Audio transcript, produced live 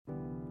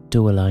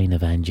Do a line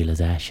of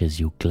Angela's ashes,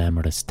 you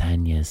glamorous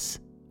Tanyas.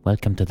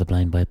 Welcome to the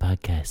Blind Boy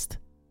Podcast.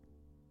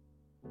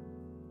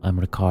 I'm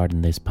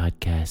recording this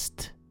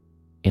podcast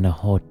in a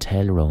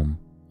hotel room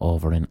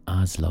over in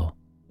Oslo,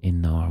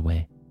 in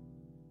Norway.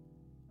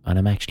 And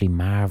I'm actually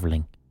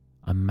marvelling.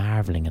 I'm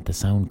marvelling at the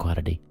sound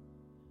quality.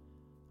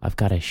 I've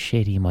got a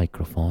shitty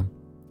microphone,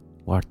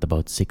 worth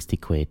about 60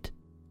 quid,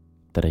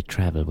 that I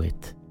travel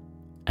with.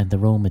 And the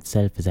room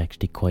itself is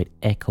actually quite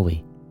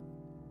echoey.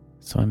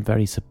 So I'm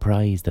very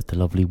surprised at the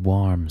lovely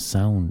warm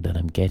sound that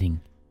I'm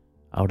getting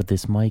out of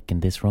this mic in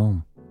this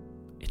room.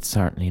 It's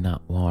certainly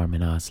not warm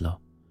in Oslo.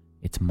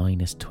 It's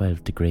minus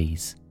 12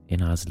 degrees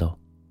in Oslo.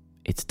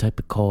 It's a type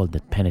of cold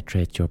that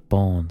penetrates your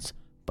bones,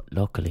 but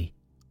luckily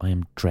I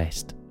am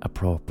dressed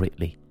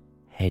appropriately,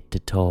 head to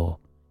toe,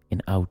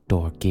 in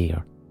outdoor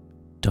gear.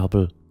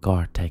 Double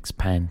Gore-Tex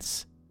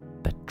pants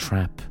that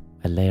trap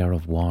a layer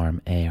of warm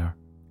air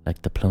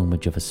like the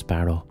plumage of a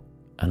sparrow,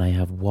 and I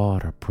have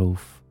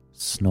waterproof,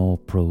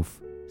 snow-proof,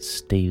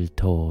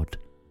 steel-toed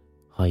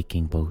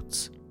hiking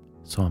boots,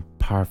 so I'm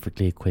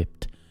perfectly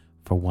equipped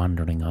for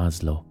wandering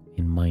Oslo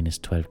in minus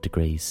 12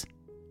 degrees.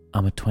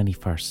 I'm a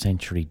 21st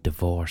century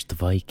divorced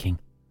Viking.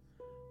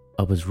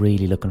 I was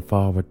really looking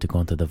forward to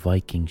going to the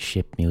Viking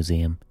Ship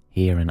Museum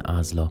here in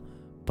Oslo,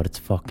 but it's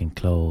fucking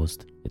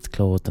closed. It's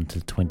closed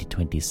until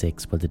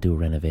 2026 while they do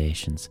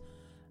renovations,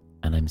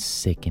 and I'm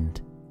sickened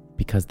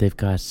because they've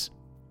got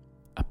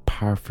a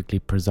perfectly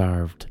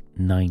preserved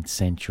 9th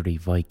century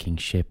Viking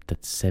ship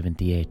that's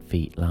 78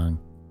 feet long,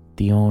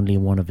 the only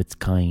one of its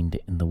kind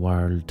in the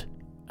world,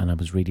 and I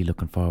was really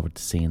looking forward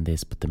to seeing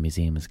this, but the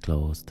museum is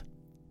closed.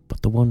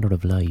 But the wonder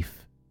of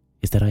life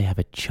is that I have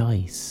a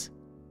choice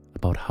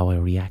about how I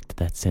react to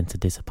that sense of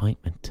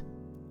disappointment.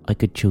 I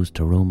could choose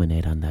to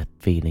ruminate on that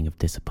feeling of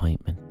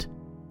disappointment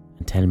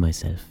and tell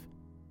myself,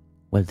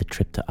 well, the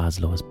trip to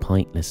Oslo is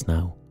pointless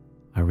now.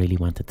 I really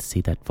wanted to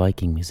see that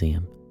Viking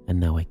museum and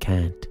now I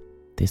can't.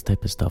 This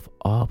type of stuff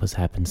always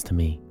happens to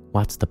me.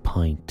 What's the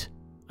point?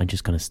 I'm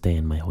just going to stay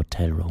in my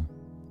hotel room.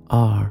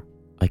 Or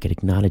I could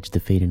acknowledge the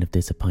feeling of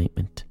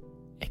disappointment,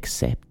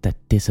 accept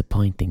that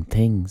disappointing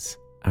things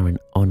are an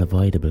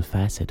unavoidable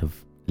facet of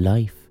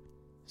life.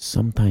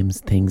 Sometimes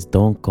things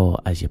don't go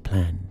as you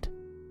planned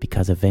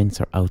because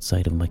events are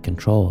outside of my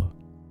control.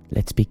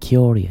 Let's be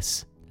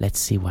curious. Let's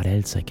see what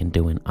else I can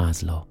do in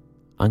Oslo.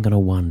 I'm going to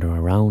wander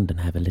around and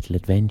have a little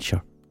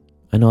adventure.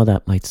 I know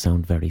that might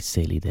sound very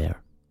silly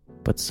there,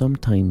 but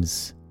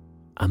sometimes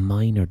a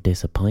minor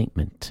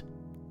disappointment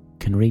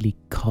can really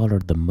colour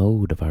the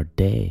mood of our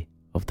day,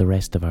 of the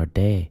rest of our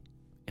day.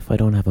 If I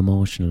don't have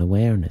emotional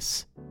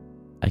awareness,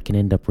 I can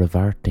end up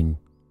reverting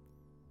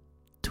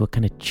to a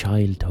kind of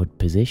childhood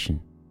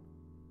position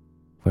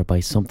whereby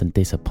something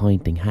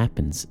disappointing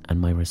happens and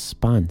my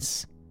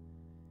response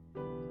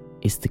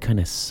is to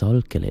kind of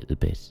sulk a little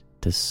bit,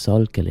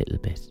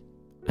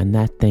 and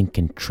that then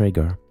can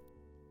trigger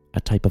a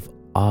type of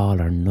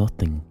all or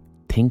nothing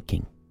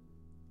thinking.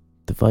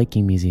 The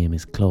Viking Museum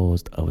is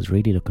closed. I was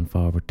really looking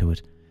forward to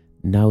it.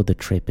 Now the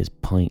trip is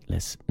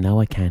pointless. Now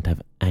I can't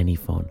have any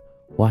fun.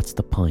 What's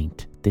the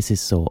point? This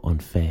is so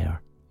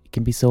unfair. It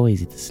can be so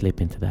easy to slip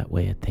into that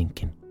way of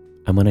thinking.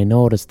 And when I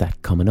noticed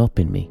that coming up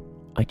in me,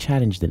 I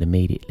challenged it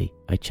immediately.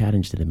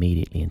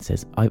 And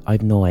says,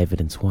 I've no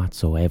evidence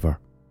whatsoever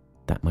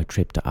that my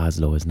trip to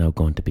Oslo is now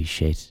going to be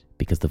shit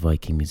because the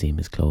Viking Museum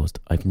is closed.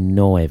 I've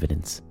no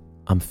evidence.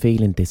 I'm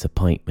feeling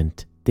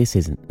disappointment. This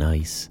isn't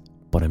nice.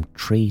 But I'm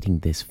treating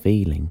this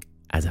feeling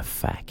as a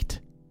fact.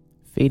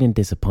 Feeling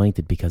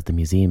disappointed because the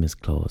museum is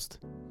closed,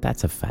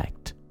 that's a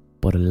fact.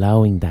 But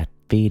allowing that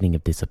feeling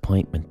of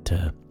disappointment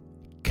to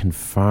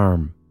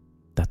confirm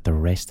that the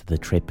rest of the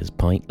trip is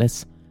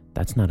pointless,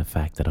 that's not a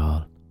fact at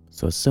all.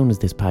 So as soon as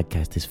this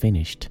podcast is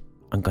finished,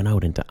 I'm going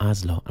out into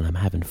Oslo and I'm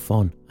having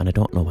fun and I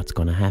don't know what's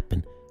going to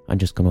happen. I'm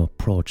just going to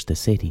approach the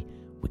city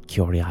with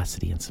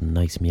curiosity and some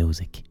nice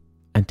music.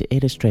 And to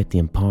illustrate the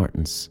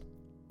importance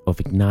of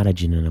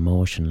acknowledging an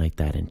emotion like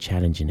that and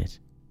challenging it,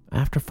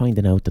 after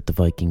finding out that the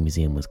Viking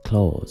Museum was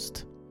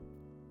closed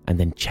and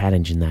then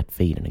challenging that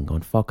feeling and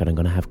going, fuck it, I'm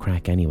going to have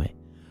crack anyway,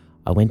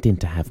 I went in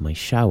to have my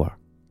shower.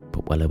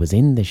 But while I was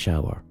in the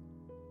shower,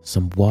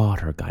 some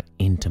water got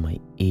into my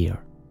ear.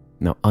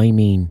 Now I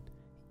mean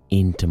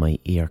into my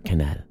ear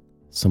canal.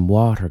 Some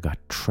water got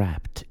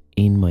trapped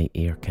in my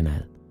ear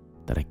canal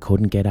that I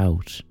couldn't get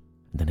out,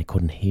 and then I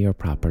couldn't hear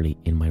properly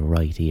in my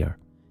right ear.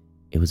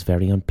 It was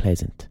very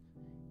unpleasant.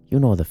 You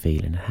know the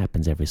feeling, it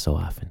happens every so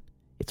often.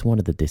 It's one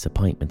of the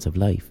disappointments of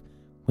life.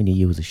 When you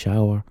use a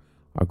shower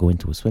or go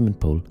into a swimming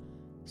pool,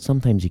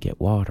 sometimes you get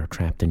water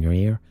trapped in your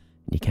ear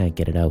and you can't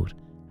get it out,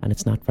 and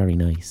it's not very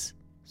nice.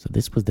 So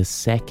this was the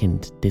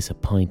second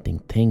disappointing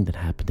thing that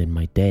happened in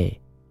my day.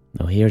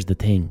 Now here's the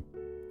thing,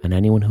 and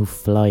anyone who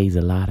flies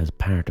a lot as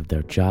part of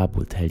their job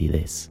will tell you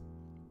this.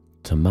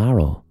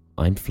 Tomorrow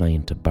I'm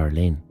flying to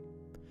Berlin.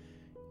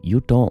 You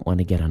don't want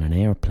to get on an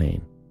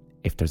airplane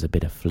if there's a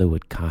bit of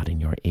fluid caught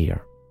in your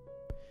ear.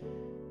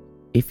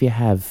 If you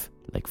have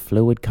like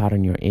fluid caught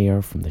in your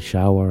ear from the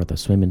shower or the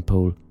swimming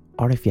pool,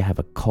 or if you have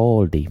a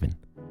cold even,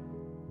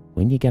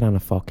 when you get on a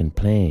fucking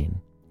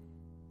plane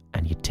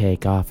and you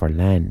take off or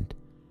land,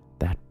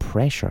 that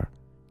pressure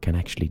can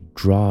actually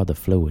draw the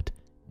fluid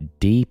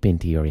deep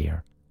into your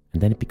ear,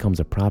 and then it becomes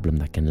a problem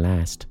that can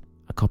last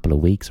a couple of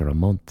weeks or a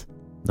month.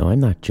 Now, I'm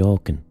not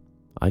joking.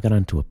 I got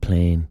onto a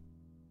plane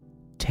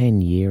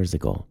 10 years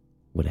ago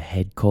with a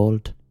head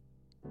cold,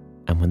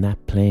 and when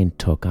that plane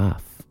took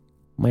off,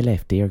 my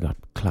left ear got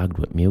clogged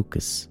with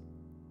mucus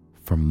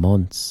for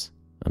months,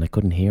 and I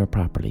couldn't hear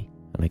properly,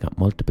 and I got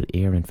multiple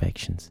ear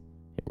infections.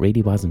 It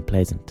really wasn't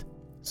pleasant.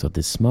 So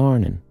this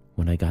morning,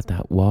 when I got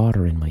that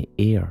water in my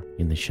ear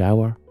in the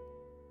shower,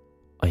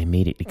 I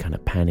immediately kind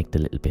of panicked a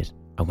little bit.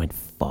 I went,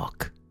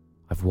 fuck,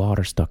 I've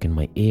water stuck in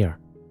my ear.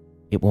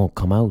 It won't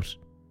come out.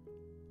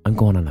 I'm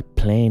going on a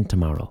plane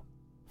tomorrow.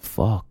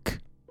 Fuck.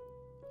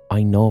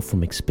 I know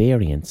from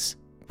experience,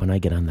 when I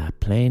get on that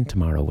plane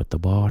tomorrow with the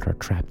water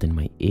trapped in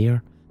my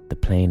ear, the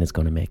plane is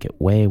going to make it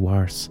way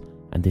worse,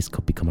 and this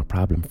could become a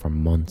problem for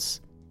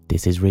months.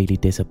 This is really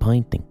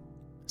disappointing.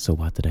 So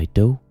what did I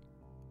do?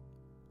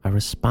 I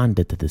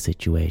responded to the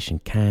situation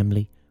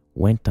calmly,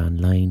 went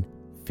online,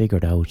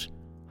 figured out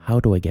how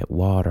do I get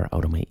water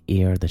out of my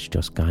ear that's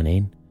just gone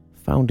in,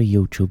 found a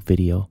YouTube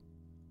video.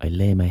 I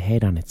lay my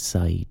head on its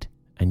side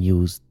and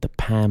used the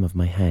palm of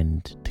my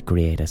hand to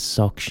create a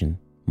suction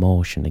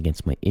motion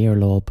against my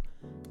earlobe,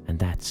 and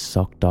that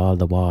sucked all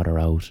the water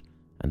out,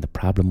 and the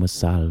problem was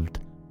solved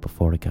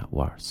before it got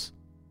worse.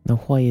 Now,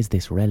 why is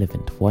this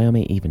relevant? Why am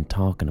I even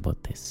talking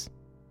about this?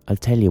 I'll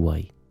tell you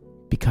why.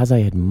 Because I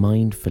had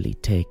mindfully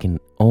taken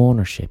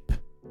ownership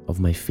of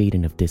my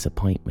feeling of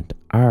disappointment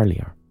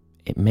earlier,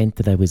 it meant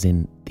that I was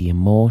in the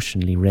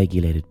emotionally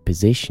regulated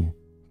position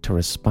to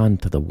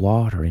respond to the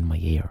water in my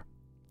ear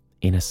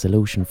in a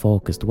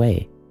solution-focused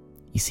way.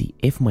 You see,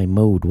 if my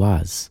mood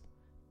was,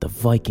 the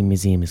Viking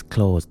Museum is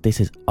closed, this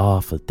is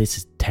awful, this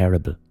is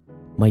terrible,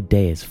 my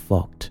day is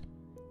fucked.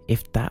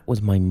 If that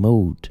was my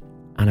mood,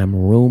 and I'm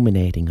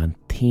ruminating on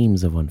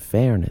themes of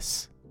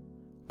unfairness,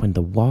 when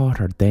the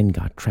water then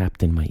got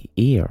trapped in my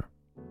ear,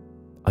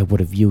 I would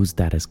have used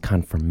that as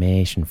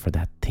confirmation for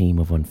that theme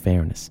of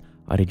unfairness.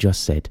 I'd have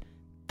just said,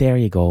 there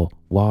you go,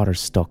 water's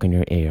stuck in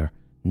your ear,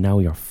 now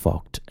you're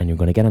fucked, and you're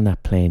going to get on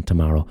that plane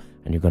tomorrow,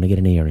 and you're going to get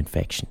an ear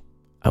infection.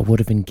 I would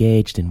have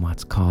engaged in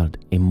what's called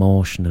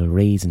emotional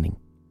reasoning.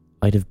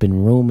 I'd have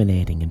been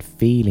ruminating and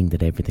feeling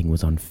that everything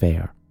was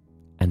unfair,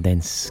 and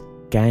then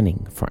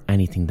scanning for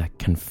anything that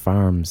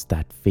confirms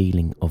that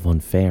feeling of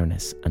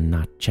unfairness and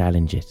not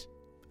challenge it.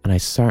 And I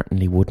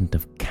certainly wouldn't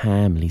have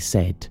calmly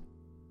said,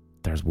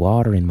 there's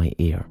water in my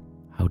ear,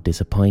 how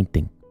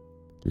disappointing,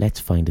 let's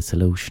find a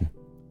solution.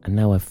 And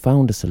now I've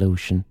found a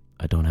solution,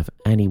 I don't have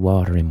any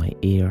water in my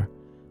ear,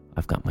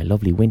 I've got my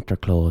lovely winter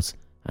clothes,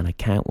 and I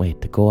can't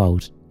wait to go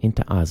out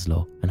into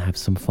Oslo and have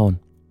some fun.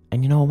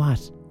 And you know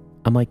what?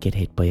 I might get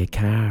hit by a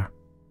car,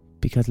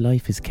 because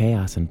life is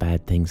chaos and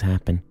bad things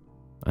happen,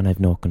 and I've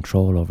no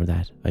control over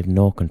that. I've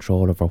no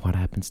control over what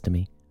happens to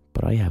me,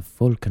 but I have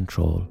full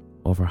control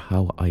over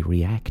how I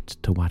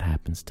react to what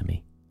happens to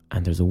me.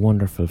 And there's a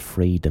wonderful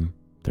freedom.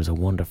 There's a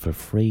wonderful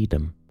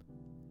freedom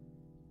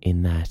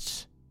in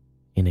that,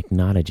 in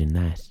acknowledging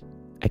that.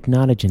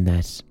 Acknowledging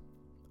that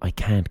I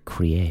can't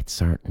create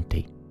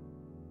certainty.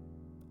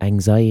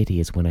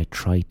 Anxiety is when I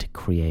try to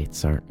create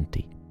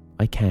certainty.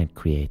 I can't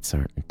create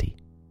certainty.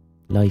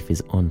 Life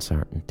is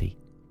uncertainty,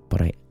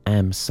 but I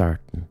am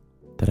certain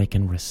that I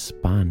can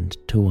respond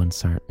to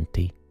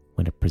uncertainty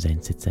when it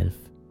presents itself.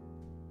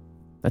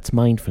 That's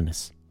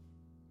mindfulness.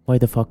 Why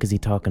the fuck is he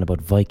talking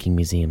about Viking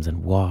museums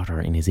and water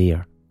in his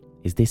ear?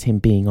 Is this him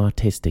being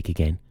autistic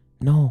again?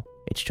 No,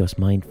 it's just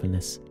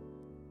mindfulness.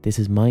 This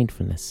is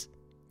mindfulness.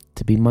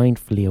 To be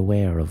mindfully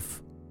aware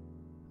of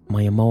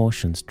my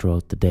emotions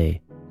throughout the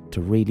day.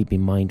 To really be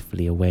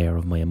mindfully aware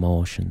of my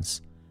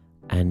emotions.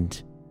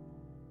 And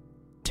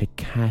to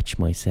catch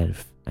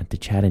myself and to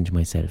challenge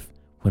myself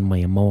when my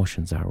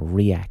emotions are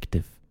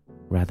reactive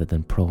rather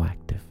than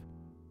proactive.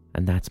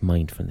 And that's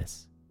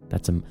mindfulness.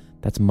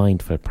 That's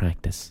mindful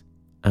practice.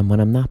 And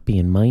when I'm not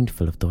being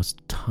mindful of those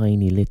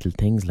tiny little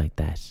things like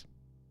that,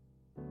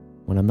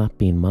 when I'm not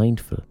being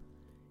mindful,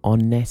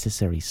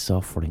 unnecessary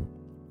suffering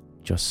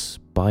just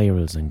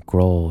spirals and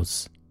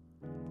grows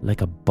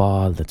like a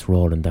ball that's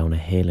rolling down a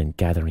hill and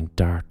gathering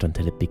dirt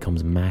until it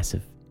becomes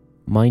massive.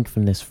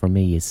 Mindfulness for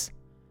me is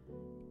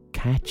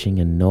catching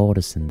and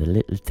noticing the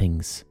little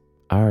things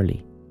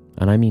early.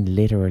 And I mean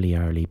literally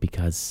early,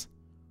 because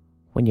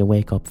when you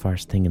wake up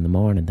first thing in the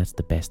morning, that's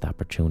the best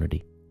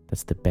opportunity.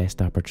 That's the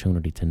best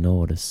opportunity to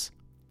notice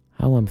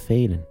how I'm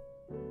feeling.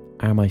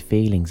 Are my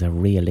feelings a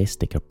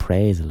realistic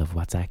appraisal of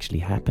what's actually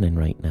happening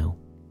right now?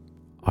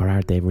 Or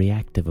are they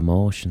reactive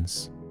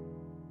emotions?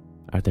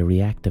 Are they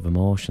reactive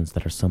emotions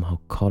that are somehow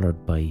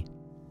coloured by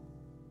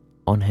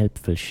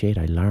unhelpful shit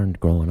I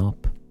learned growing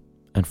up?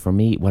 And for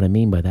me, what I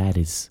mean by that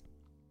is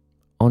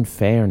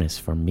unfairness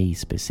for me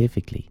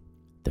specifically.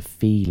 The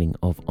feeling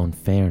of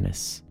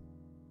unfairness.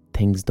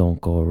 Things don't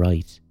go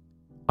right.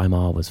 I'm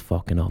always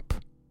fucking up.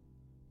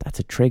 That's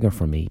a trigger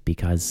for me,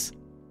 because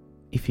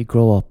if you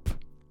grow up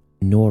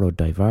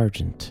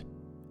neurodivergent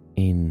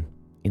in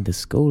in the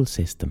school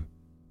system,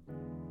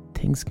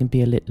 things can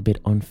be a little bit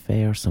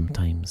unfair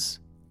sometimes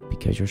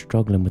because you're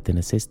struggling within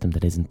a system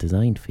that isn't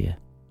designed for you.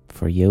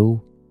 For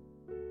you,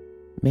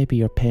 maybe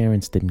your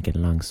parents didn't get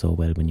along so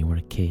well when you were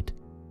a kid,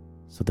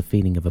 so the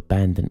feeling of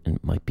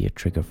abandonment might be a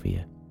trigger for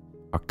you,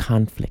 or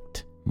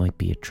conflict might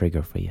be a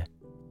trigger for you.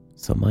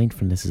 So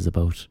mindfulness is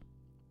about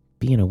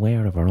being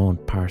aware of our own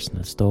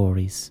personal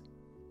stories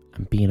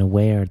and being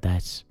aware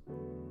that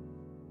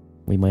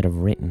we might have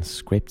written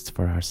scripts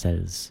for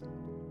ourselves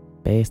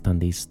based on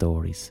these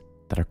stories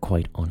that are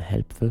quite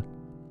unhelpful,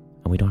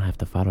 and we don't have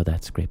to follow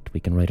that script. We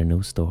can write a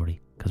new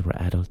story because we're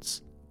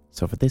adults.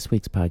 So for this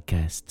week's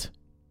podcast,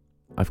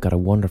 I've got a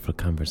wonderful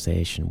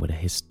conversation with a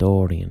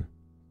historian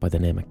by the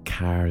name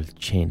of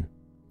Chinn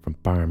from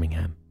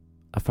Birmingham.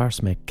 I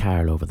first met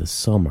Carl over the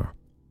summer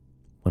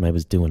when I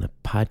was doing a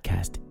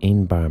podcast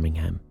in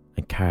Birmingham,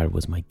 and Carl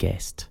was my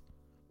guest.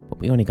 But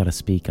we only got to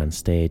speak on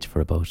stage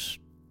for about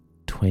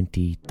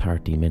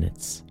 20-30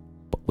 minutes,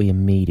 but we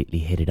immediately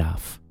hit it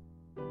off.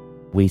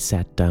 We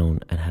sat down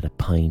and had a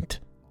pint,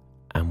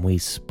 and we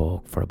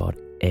spoke for about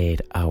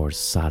 8 hours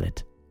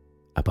solid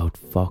about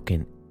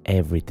fucking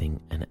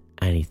everything and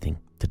anything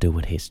to do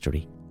with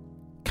history.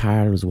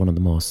 Carl was one of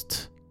the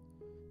most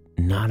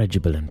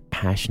knowledgeable and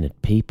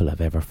passionate people I've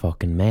ever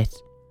fucking met.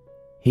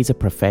 He's a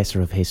professor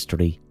of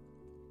history,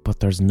 but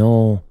there's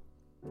no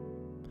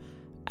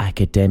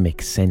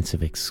academic sense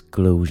of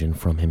exclusion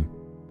from him.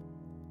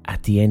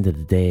 At the end of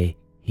the day,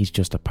 he's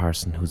just a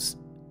person who's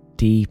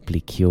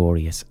deeply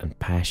curious and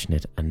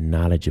passionate and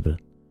knowledgeable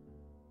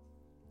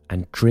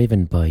and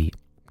driven by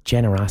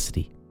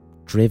generosity.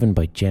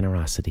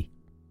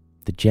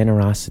 The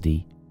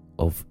generosity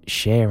of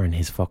sharing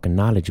his fucking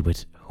knowledge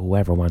with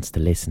whoever wants to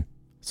listen.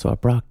 So I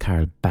brought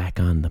Carl back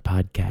on the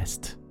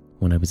podcast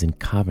when I was in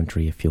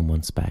Coventry a few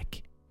months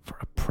back for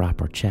a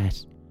proper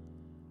chat.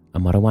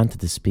 And what I wanted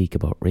to speak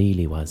about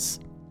really was,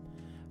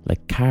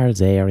 like,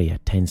 Carl's area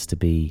tends to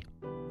be,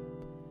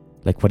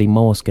 like, what he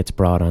most gets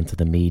brought onto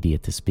the media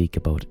to speak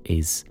about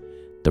is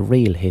the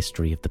real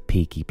history of the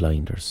Peaky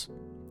Blinders.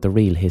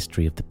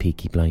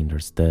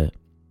 The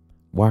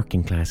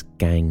working class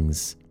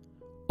gangs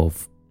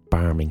of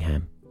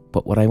Birmingham.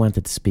 But what I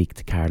wanted to speak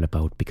to Carl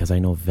about, because I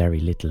know very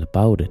little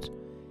about it,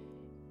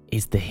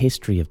 is the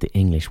history of the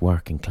English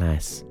working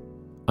class.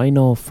 I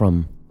know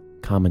from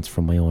comments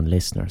from my own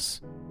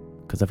listeners,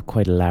 because I have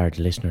quite a large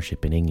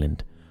listenership in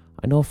England,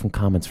 I know from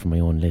comments from my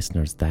own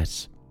listeners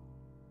that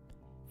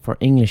for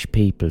English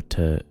people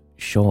to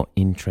show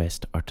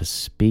interest or to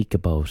speak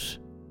about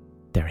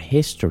their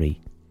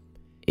history,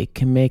 it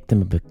can make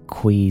them a bit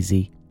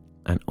queasy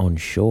and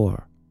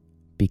unsure,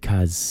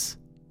 because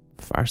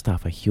first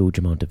off, a huge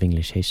amount of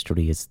English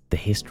history is the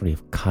history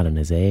of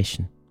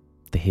colonisation,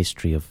 the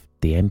history of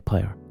the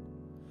empire.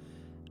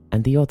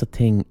 And the other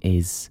thing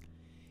is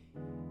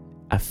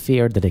a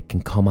fear that it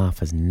can come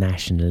off as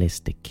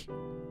nationalistic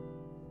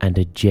and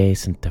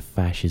adjacent to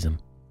fascism.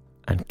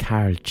 And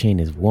Carl Chinn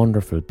is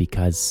wonderful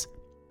because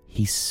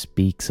he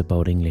speaks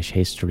about English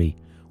history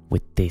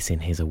with this in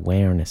his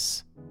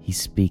awareness. He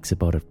speaks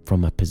about it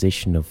from a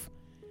position of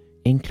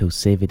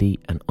inclusivity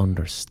and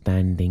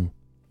understanding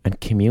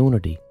and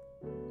community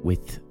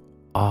with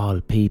all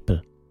people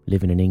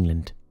living in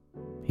England.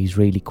 He's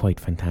really quite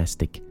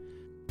fantastic.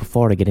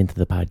 Before I get into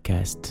the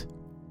podcast,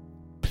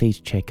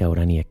 please check out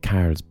any of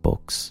Carl's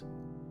books.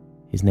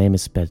 His name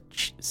is spelled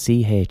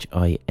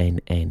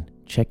Chinn.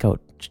 Check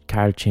out,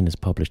 Carl Chinn has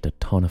published a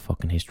ton of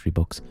fucking history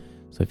books.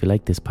 So if you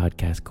like this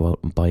podcast, go out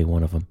and buy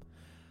one of them.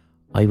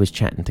 I was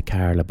chatting to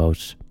Carl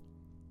about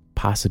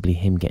possibly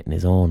him getting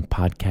his own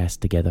podcast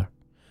together.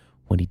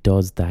 When he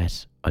does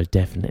that, I'll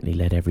definitely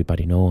let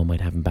everybody know. I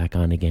might have him back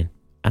on again.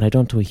 And I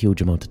don't do a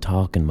huge amount of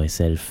talking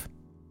myself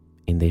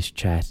in this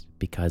chat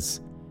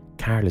because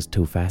Carl is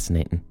too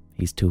fascinating.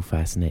 He's too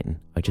fascinating.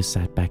 I just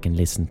sat back and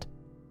listened,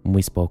 and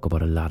we spoke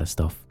about a lot of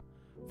stuff,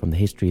 from the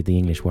history of the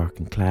English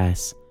working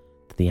class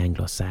to the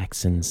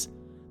Anglo-Saxons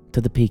to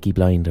the Peaky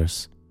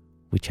Blinders.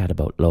 We chat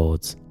about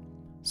loads.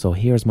 So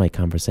here's my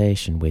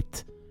conversation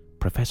with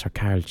Professor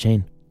Carl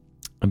Chinn.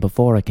 And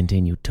before I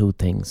continue, two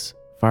things.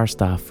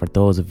 First off, for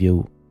those of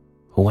you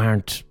who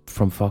aren't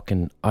from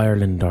fucking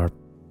Ireland or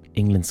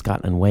England,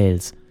 Scotland,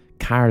 Wales,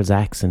 Carl's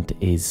accent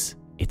it's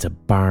a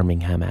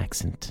Birmingham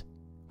accent,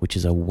 which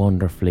is a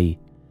wonderfully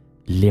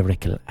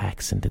lyrical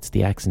accent. It's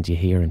the accent you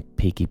hear in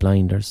Peaky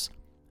Blinders.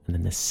 And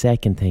then the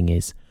second thing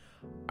is,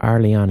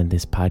 early on in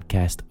this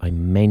podcast, I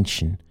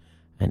mention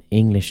an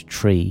English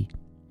tree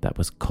that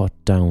was cut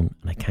down,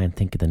 and I can't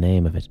think of the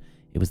name of it.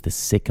 It was the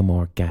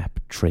Sycamore Gap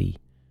tree.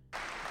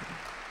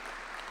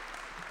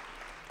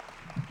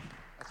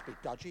 That's a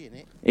bit dodgy, isn't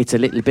it? It's a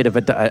little bit of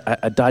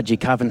a dodgy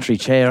Coventry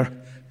chair.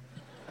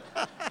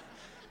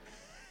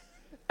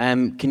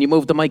 Can you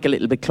move the mic a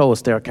little bit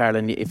close there, Carl?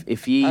 And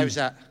if you... How's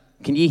that?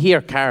 Can you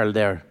hear Carl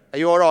there? Are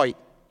you all right?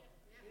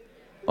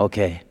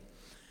 Okay.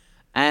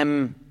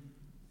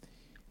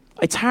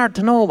 It's hard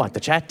to know what to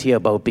chat to you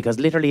about because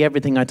literally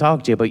everything I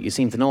talk to you about, you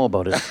seem to know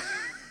about it.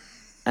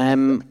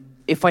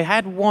 If I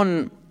had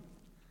one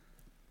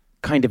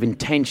kind of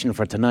intention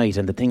for tonight,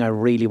 and the thing I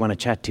really want to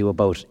chat to you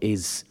about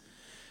is,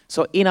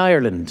 so in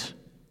Ireland,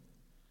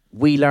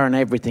 we learn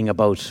everything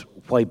about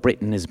why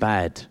Britain is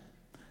bad.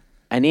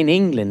 And in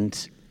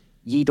England,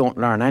 you don't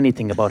learn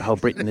anything about how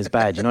Britain is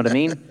bad, you know what I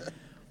mean?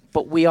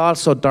 But we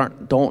also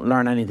don't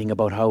learn anything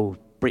about how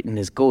Britain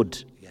is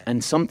good. Yeah.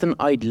 And something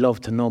I'd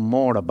love to know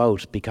more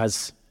about,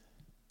 because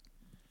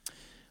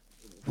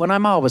when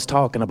I'm always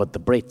talking about the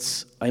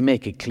Brits, I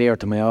make it clear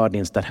to my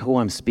audience that who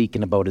I'm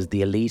speaking about is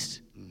the elite,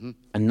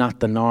 and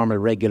not the normal,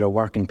 regular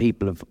working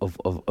people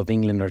of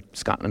England or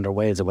Scotland or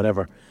Wales or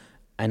whatever.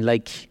 And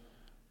like,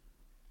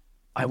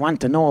 I want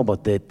to know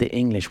about the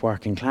English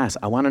working class.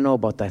 I want to know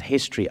about that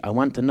history. I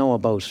want to know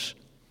about...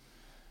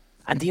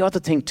 And the other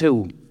thing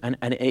too, and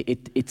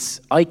it's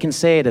I can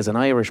say it as an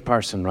Irish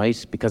person,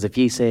 right? Because if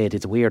you say it,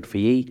 it's weird for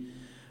you.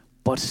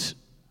 But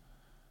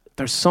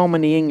there's so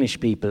many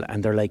English people,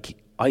 and they're like,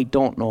 I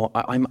don't know,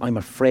 I'm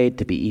afraid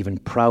to be even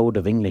proud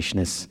of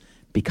Englishness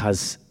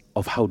because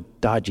of how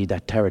dodgy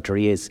that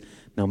territory is.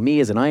 Now, me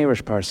as an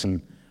Irish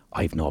person,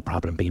 I've no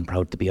problem being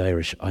proud to be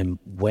Irish. I'm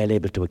well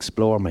able to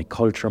explore my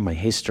culture, my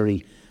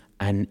history,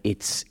 and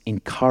it's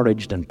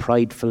encouraged and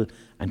prideful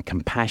and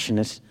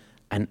compassionate,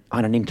 and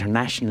on an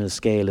international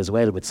scale as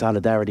well, with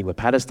solidarity with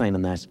Palestine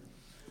and that.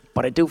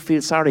 But I do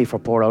feel sorry for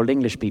poor old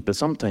English people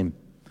sometimes.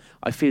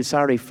 I feel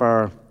sorry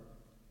for...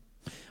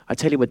 I'll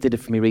tell you what did it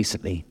for me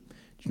recently.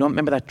 Do you not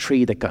remember that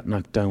tree that got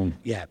knocked down?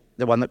 Yeah,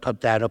 the one that got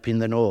down up in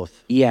the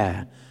north.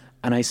 Yeah,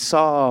 and I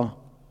saw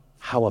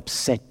how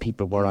upset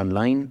people were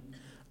online,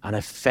 and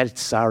I felt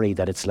sorry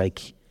that it's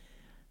like,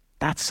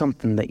 that's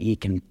something that you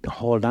can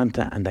hold on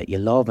to and that you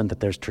love and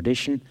that there's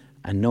tradition,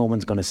 and no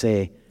one's going to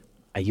say,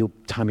 are you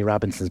Tommy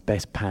Robinson's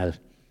best pal?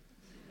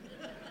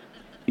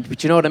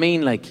 But you know what I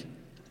mean? Like,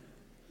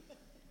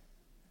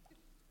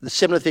 the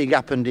similar thing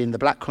happened in the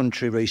Black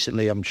Country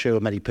recently. I'm sure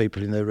many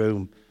people in the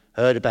room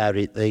heard about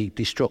it, the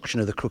destruction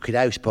of the Crooked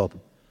House pub.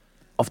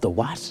 Of the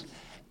what?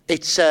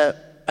 It's a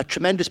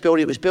tremendous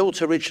building. It was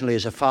built originally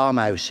as a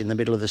farmhouse in the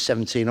middle of the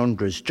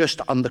 1700s, just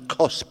on the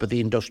cusp of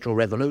the Industrial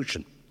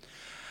Revolution.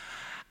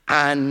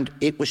 And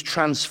it was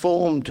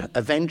transformed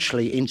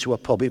eventually into a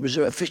pub. It was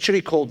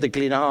officially called the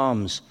Glyn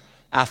Arms,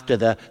 after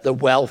the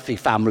wealthy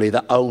family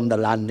that owned the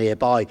land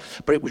nearby.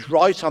 But it was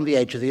right on the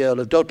edge of the Earl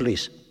of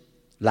Dudley's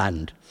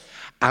land.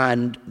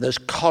 And there's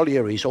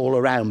collieries all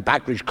around.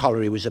 Bagridge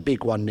Colliery was a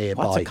big one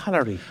nearby. What's a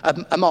colliery?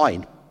 A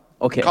mine.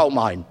 Okay. A coal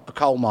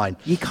mine.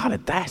 You call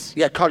it that?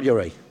 Yeah,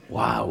 colliery.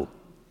 Wow.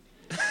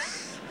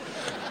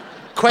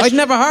 I'd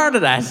never heard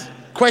of that.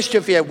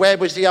 Question for you, where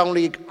was the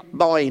only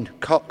mine,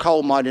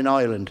 coal mine in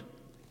Ireland?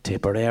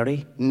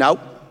 Tipperary? No.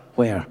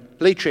 Where?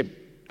 Leitrim,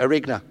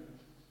 Arigna.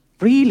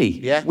 Really?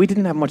 Yeah. We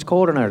didn't have much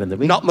coal in Ireland, did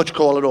we? Not much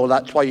coal at all.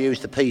 That's why you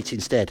used the peat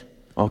instead.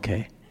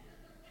 Okay.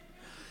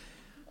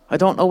 I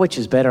don't know which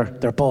is better.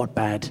 They're both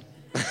bad.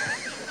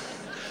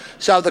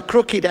 So the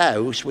Crooked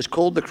House was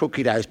called the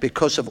Crooked House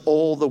because of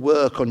all the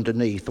work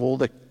underneath, all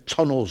the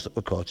tunnels that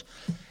were cut.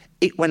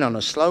 It went on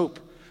a slope,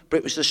 but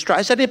it was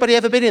has anybody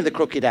ever been in the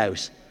Crooked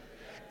House?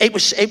 It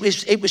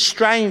was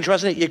strange,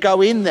 wasn't it? You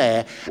go in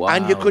there, wow,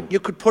 and you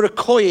could put a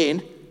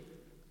coin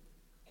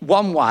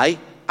one way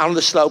on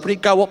the slope and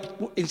it'd go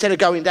up instead of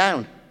going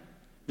down.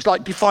 It was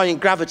like defying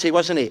gravity,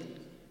 wasn't it?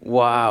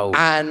 Wow.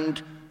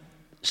 And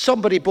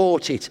somebody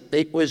bought it.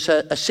 It was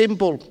a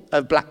symbol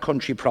of Black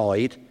Country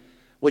pride,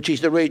 which is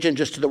the region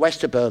just to the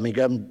west of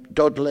Birmingham,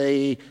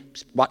 Dudley,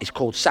 what is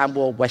called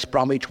Sandwell, West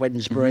Bromwich,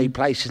 Wednesbury,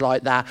 places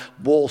like that,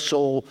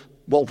 Walsall,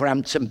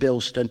 Wolverhampton,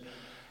 Bilston.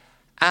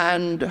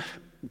 And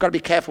I've got to be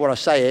careful what I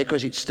say here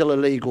because it's still a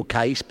legal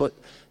case, but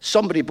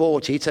somebody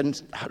bought it,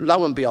 and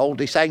lo and behold,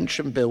 this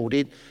ancient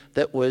building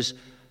that was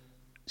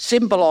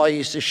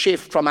symbolised a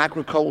shift from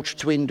agriculture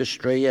to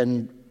industry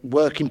and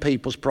working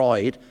people's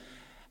pride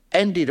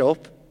ended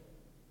up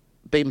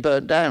being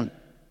burnt down.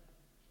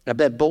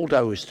 They're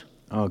bulldozed.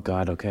 Oh,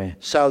 God, okay.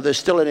 So there's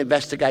still an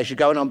investigation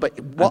going on, but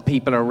and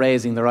people are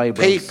raising their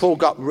eyebrows. People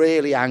got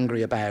really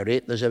angry about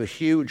it. There's a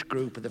huge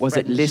group of the Was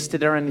friends. it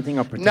listed or anything,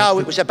 or protected? No,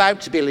 it was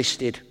about to be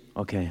listed.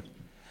 Okay.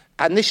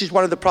 And this is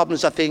one of the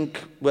problems I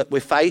think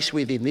we're faced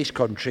with in this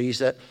country, is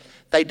that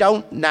they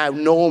don't now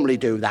normally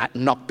do that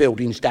and knock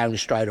buildings down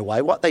straight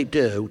away. What they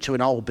do to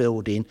an old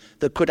building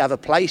that could have a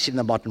place in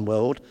the modern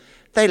world,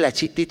 they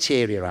let it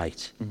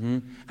deteriorate. Mm-hmm.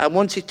 And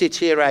once it's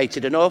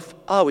deteriorated enough,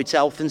 it's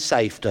health and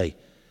safety.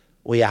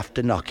 We have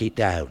to knock it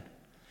down.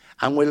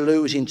 And we're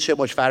losing too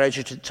much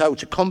value. So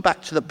to come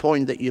back to the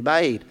point that you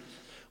made,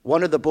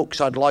 one of the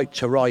books I'd like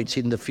to write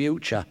in the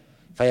future,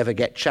 if I ever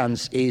get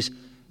chance, is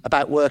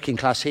about working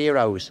class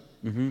heroes.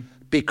 Mm-hmm.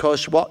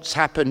 Because what's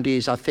happened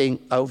is, I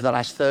think, over the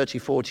last 30,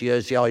 40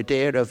 years, the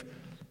idea of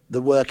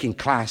the working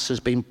class has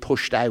been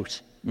pushed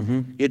out.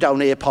 Mm-hmm. You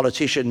don't hear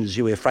politicians,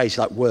 you hear phrases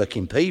like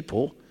working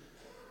people,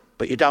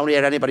 but you don't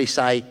hear anybody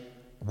say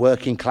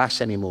working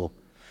class anymore.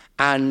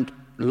 And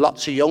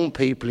lots of young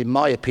people, in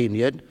my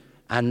opinion,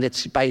 and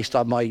it's based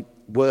on my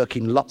work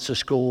in lots of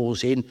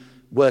schools in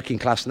working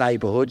class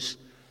neighbourhoods,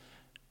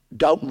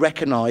 don't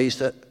recognise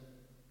that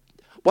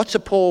what's a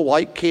poor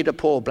white kid, a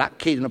poor black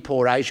kid and a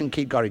poor Asian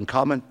kid got in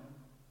common?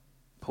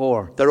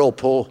 poor. They're all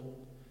poor.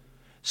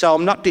 So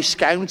I'm not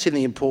discounting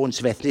the importance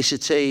of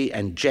ethnicity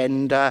and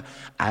gender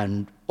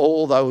and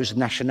all those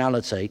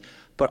nationality,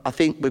 but I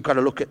think we've got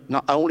to look at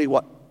not only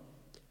what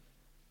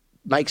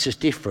makes us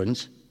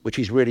different, which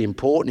is really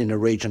important in a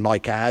region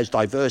like ours,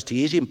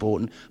 diversity is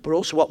important, but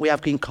also what we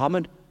have in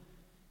common,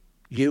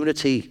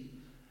 unity.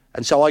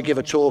 And so I give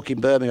a talk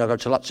in Birmingham, I go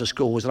to lots of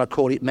schools, and I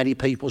call it Many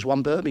People's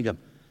One Birmingham.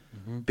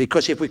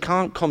 Because if we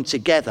can't come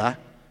together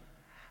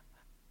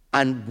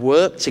and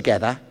work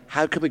together,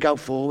 how can we go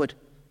forward?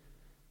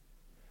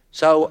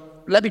 So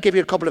let me give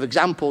you a couple of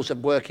examples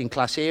of working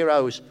class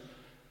heroes.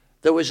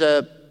 There was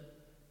a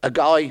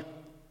guy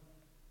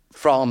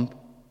from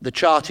the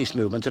Chartist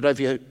movement. I don't know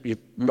if you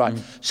right.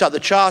 So the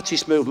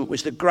Chartist movement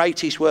was the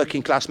greatest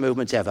working class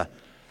movement ever.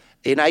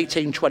 In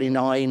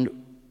 1829,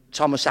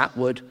 Thomas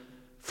Attwood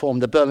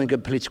formed the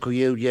Birmingham Political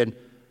Union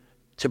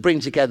to bring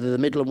together the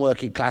middle and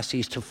working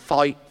classes to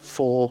fight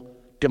for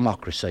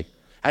democracy.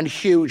 And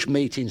huge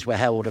meetings were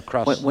held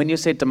across... When you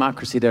say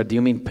democracy there, do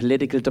you mean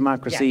political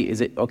democracy? Yeah.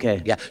 Is it...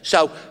 Okay. Yeah.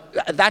 So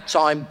at that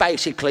time,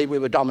 basically, we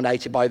were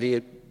dominated by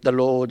the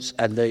Lords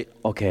and the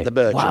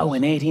merchants. Wow,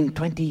 in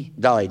 1820?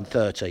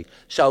 930.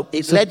 So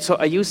it led... So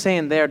are you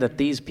saying there that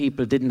these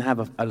people didn't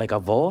have a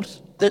vote?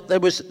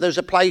 There's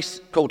a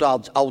place called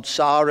Old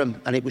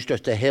Sarum, and it was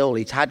just a hill.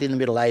 It had in the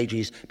Middle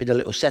Ages been a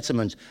little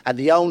settlement, and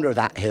the owner of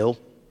that hill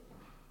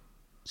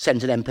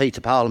sent an MP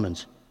to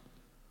Parliament.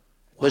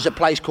 There's a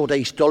place called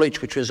East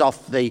Dulwich, which was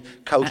off the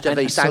coast of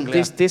East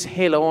Anglia. So this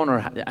hill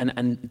owner,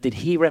 and did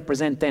he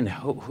represent then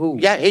who?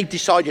 Yeah, he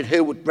decided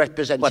who would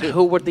represent But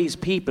who were these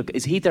people?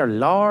 Is he their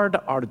lord,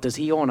 or does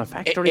he own a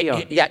factory?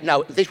 Yeah,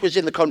 no, this was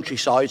in the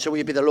countryside, so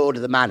he'd be the lord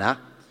of the manor.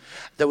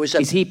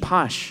 Is he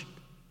posh?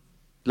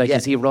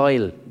 Is he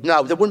royal?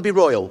 No, they wouldn't be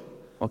royal.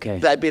 Okay.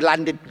 They'd be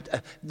landed...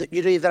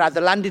 you'd either have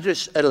the landed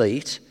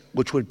elite,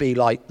 which would be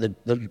like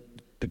the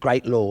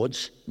great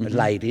lords and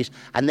ladies,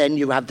 and then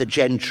you have the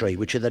gentry,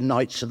 which are the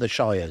knights of the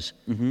shires.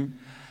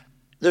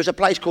 There's a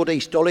place called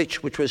East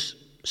Dulwich, which was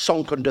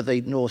sunk under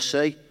the North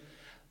Sea.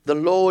 The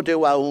lord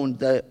who owned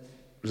the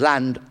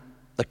land,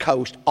 the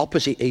coast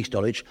opposite East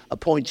Dulwich,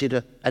 appointed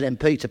an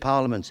MP to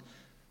Parliament.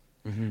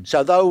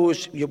 So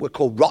those were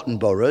called rotten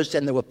boroughs.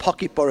 Then there were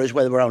pocket boroughs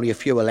where there were only a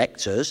few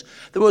electors.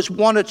 There was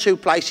one or two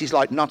places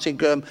like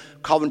Nottingham,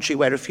 Coventry,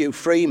 where a few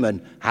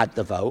freemen had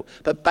the vote.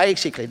 But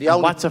basically,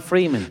 what's a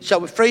freeman?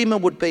 So a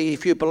freeman would be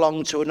if you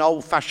belonged to an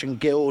old-fashioned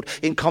guild.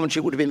 In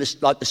Coventry, it would have been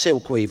like the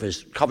silk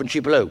weavers,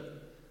 Coventry Blue,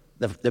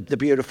 the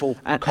beautiful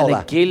collar.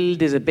 And a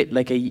guild is a bit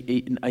like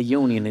a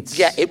union.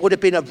 It would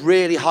have been of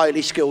really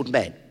highly skilled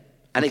men,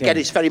 and again,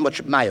 it's very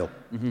much male.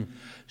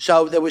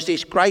 So there was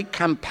this great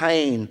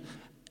campaign.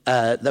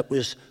 That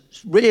was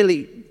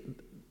really...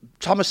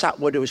 Thomas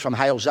Attwood, who was from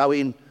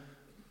Halesowen,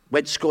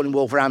 went to school in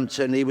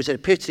Wolverhampton. He was an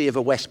epitome of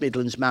a West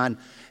Midlands man.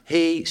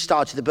 He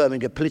started the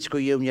Birmingham Political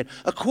Union.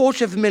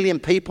 250,000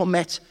 people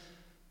met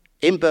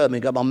in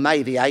Birmingham on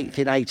May the 8th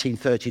in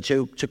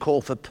 1832 to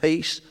call for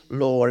peace,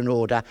 law and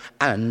order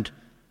and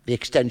the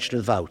extension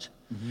of the vote.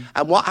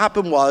 And what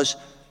happened was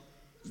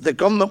the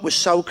government was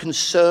so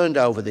concerned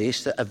over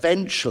this that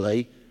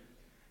eventually...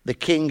 the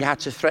king had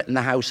to threaten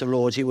the House of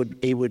Lords.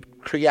 He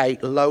would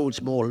create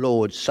loads more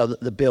lords so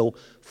that the bill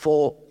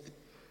for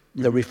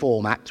the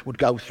Reform Act would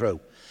go through.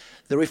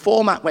 The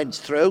Reform Act went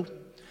through,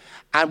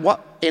 and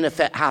what in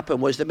effect happened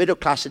was the middle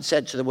class had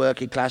said to the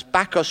working class,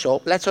 back us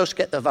up, let us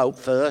get the vote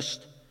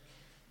first.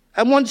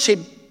 And once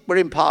we're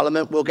in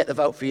Parliament, we'll get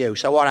the vote for you.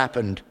 So what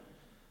happened?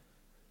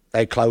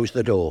 They closed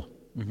the door.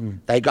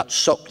 They got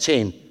sucked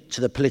in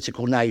to the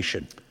political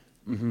nation.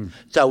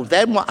 So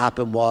then what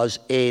happened was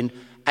in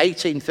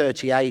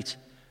 1838,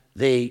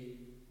 the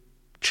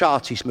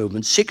Chartist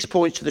movement, 6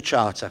 points to the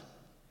Charter,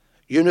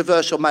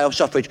 universal male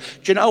suffrage.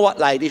 Do you know what,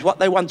 ladies? What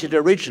they wanted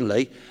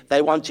originally,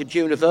 they wanted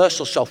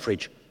universal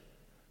suffrage.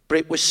 But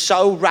it was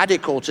so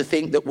radical to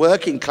think that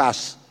working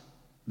class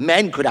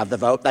men could have the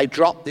vote, they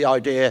dropped the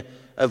idea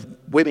of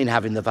women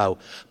having the vote.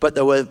 But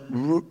there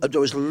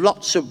was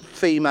lots of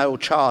female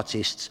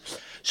Chartists.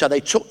 So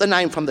they took the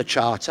name from the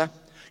Charter,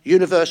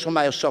 universal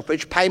male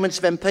suffrage, payments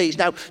of MPs.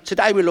 Now,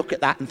 today we look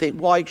at that and think,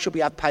 why should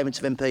we have payments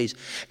of MPs?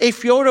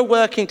 If you're a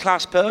working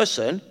class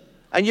person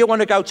and you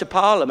want to go to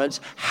Parliament,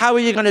 how are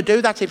you going to do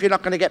that if you're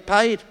not going to get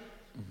paid?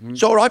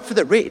 It's all right for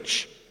the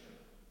rich.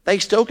 They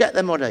still get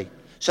their money.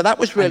 So that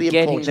was really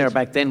important. Getting there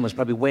back then was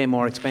probably way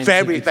more expensive.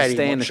 Very, very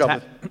stay much. in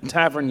a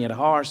tavern, you had a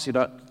horse,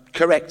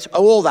 Correct.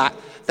 All that.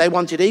 They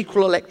wanted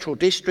equal electoral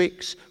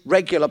districts,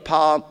 regular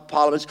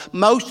parliaments.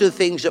 Most of the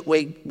things that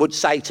we would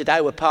say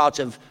today were part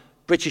of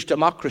British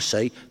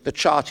democracy, the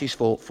Chartists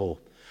fought for.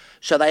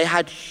 So they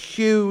had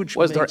huge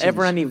Was meetings. there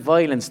ever any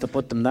violence to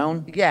put them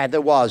down? Yeah,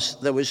 there was.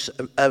 There was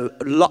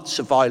lots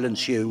of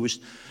violence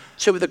used.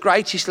 Two of the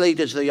greatest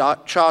leaders of the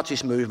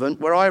Chartist movement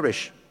were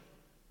Irish.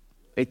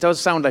 It does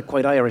sound like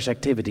quite Irish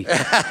activity.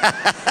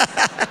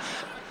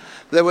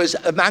 There was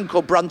a man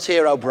called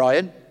Brontier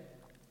O'Brien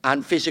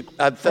and Brontier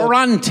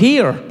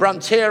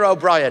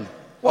O'Brien.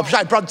 I'm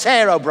sorry,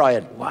 Brontier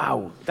O'Brien.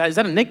 Wow. Is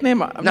that a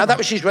nickname? No, that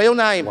was his real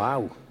name.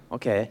 Wow.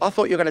 Okay. I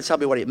thought you were going to tell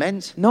me what it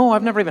meant. No,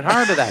 I've never even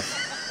heard of that.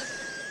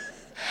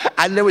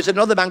 And there was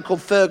another man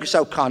called Fergus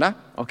O'Connor.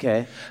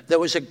 Okay. There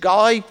was a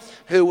guy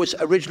who was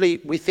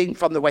originally, we think,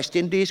 from the West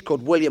Indies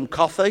called William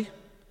Coffey.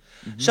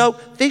 So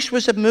this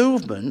was a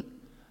movement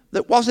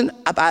that wasn't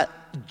about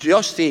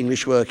just the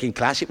English working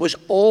class. It was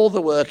all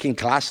the working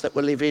class that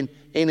were living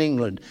in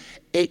England.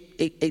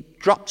 It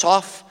dropped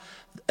off.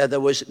 There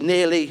were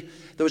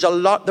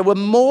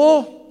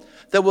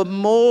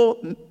more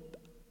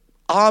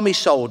army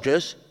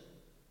soldiers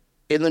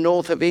in the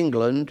north of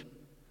England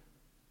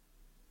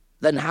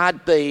than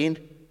had been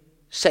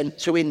sent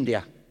to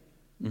India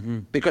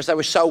because they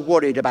were so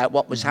worried about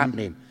what was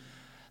happening.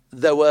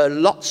 There were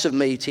lots of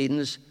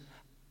meetings.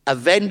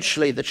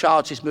 Eventually, the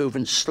Chartist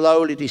movement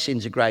slowly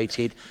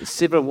disintegrated.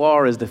 Civil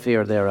war is the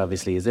fear there,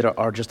 obviously, is it?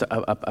 Or just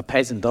a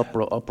peasant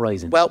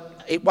uprising? Well,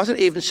 it wasn't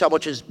even so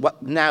much as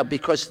now,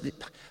 because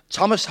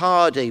Thomas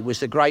Hardy was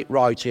the great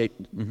writer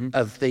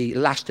of the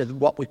last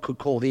of what we could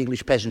call the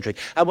English peasantry.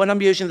 And when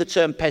I'm using the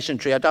term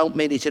peasantry, I don't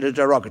mean it in a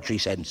derogatory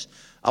sense.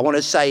 I want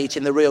to say it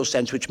in the real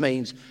sense, which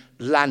means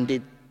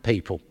landed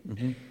people,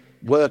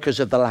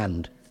 workers of the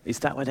land. Is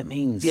that what it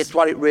means? Yes,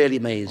 what it really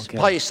means. Okay.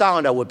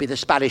 Paisano would be the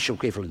Spanish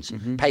equivalent.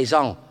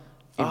 Paysan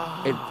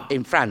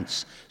in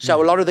France.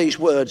 So a lot of these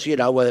words,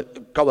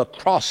 go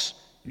across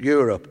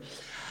Europe.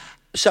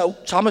 So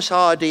Thomas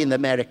Hardy in the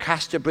Mayor of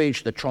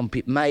Casterbridge, The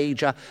Trumpet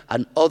Major,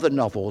 and other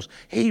novels,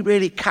 he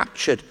really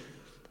captured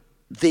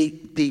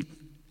the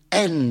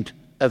end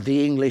of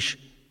the English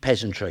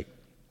peasantry.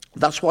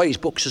 That's why his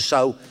books are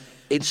so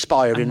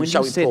inspiring and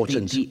so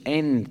important. The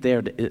end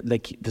there,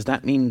 like, does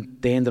that mean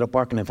they ended up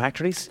working in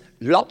factories?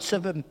 Lots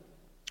of them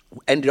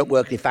ended up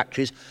working in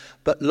factories,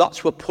 but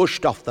lots were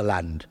pushed off the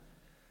land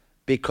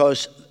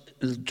because,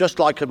 just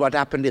like what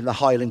happened in the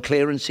Highland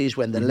clearances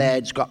when the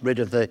lairds got rid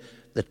of the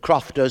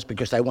crofters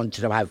because they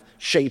wanted to have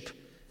sheep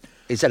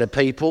instead of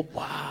people.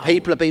 Wow.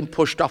 People are being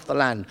pushed off the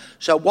land.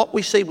 So what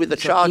we see with the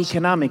Charts...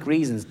 economic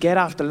reasons. Get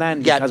off the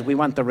land because we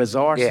want the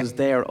resources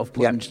there of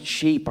putting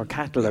sheep or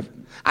cattle.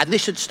 And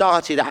this had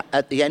started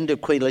at the end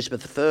of Queen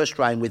Elizabeth I's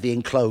reign with the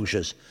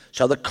enclosures.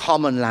 So the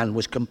common land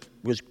was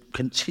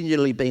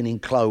continually being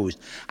enclosed.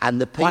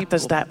 And the people... What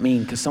does that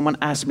mean? Because someone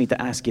asked me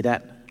to ask you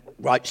that.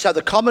 Right, so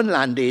the common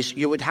land is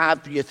you would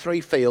have your 3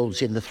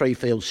 fields in the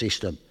 3-field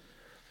system,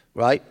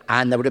 right?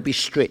 And there would be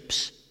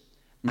strips.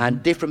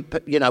 And different,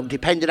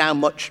 depending how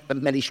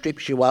many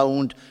strips you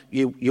owned,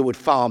 you would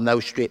farm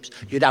those strips.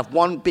 You'd have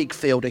one big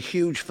field, a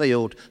huge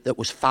field that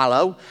was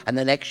fallow, and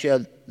the next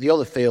year the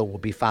other field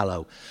would be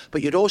fallow.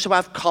 But you'd also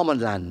have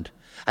common land.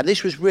 And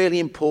this was really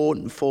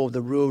important for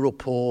the rural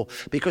poor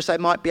because they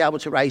might be able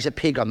to raise a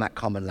pig on that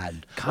common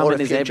land.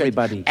 Common is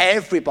everybody.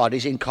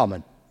 Everybody's in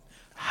common.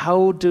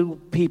 How do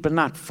people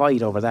not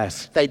fight over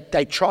that?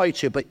 They try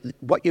to, but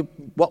what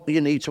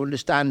you need to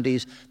understand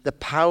is the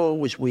power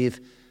was with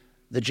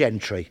the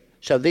gentry.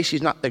 So this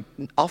is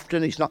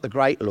often it's not the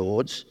great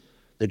lords,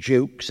 the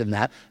dukes and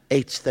that.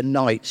 It's the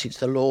knights, it's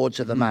the lords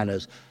of the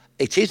manors.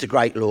 It is the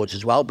great lords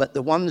as well, but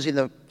the ones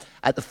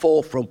at the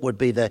forefront would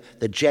be the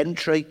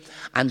gentry,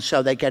 and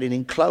so they get an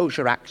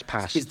enclosure act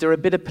passed. Is there a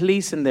bit of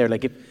police in there?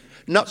 Like if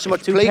not so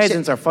much two police,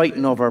 peasants are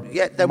fighting over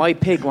my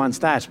pig wants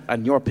that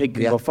and your pig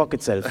can go fuck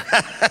itself.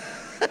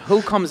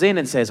 Who comes in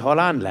and says, "Hold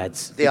on,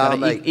 lads, the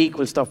army,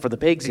 equal stuff for the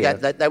pigs here"?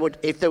 Yeah, they would.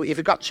 If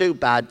it got too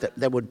bad,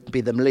 there would be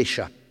the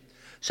militia.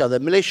 So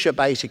the militia,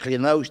 basically,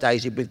 in those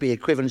days, it would be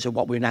equivalent to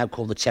what we now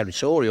call the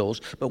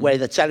territorials, but where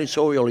the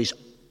territorial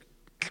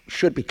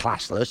should be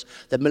classless,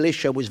 the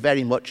militia was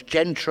very much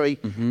gentry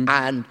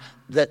and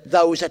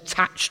those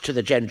attached to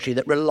the gentry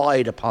that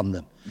relied upon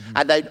them.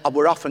 And they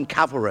were often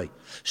cavalry.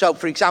 So,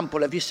 for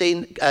example, have you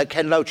seen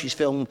Ken Loach's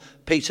film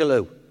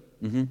Peterloo?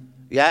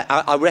 Yeah,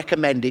 I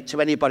recommend it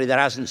to anybody that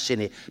hasn't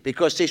seen it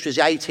because this was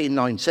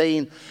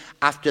 1819,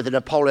 after the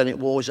Napoleonic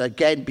Wars,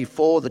 again,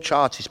 before the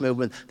Chartist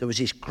movement, there was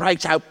this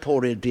great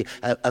outpouring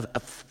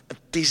of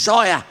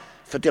desire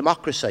for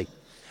democracy.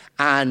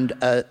 And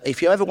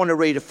if you ever want to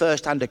read a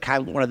first-hand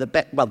account, one of the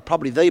best, well,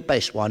 probably the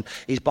best one,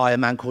 is by a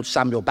man called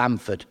Samuel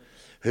Bamford,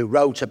 who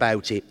wrote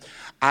about it.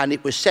 And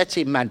it was set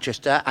in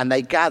Manchester, and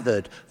they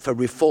gathered for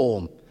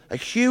reform. A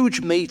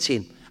huge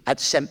meeting at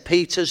St.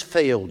 Peter's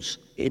Fields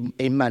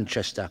in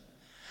Manchester.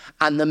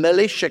 And the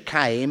militia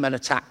came and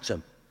attacked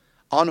them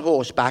on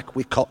horseback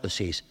with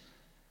cutlasses.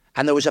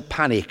 And there was a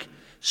panic.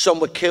 Some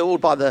were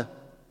killed by the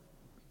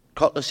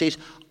cutlasses.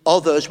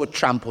 Others were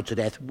trampled to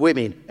death,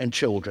 women and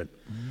children.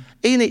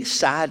 Isn't it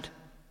sad?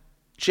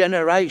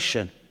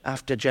 Generation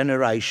after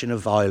generation of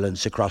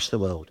violence across the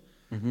world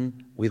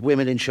with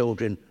women and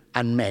children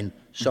and men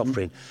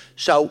suffering.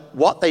 So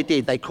what they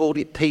did, they called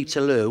it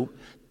Peterloo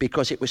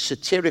because it was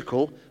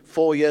satirical.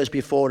 4 years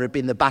before it had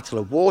been the Battle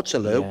of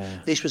Waterloo.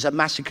 This was a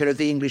massacre of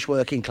the English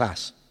working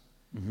class.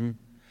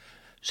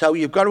 So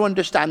you've got to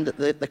understand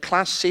that the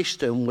class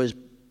system was,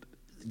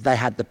 they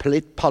had the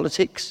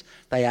politics,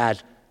 they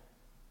had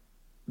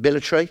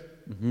military,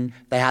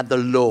 they had the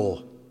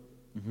law.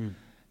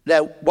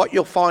 Now, what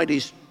you'll find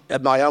is,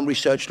 in my own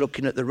research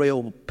looking at the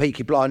real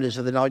Peaky Blinders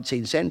of the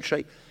 19th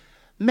century,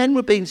 Men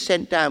were being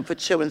sent down for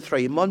 2 and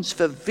 3 months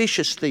for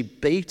viciously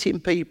beating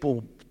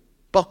people,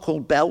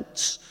 buckled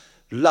belts,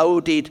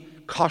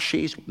 loaded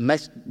koshes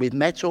with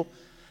metal.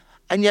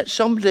 And yet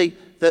somebody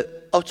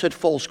that uttered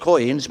false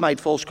coins, made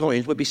false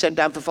coins, would be sent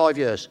down for 5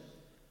 years.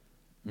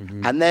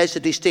 Mm-hmm. And there's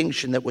the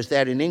distinction that was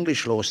there in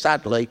English law,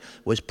 sadly,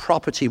 was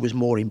property was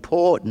more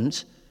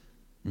important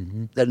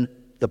than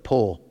the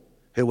poor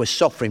who were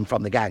suffering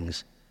from the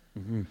gangs.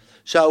 Mm-hmm.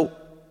 So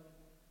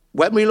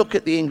when we look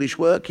at the English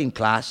working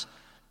class,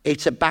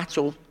 it's a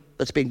battle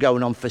that's been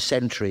going on for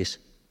centuries.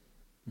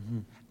 Mm-hmm.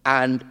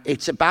 And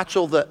it's a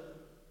battle that,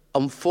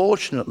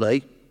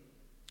 unfortunately,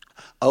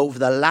 over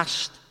the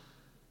last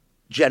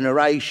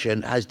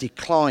generation has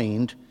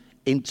declined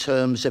in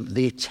terms of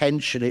the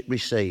attention it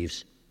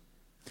receives.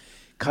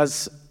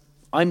 Because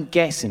I'm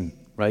guessing,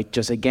 right,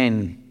 just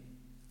again,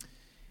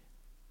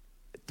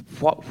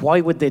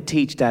 why would they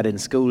teach that in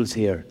schools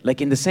here? Like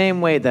in the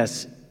same way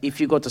that if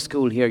you go to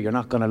school here, you're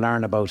not going to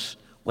learn about,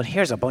 well,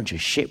 here's a bunch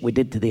of shit we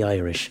did to the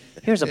Irish.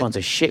 Here's a bunch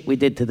of shit we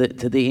did to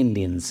the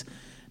Indians.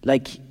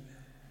 Like,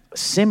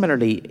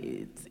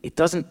 similarly, it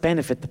doesn't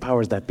benefit the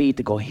powers that be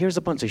to go, here's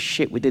a bunch of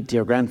shit we did to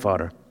your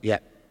grandfather. Yeah,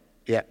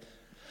 yeah.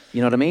 You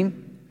know what I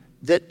mean?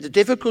 The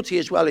difficulty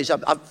as well is,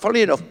 I'm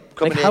funny enough,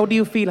 coming like, how do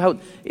you feel? How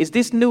is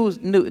this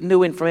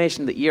new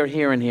information that you're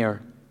hearing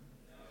here?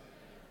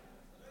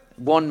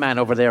 One man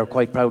over there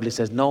quite proudly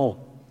says no.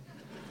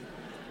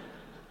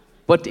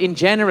 But in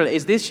general,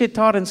 is this shit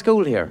taught in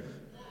school here?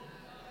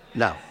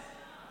 No.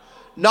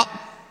 Not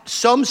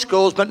some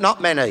schools, but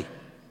not many.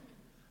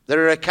 There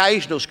are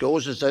occasional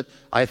schools, as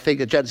I think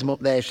the gentleman up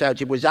there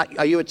shouted,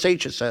 are you a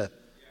teacher, sir?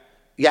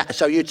 Yeah,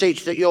 so you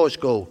teach at your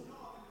school?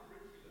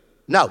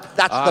 No,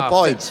 that's the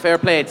point. Fair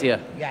play to you.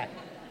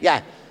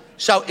 Yeah.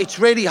 So it's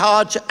very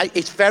hard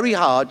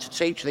to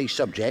teach these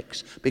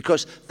subjects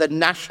because the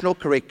national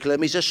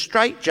curriculum is a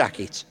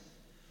straitjacket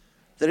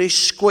that is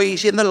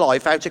squeezing the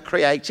life out of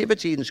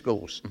creativity in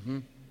schools. Mm-hmm.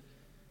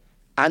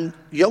 And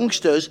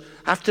youngsters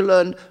have to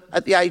learn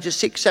at the age of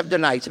 6, 7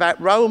 and 8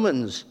 about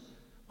Romans.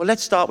 Well,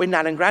 let's start with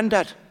Nan and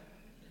Grandad.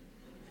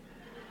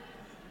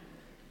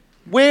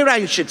 We're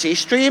ancient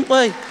history, aren't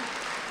we?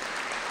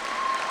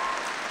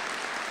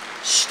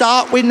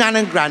 Start with Nan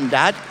and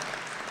Grandad,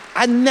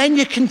 and then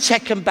you can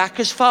take them back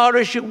as far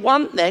as you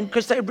want then,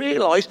 because they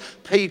realise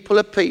people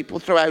are people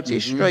throughout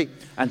history.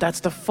 And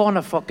that's the fun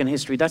of fucking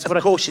history. That's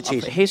of course it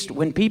is. History,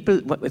 when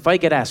people, if I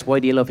get asked, why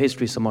do you love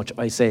history so much?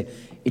 I say,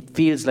 it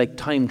feels like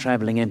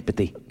time-travelling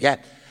empathy. Yeah,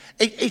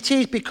 it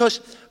is, because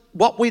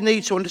what we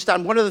need to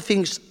understand, one of the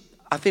things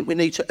I think we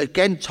need to,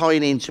 again,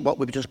 tying into what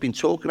we've just been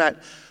talking about,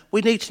 we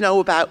need to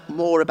know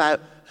more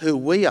about who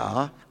we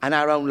are and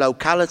our own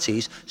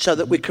localities so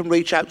that we can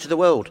reach out to the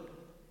world.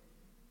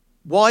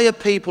 Why are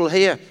people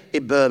here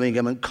in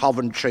Birmingham and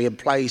Coventry and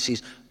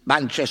places,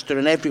 Manchester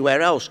and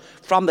everywhere else,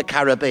 from the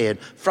Caribbean,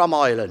 from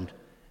Ireland?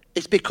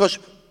 It's because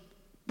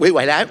we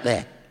went out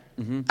there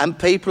and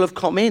people have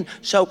come in.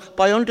 So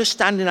by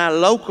understanding our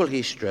local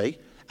history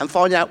and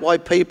finding out why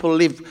people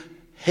live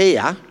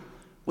here,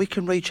 we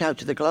can reach out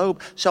to the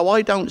globe. So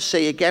I don't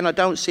see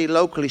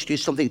local history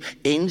as something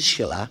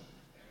insular.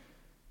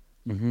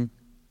 Mm-hmm.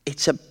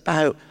 It's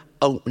about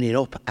opening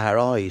up our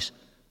eyes,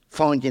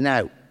 finding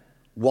out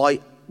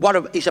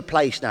what is a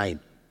place name?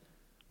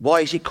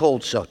 Why is it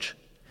called such?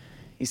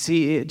 You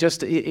see,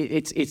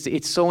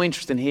 it's so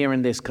interesting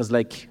hearing this because,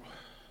 like,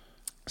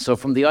 so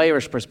from the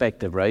Irish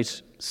perspective,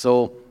 right?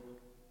 So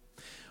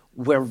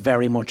we're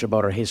very much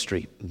about our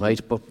history,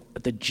 right? But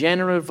the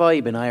general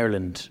vibe in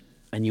Ireland,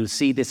 and you'll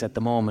see this at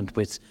the moment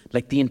with,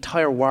 like, the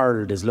entire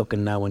world is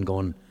looking now and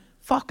going,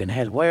 fucking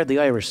hell, why are the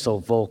Irish so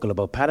vocal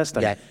about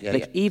Palestine?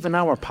 Even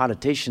our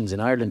politicians in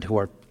Ireland who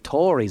are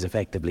Tories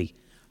effectively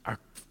are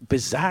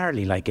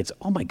bizarrely like, it's,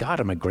 oh my God,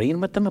 I'm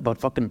agreeing with them about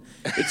fucking,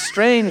 it's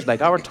strange,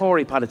 like our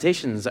Tory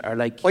politicians are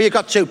like... Well, you've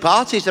got two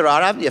parties there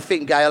are, haven't you?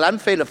 Fine Gael and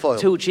Fianna Fáil.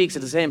 Two cheeks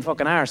of the same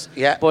fucking arse.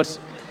 Yeah. But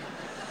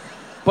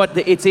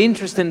it's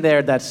interesting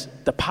there that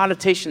the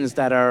politicians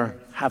that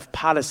have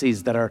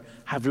policies that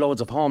have loads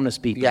of homeless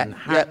people and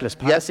heartless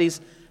policies...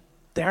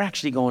 They're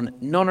actually going,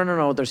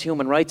 no, there's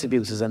human rights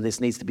abuses and this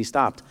needs to be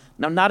stopped.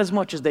 Now, not as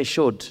much as they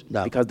should,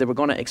 because they were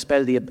going to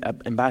expel the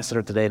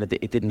ambassador today and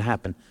it didn't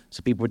happen.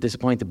 So people were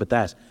disappointed with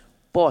that.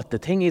 But the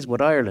thing is with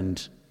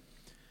Ireland,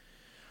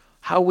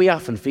 how we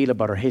often feel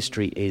about our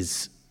history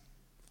is,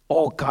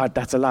 oh God,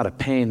 that's a lot of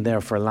pain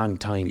there for a long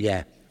time.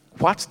 Yeah.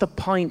 What's the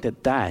point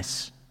of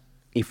that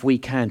if we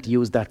can't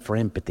use that for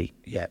empathy?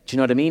 Yeah. Do you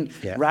know what I mean?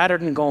 Yeah. Rather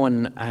than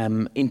going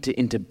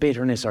into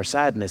bitterness or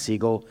sadness, you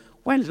go,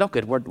 well, look,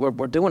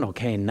 we're doing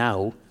okay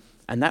now,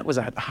 and that was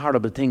a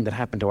horrible thing that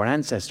happened to our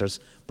ancestors,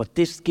 but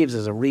this gives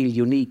us a real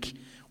unique...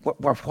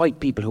 We're white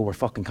people who were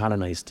fucking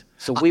colonised.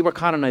 So we were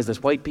colonised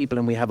as white people,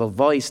 and we have a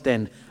voice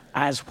then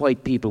as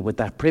white people with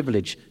that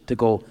privilege to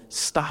go,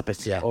 stop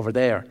it over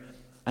there.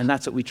 And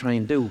that's what we try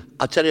and do.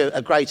 I'll tell you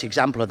a great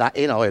example of that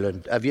in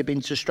Ireland. Have you been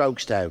to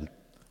Strokestown?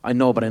 I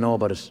know, but I know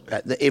about it.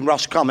 In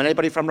Roscommon.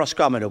 Anybody from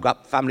Roscommon who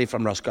got family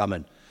from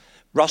Roscommon?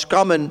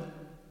 Roscommon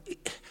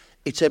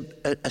It's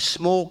a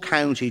small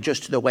county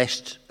just to the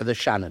west of the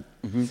Shannon.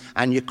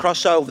 And you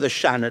cross over the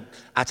Shannon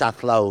at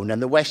Athlone,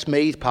 and the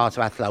Westmeath part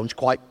of Athlone is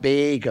quite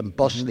big and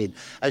bustling.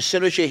 As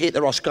soon as you hit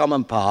the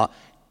Roscommon part,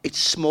 it's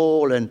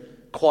small and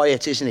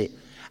quiet, isn't it?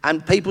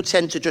 And people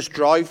tend to just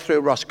drive through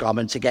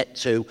Roscommon to get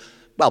to,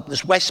 well,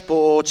 there's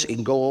Westport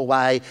in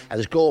Galway, and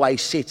there's Galway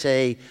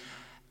City.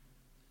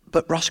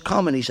 But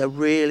Roscommon is a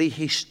really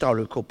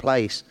historical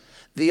place.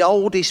 The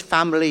oldest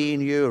family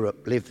in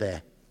Europe live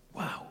there.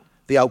 Wow.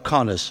 The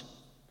O'Connors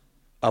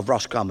of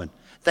Roscommon.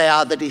 They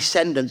are the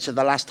descendants of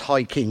the last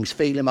High Kings,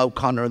 Phelim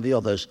O'Connor and the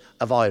others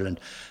of Ireland.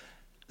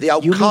 The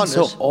O'Connors...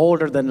 You mean so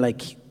older than,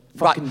 like,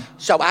 fucking right,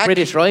 so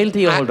British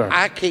royalty older?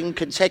 Our king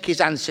can take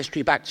his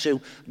ancestry back to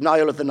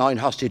Niall of the Nine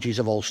Hostages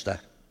of Ulster.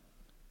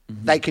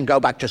 They can go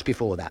back just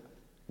before that.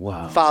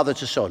 Wow. Father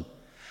to son.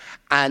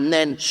 And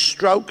then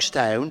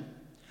Strokestown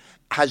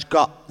has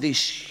got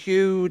this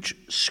huge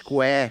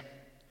square,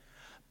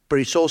 but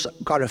it's also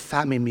got a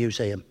famine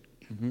museum,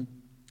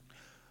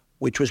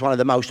 which was one of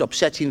the most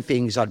upsetting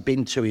things I'd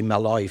been to in my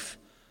life.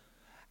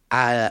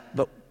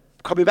 But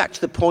coming back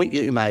to the point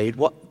you made,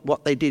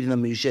 what they did in the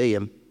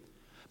museum,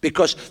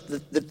 because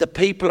the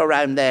people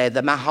around there,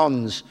 the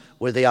Mahons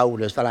were the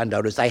owners, the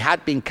landowners. They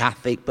had been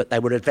Catholic, but they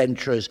were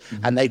adventurers,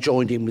 and they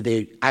joined in with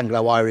the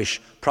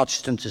Anglo-Irish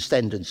Protestant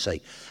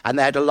ascendancy. And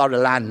they had a lot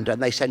of land,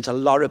 and they sent a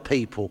lot of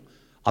people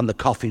on the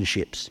coffin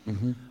ships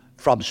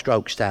from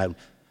Strokestown.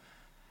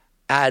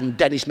 And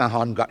Dennis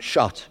Mahon got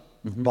shot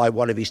by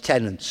one of his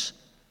tenants.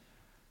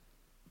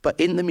 But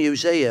in the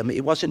museum,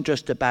 it wasn't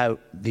just about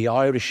the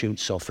Irish who'd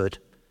suffered.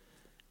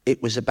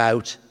 It was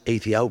about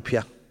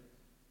Ethiopia.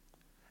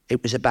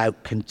 It was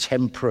about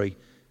contemporary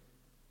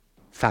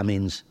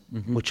famines,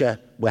 which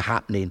were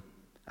happening.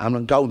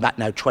 I'm going back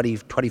now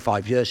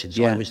 25 years since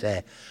I was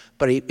there.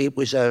 But it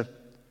was a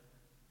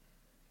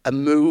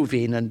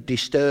moving and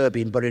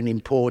disturbing, but an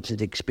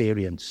important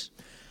experience.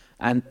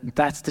 And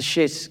that's the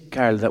shit,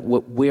 Carl, that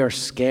we're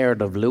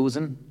scared of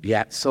losing.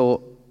 Yeah.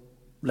 So,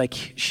 like,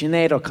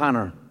 Sinead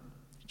O'Connor,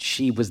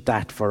 she was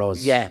that for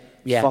us. Yeah.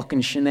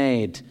 Fucking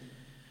Sinead,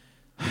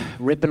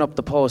 ripping up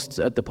the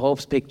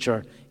Pope's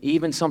picture,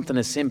 even something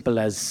as simple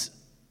as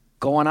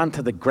going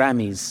onto the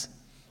Grammys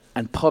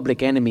and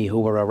Public Enemy,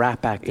 who were a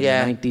rap act in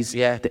the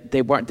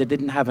 90s, they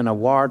didn't have an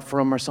award for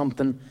him or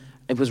something.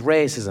 It was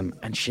racism,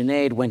 and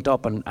Sinead went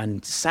up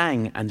and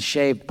sang and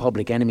shaved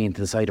Public Enemy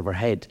into the side of her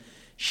head.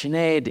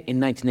 Sinead in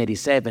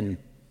 1987,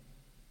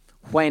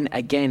 when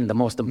again the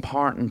most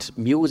important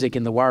music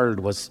in the world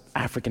was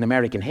African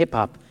American hip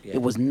hop,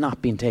 it was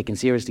not being taken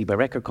seriously by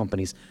record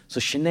companies.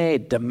 So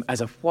Sinead, as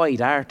a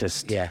white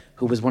artist,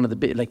 who was one of the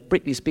big, like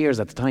Britney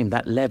Spears at the time,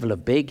 that level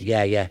of big,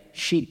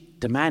 she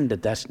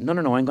demanded that no,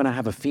 I'm going to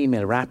have a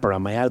female rapper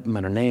on my album,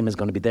 and her name is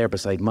going to be there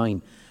beside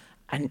mine.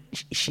 And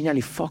she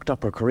nearly fucked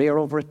up her career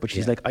over it, but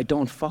she's like, I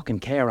don't fucking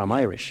care, I'm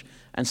Irish.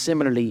 And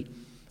similarly,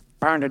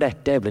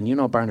 Bernadette Devlin, you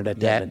know Bernadette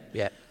Devlin?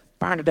 Yeah.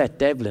 Bernadette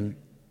Devlin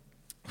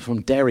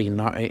from Derry in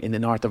the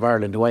north of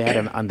Ireland, who I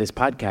had on this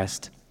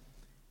podcast,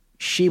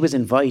 she was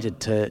invited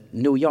to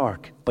New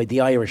York by the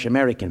Irish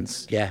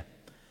Americans. Yeah.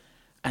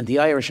 And the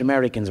Irish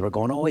Americans were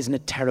going, oh, isn't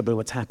it terrible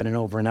what's happening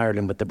over in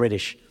Ireland with the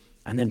British?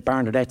 And then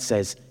Bernadette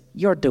says,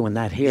 you're doing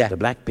that here to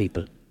black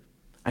people.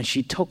 And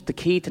she took the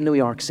key to New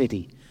York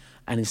City,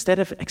 and instead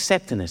of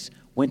accepting it,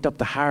 went up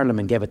to Harlem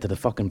and gave it to the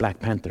fucking Black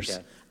Panthers.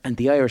 Yeah. And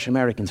the Irish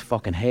Americans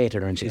fucking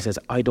hated her, and she says,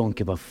 I don't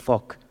give a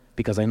fuck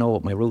because I know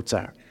what my roots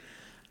are.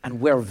 And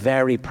we're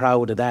very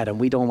proud of that, and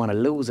we don't want to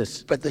lose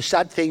it. But the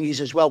sad thing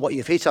is as well, what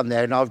you've hit on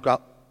there, and I've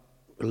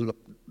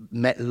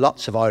met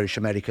lots of Irish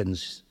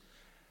Americans,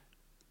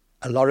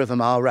 a lot of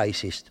them are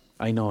racist.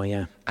 I know,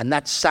 yeah. And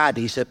that's sad,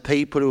 is that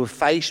people who have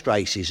faced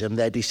racism,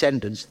 their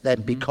descendants,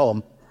 then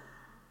become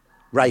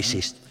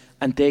racist.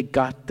 And they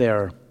got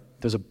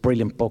there's a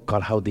brilliant book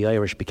called How the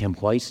Irish Became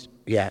White.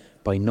 Yeah.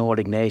 By Noel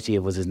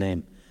Ignatieff was his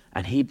name.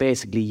 And he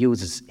basically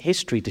uses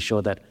history to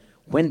show that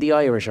when the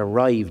Irish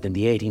arrived in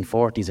the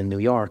 1840s in New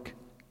York,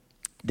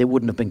 they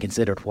wouldn't have been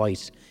considered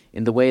white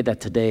in the way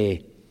that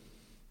today,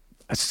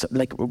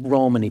 like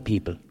Romani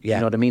people, you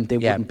know what I mean? They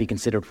wouldn't be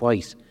considered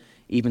white,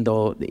 even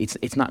though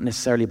it's not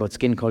necessarily about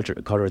skin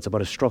color, it's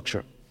about a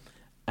structure.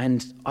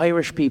 And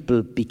Irish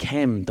people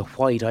became the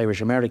white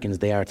Irish Americans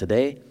they are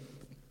today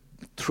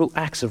through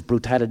acts of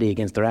brutality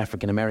against their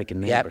African American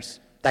neighbours.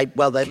 They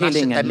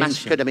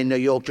massacred them in New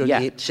York during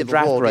the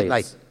Civil War, didn't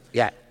they?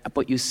 Yeah.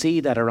 But you see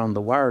that around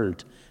the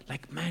world.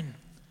 Like, man,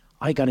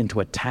 I got into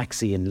a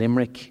taxi in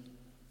Limerick,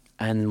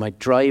 and my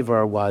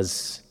driver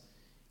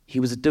he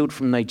was a dude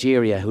from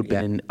Nigeria who'd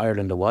been in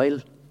Ireland a while,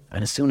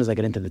 and as soon as I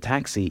got into the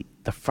taxi,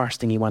 the first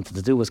thing he wanted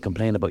to do was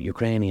complain about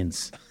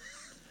Ukrainians.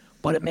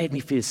 But it made me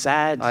feel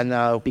sad. I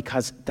know.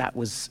 Because that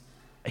was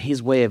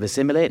his way of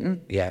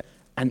assimilating. Yeah.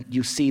 And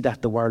you see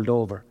that the world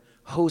over.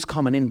 Who's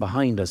coming in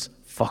behind us?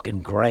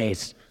 Fucking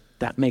great.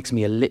 That makes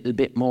me a little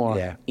bit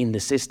more in the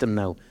system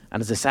now.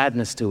 And there's a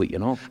sadness to it, you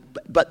know.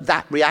 But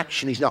that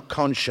reaction is not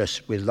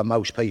conscious with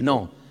most people.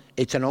 No.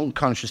 It's an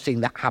unconscious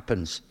thing that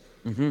happens.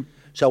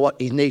 So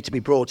it needs to be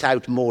brought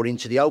out more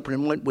into the open.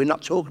 And we're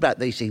not talking about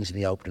these things in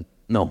the open.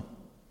 No.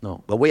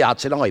 No. Well, we are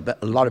tonight, but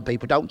a lot of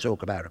people don't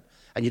talk about them.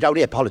 And you don't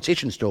hear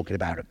politicians talking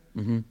about them.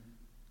 Mm-hmm.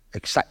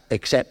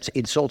 Except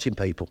insulting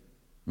people.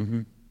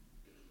 Mm-hmm.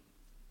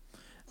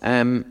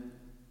 I'm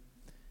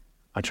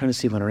trying to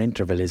see when our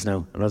interval is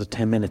now. Another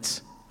 10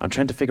 minutes. I'm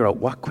trying to figure out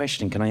what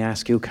question can I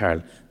ask you,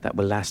 Carl, that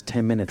will last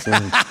 10 minutes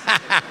long.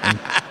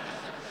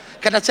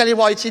 Can I tell you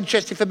why it's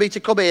interesting for me to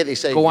come here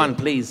this evening? Go on,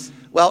 please.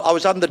 Well, I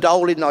was on the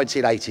dole in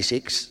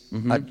 1986.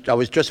 Mm-hmm. I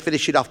was just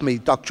finishing off my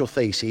doctoral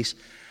thesis.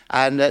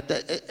 And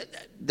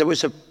there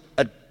was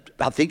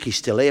I think he's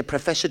still here,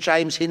 Professor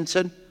James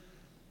Hinton,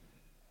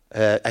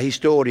 a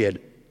historian.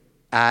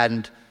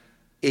 And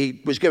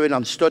he was going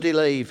on study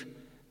leave.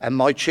 And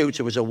my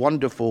tutor was a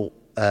wonderful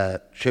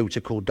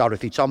tutor called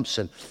Dorothy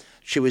Thompson.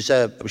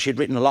 She'd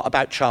written a lot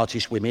about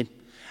Chartist women.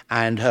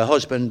 And her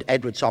husband,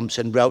 Edward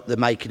Thompson, wrote The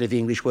Making of the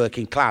English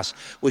Working Class,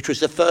 which was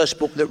the first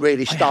book that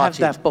really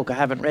started. I have that book. I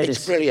haven't read it.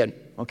 It's brilliant.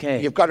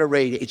 Okay. You've got to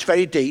read it. It's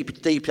very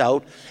deep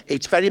out.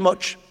 It's very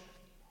much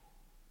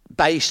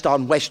based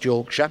on West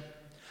Yorkshire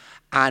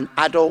and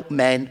adult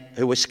men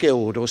who were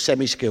skilled or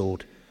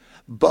semi-skilled.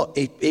 But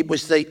it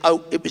was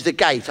the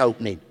gate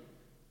opening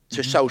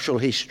to social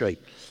history.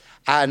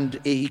 And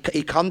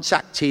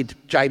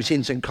James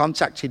Hinton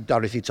contacted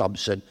Dorothy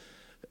Thompson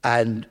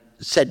and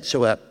said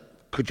to her,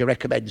 could you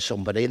recommend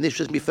somebody? And this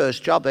was my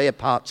first job here,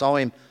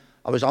 part-time.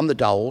 I was on the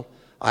dole,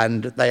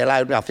 and they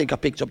allowed me, I think I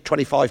picked up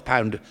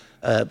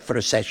 £25 for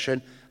a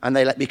session, and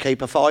they let me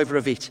keep a fiver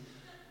of it.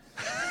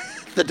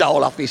 The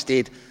dole office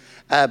did.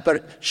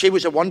 But she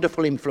was a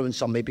wonderful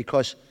influence on me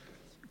because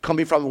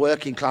coming from a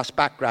working class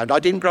background, I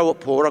didn't grow up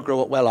poor, I grew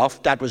up well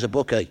off. Dad was a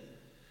bookie.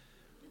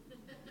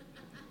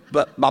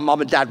 But my mum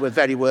and dad were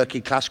very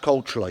working class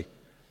culturally.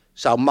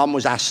 So mum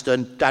was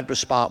Aston, dad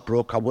was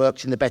Sparkbrook. I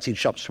worked in the betting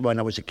shops from when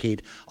I was a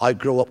kid. I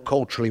grew up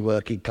culturally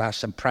working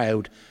class and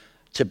proud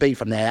to be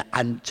from there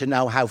and to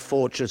know how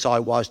fortunate I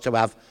was to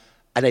have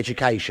an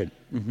education.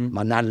 Mm-hmm.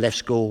 My nan left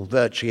school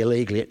virtually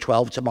illegally at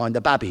 12 to mind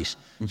the babbies.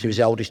 Mm-hmm. She was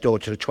the oldest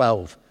daughter of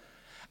 12.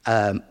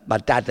 My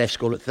dad left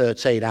school at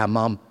 13, our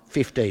mum,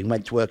 15,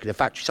 went to work in a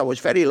factory. So I was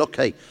very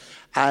lucky.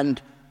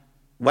 And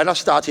when I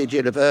started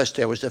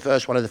university, I was the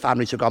first one of the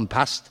family to have gone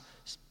past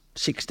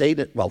 16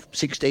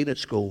 at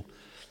school.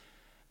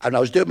 And I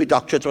was doing my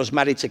doctorate. I was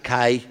married to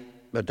Kay,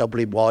 my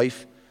Dublin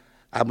wife,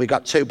 and we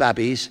got 2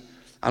 babbies.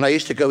 And I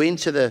used to go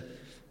into the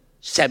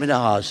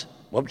seminars,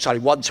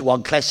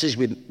 one-to-one classes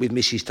with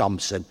Mrs.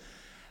 Thompson.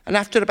 And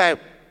after about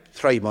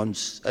 3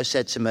 months, I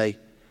said to me,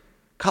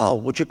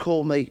 Carl, would you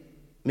call me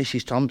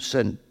Mrs.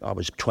 Thompson? I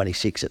was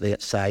 26 at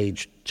that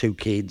age, 2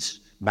 kids,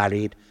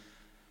 married.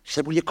 She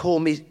said, will you call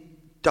me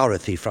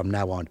Dorothy from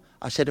now on?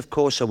 I said, of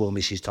course I will,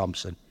 Mrs.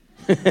 Thompson.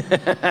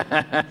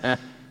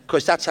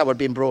 Because that's how I'd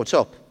been brought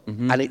up.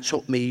 Mm-hmm. And it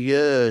took me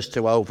years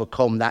to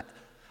overcome that.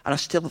 And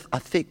I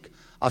think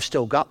I've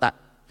still got that.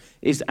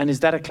 Is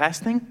that a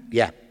class thing?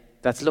 Yeah.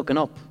 That's looking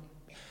up?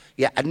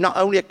 Yeah, and not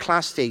only a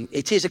class thing,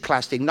 it is a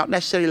class thing, not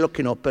necessarily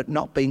looking up, but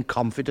not being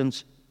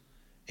confident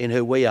in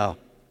who we are.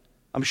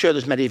 I'm sure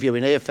there's many of you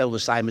in here feel the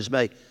same as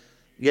me.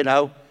 You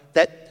know,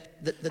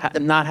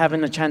 not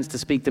having a chance to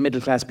speak to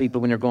middle-class people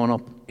when you're growing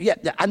up. Yeah,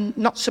 and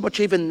not so much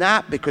even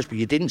that, because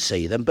you didn't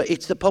see them, but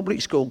it's the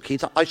public school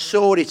kids. I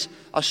saw it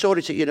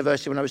at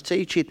university when I was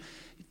teaching.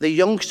 The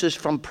youngsters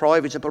from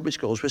private and public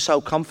schools were so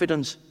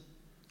confident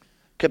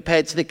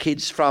compared to the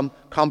kids from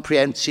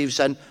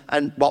comprehensives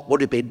and what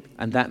would have been.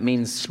 And that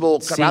means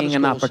small seeing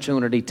an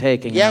opportunity,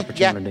 taking an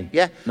opportunity.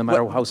 Yeah. No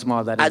matter how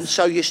small that is. And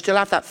so you still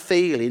have that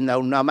feeling,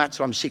 though, no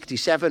matter I'm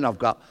 67, I've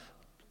got,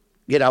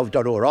 I've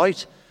done all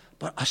right.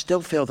 But I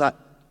still feel that,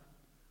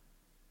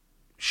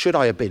 should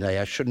I have been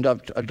here? Shouldn't I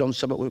have done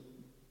something with,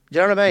 do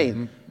you know what I mean?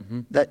 Mm-hmm, mm-hmm.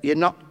 That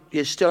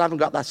you still haven't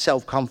got that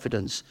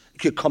self-confidence. It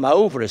could come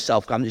over as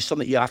self-confidence, it's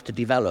something you have to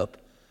develop.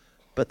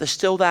 But there's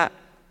still that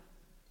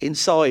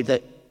inside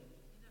that,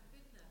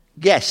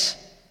 yes,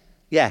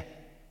 yeah,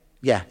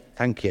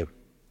 thank you.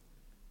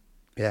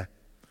 Yeah.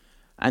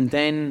 And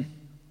then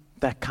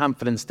that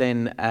confidence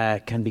then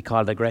can be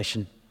called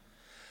aggression.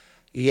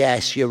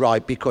 Yes, you're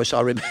right, because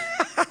I remember...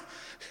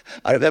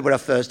 I remember when I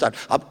first started,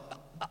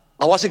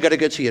 I wasn't going to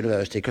go to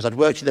university because I'd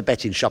worked in the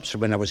betting shops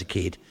from when I was a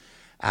kid,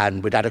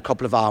 and we'd had a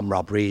couple of armed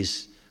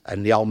robberies,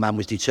 and the old man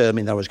was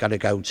determined I was going to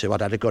go to.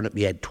 I'd had a gun at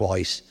my head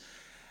twice,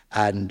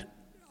 and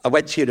I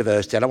went to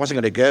university and I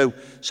wasn't going to go,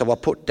 so I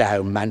put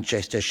down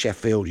Manchester,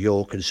 Sheffield,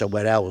 York and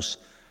somewhere else,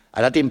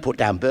 and I didn't put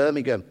down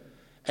Birmingham.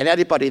 And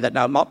anybody that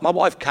knows, my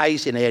wife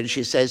Kay's in here, and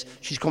she says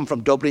she's come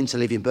from Dublin to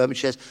live in Birmingham.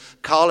 She says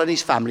Carl and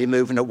his family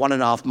moving a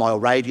 1.5 mile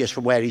radius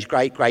from where his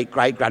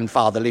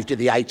great-great-great-grandfather lived in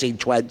the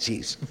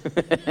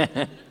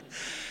 1820s.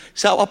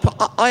 So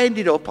I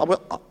ended up,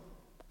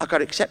 I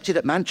got accepted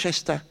at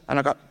Manchester, and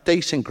I got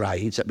decent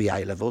grades at my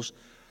A-levels,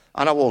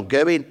 and I wasn't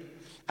going.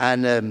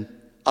 And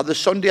on the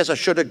Sunday as I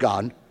should have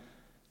gone,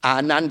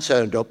 our nan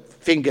turned up,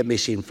 finger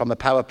missing from a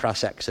power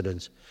press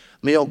accident.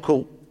 My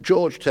uncle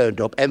George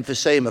turned up,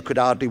 emphysema, could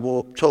hardly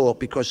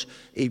talk because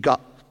he'd got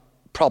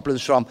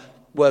problems from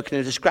working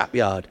in a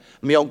scrapyard.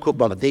 My uncle,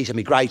 these are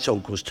my great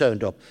uncles,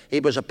 turned up. He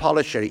was a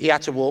polisher. He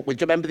had to walk with,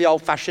 do you remember the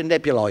old-fashioned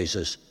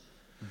nebulizers?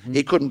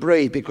 He couldn't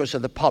breathe because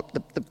of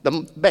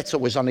the metal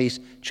was on his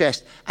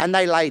chest. And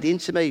they laid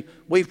into me.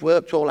 We've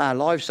worked all our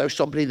lives so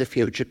somebody in the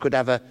future could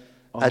have an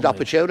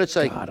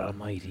opportunity. God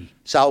almighty.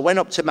 So I went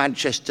up to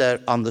Manchester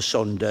on the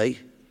Sunday,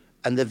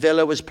 and the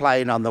Villa was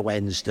playing on the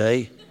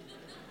Wednesday.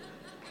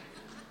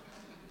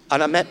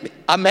 And I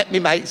met me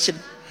mates in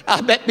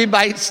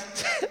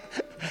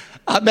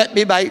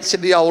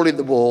the hole in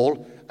the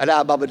wall, and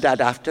our mum and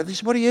dad after. They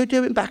said, "What are you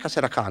doing back?" I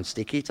said, "I can't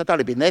stick it. I'd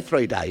only been there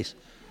 3 days."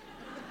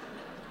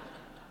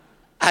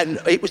 And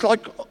it was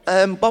like,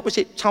 what was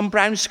it, Tom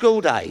Brown's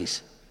school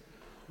days?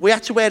 We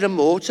had to wear a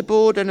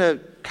mortarboard and a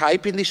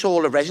cape in this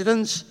hall of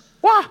residence.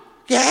 What?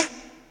 Yeah.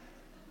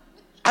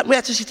 And we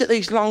had to sit at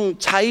these long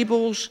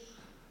tables.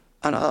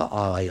 And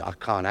I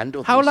can't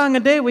handle How this. long a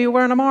day were you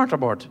wearing a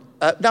mortarboard?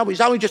 No, it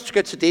was only just to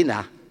go to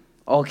dinner.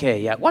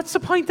 Okay, yeah. What's the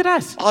point of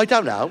that? I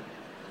don't know.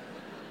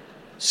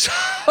 So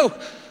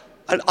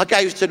and I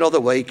gave it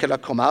another week and I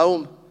come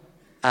home.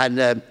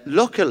 And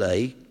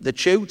luckily, the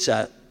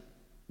tutor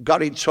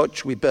got in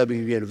touch with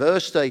Birmingham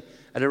University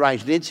and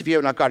arranged an interview,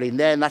 and I got in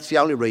there, and that's the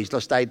only reason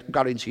I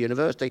got into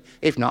university.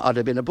 If not, I'd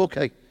have been a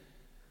bookie.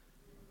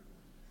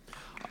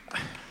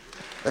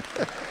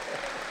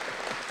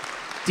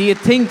 Do you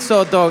think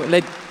so, Doug?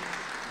 Like,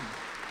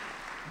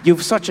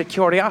 you've such a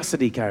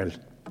curiosity, Carl.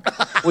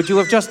 Would you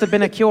have just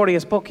been a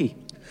curious bookie?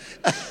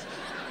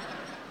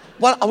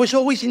 Well, I was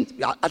always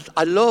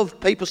I love,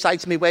 people say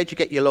to me, "Where'd you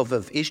get your love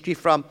of history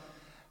from?"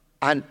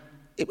 And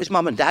it was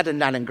mum and dad and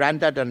nan and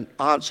granddad and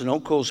aunts and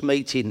uncles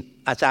meeting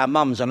at our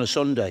mum's on a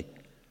Sunday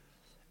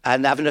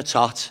and having a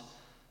tot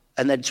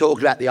and then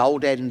talking about the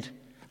old end.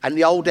 And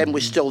the old end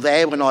was still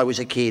there when I was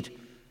a kid.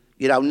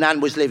 You know,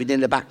 Nan was living in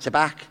the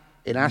back-to-back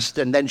in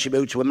Aston. Then she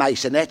moved to a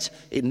masonette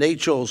in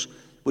Nechells,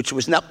 which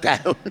was knocked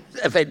down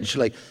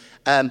eventually.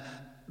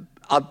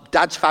 Our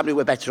dad's family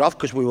were better off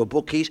because we were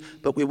bookies,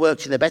 but we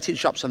worked in the betting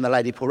shops on the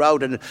Ladypool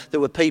Road, and there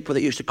were people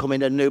that used to come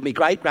in and knew my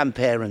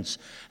great-grandparents.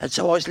 And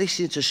so I was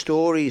listening to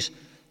stories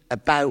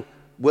about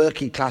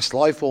working class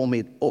life for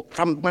me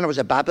from when I was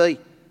a babby.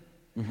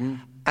 Mm-hmm.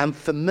 And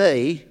for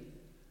me,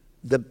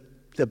 the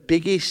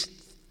biggest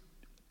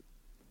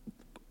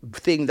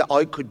thing that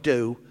I could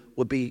do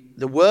would be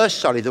the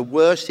worst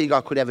thing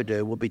I could ever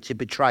do would be to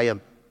betray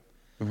them.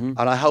 Mm-hmm.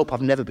 And I hope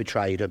I've never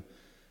betrayed them,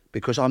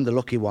 because I'm the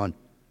lucky one.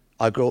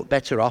 I grew up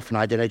better off and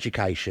I had an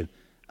education.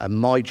 And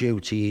my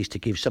duty is to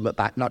give something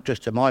back, not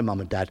just to my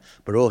mum and dad,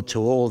 but to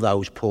all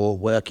those poor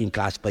working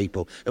class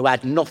people who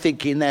had nothing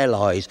in their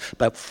lives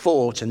but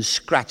fought and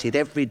scratched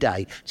every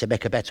day to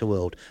make a better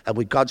world. And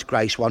with God's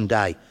grace, one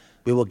day,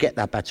 we will get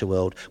that better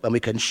world when we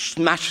can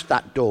smash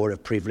that door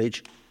of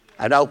privilege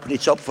and open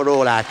it up for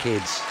all our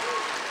kids.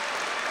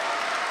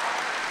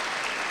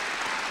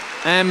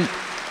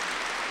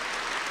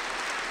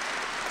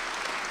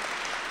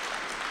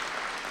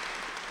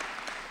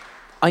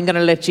 I'm going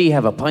to let you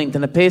have a pint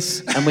and a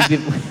piss, and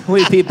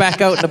we'll be back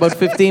out in about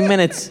 15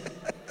 minutes.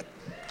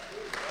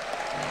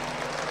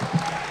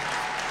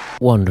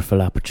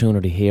 Wonderful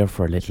opportunity here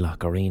for a little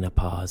ocarina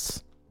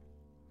pause.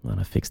 I'm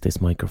gonna fix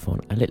this microphone.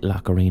 A little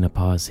ocarina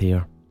pause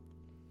here.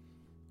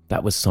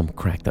 That was some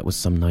crack. That was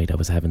some night I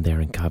was having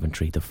there in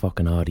Coventry. The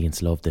fucking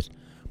audience loved it.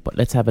 But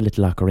let's have a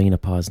little ocarina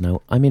pause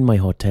now. I'm in my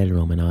hotel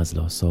room in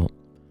Oslo, so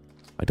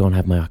I don't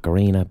have my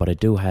ocarina, but I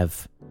do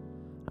have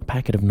a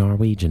packet of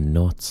Norwegian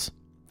nuts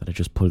that I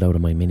just pulled out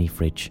of my mini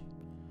fridge.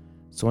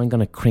 So I'm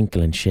going to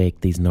crinkle and shake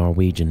these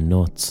Norwegian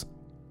nuts,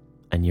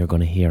 and you're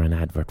going to hear an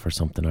advert for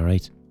something,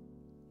 alright?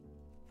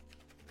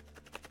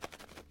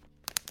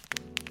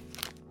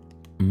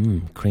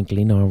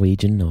 Crinkly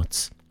Norwegian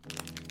nuts.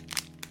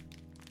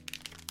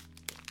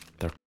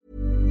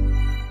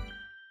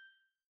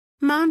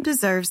 Mom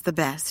deserves the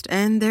best,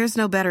 and there's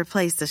no better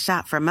place to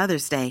shop for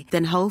Mother's Day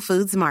than Whole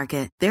Foods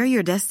Market. They're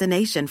your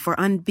destination for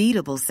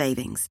unbeatable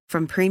savings,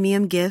 from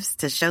premium gifts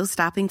to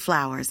show-stopping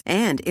flowers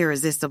and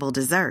irresistible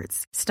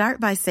desserts. Start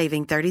by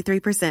saving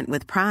 33%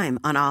 with Prime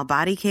on all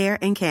body care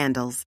and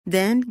candles.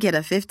 Then get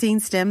a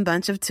 15-stem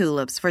bunch of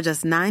tulips for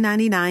just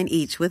 $9.99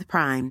 each with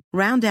Prime.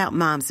 Round out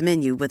Mom's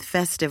menu with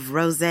festive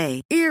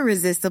rosé,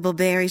 irresistible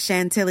berry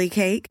chantilly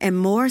cake, and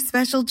more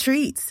special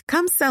treats.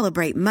 Come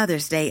celebrate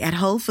Mother's Day at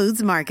Whole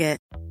Foods Market.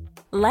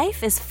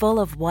 Life is full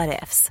of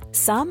what-ifs.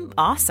 Some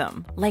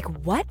awesome, like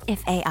what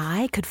if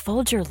AI could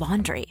fold your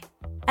laundry?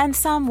 And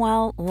some,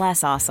 well,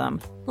 less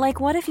awesome,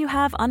 like what if you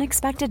have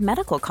unexpected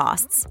medical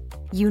costs?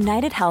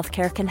 United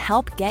Healthcare can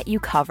help get you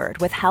covered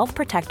with Health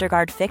Protector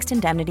Guard fixed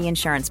indemnity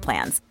insurance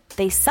plans.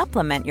 They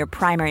supplement your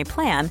primary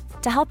plan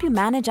to help you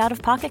manage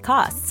out-of-pocket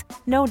costs.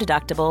 No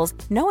deductibles,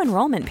 no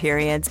enrollment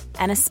periods,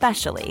 and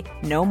especially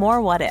no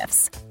more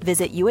what-ifs.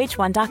 Visit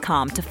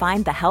uh1.com to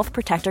find the Health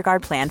Protector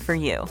Guard plan for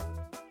you.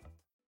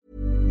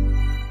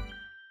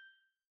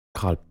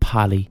 Called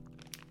Poly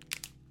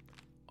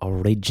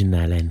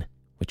Originalen,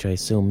 which I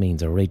assume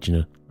means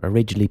original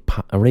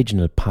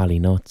Poly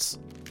nuts.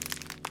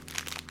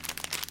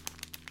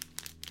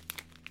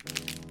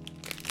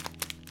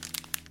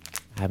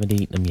 Haven't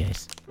eaten them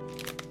yet.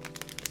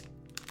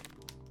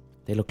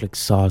 They look like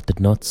salted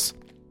nuts.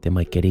 They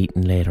might get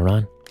eaten later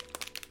on.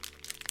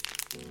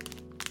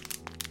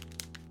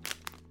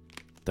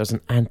 There's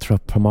an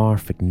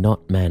anthropomorphic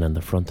nutman on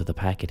the front of the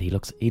packet. He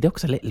looks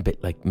a little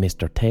bit like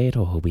Mr.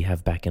 Tato, who we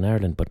have back in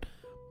Ireland, but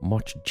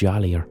much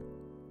jollier,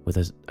 with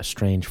a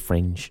strange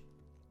fringe.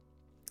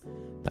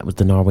 That was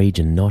the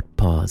Norwegian Nut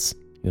Paws.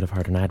 You'd have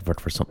heard an advert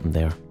for something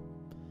there.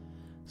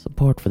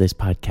 Support for this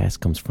podcast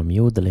comes from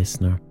you, the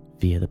listener,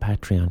 via the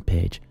Patreon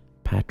page,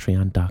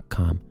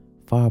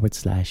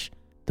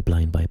 patreon.com/The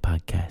Blind Boy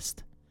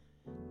Podcast.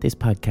 This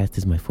podcast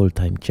is my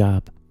full-time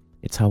job.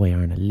 It's how I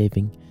earn a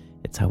living.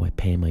 It's how I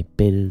pay my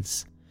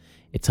bills.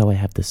 It's how I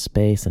have the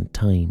space and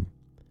time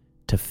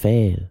to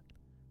fail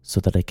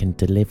so that I can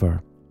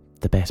deliver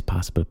the best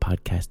possible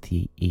podcast to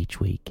you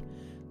each week.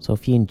 So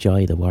if you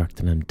enjoy the work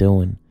that I'm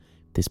doing,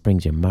 this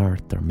brings you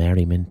mirth or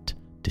merriment,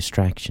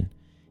 distraction.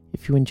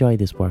 If you enjoy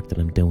this work that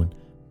I'm doing,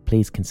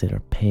 please consider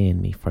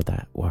paying me for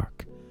that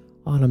work.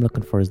 All I'm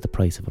looking for is the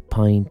price of a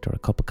pint or a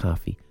cup of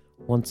coffee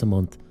once a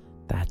month.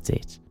 That's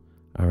it.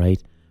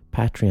 Alright?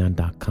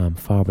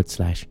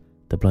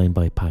 Patreon.com/The Blind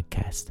Boy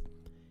Podcast.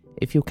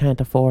 If you can't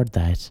afford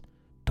that,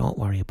 don't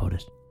worry about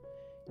it.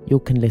 You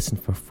can listen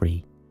for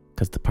free,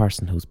 because the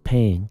person who's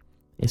paying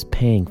is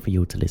paying for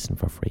you to listen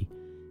for free.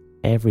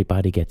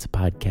 Everybody gets a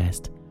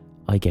podcast.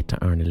 I get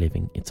to earn a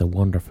living. It's a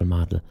wonderful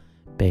model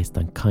based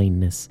on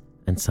kindness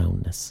and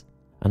soundness.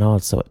 And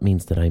also it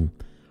means that I'm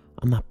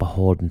not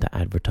beholden to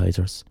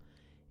advertisers.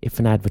 If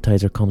an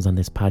advertiser comes on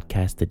this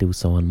podcast, they do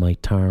so on my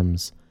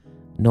terms.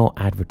 No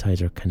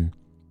advertiser can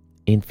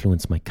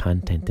influence my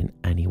content in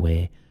any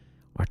way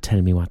or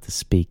tell me what to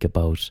speak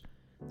about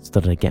so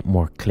that I get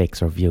more clicks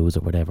or views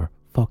or whatever.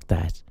 Fuck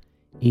that.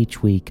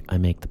 Each week I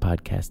make the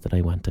podcast that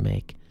I want to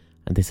make,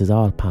 and this is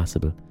all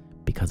possible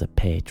because of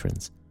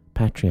patrons.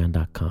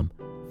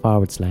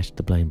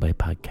 Patreon.com/The Blind Boy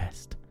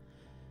Podcast.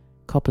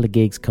 Couple of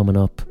gigs coming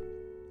up.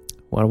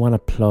 What I want to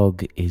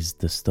plug is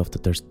the stuff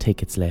that there's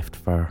tickets left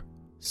for.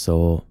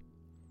 So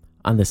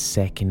on the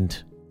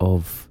 2nd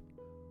of,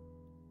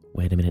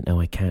 wait a minute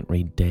now, I can't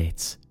read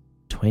dates.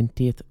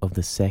 20th of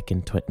the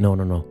 2nd,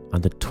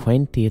 on the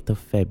 20th of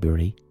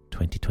February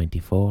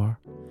 2024,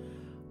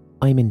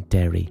 I'm in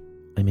Derry,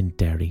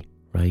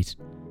 right,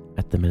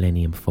 at the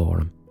Millennium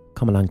Forum.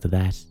 Come along to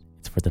that.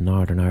 It's for the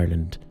Northern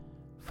Ireland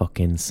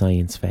fucking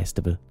Science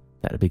Festival.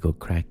 That'll be good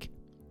crack.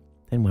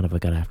 Then what have I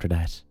got after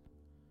that?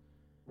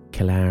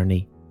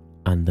 Killarney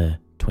on the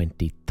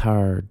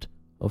 23rd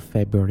of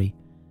February,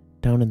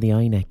 down in the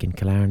Ineck in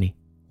Killarney.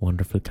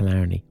 Wonderful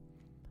Killarney.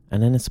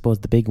 And then I suppose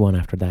the big one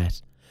after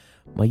that,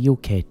 my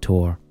UK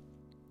tour.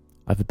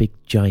 I have a big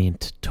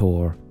giant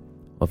tour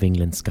of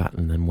England,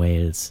 Scotland and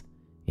Wales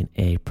in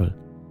April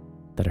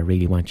that I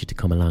really want you to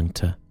come along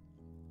to.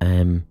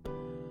 I'm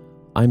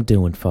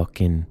doing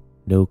fucking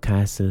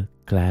Newcastle,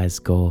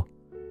 Glasgow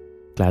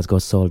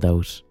sold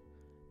out,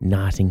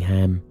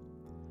 Nottingham,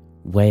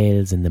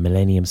 Wales in the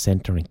Millennium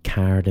Centre in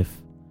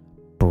Cardiff,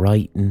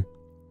 Brighton,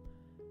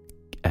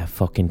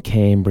 fucking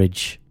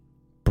Cambridge,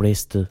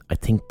 Bristol. I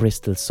think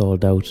Bristol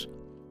sold out.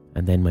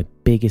 And then my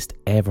biggest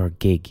ever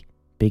gig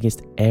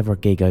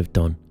I've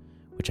done,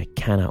 which I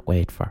cannot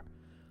wait for.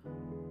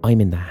 I'm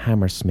in the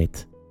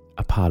Hammersmith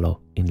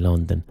Apollo in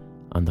London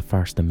on the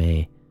 1st of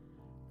May.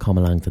 Come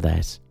along to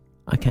that.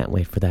 I can't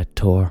wait for that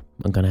tour.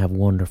 I'm going to have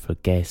wonderful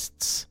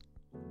guests.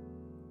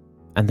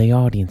 And the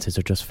audiences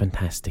are just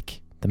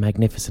fantastic. The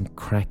magnificent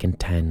cracking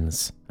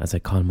tans, as I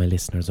call my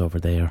listeners over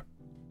there,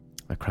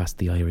 across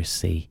the Irish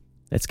Sea.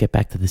 Let's get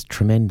back to this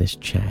tremendous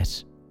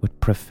chat with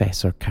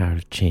Professor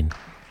Carl Chinn.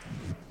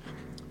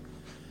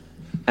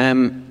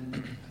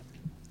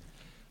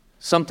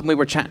 Something we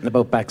were chatting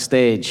about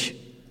backstage,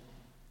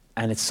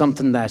 and it's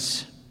something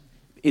that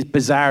is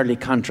bizarrely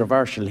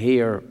controversial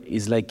here,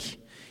 is like,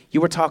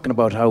 you were talking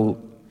about how,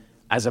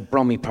 as a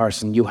Brummie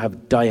person, you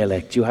have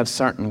dialect, you have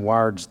certain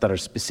words that are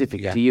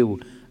specific to you,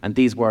 and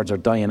these words are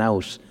dying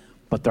out,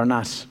 but they're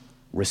not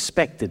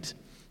respected.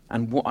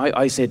 And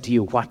I said to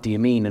you, what do you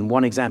mean? And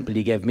one example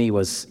you gave me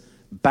was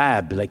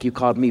bab, like you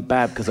called me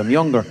bab because I'm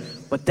younger,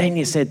 but then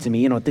you said to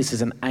me, this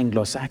is an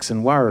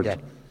Anglo-Saxon word. Yeah.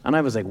 And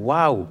I was like,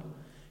 wow.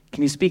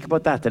 Can you speak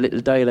about that, the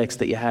little dialects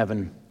that you have?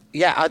 And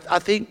yeah, I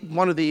think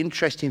one of the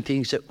interesting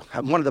things,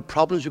 one of the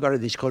problems we've got in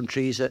this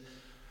country is that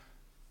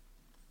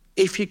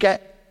if you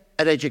get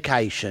an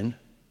education,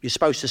 you're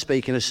supposed to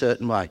speak in a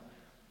certain way.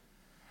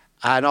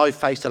 And I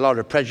faced a lot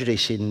of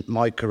prejudice in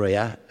my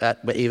career,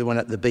 even when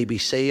at the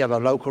BBC on a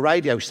local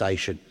radio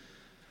station,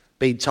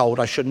 being told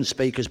I shouldn't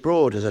speak as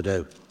broad as I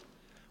do.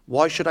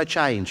 Why should I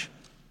change?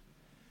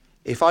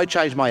 If I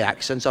change my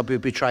accents, I'll be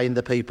betraying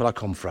the people I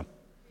come from.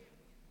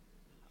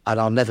 And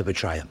I'll never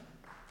betray them.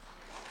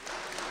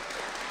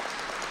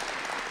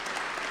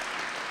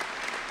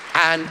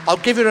 And I'll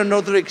give you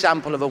another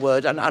example of a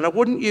word, and I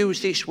wouldn't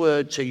use this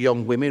word to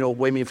young women or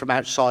women from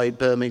outside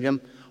Birmingham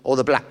or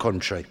the Black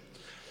Country.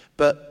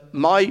 But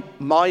my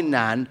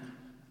nan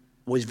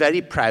was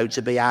very proud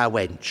to be our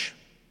wench.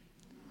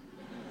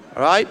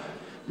 All right?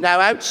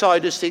 Now,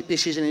 outsiders think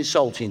this is an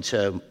insulting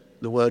term,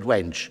 the word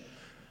wench.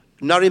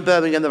 Not in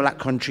Birmingham, the Black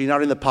Country,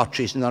 not in the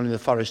Potteries, not in the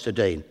Forest of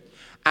Dean.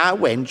 Our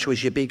wench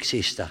was your big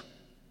sister.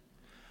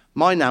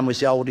 My nan was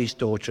the oldest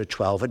daughter of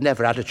 12, had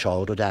never had a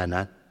childhood, our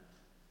nan.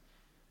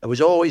 I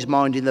was always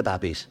minding the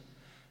babbies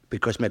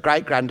because my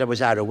great-granddad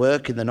was out of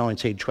work in the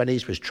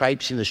 1920s, was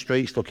traipsing the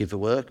streets looking for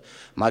work.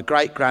 My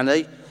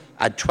great-granny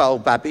had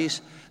 12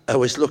 babbies. I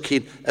was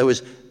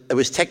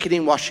taking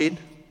in washing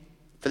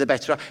for the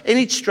better off.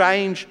 Isn't it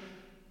strange?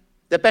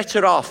 The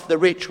better off, the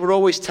rich, were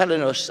always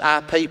telling us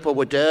our people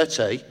were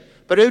dirty,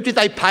 but who did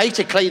they pay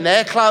to clean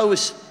their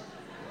clothes?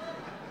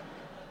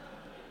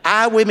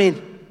 Our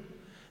women.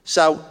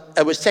 So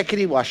I was taking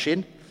in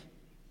washing,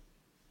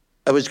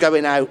 I was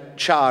going out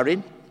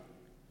charring,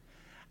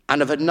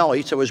 and of a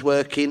night I was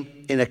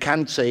working in a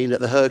canteen at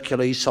the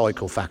Hercules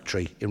Cycle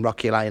Factory in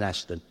Rocky Lane,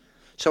 Aston.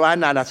 So our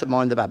nan had to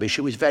mind the baby.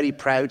 She was very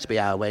proud to be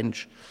our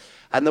wench.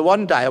 And the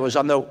one day I was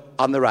on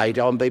the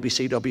radio on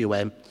BBC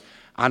WM,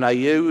 and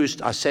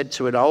I said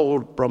to an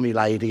old brummy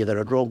lady that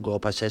had rung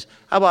up, I says,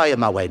 "How are you,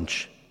 my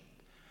wench?"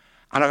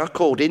 And I got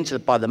called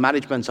by the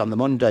management on the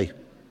Monday.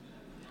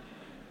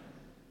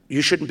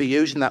 "You shouldn't be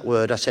using that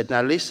word." I said,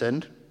 "Now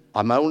listen,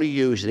 I'm only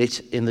using it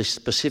in this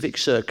specific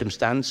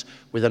circumstance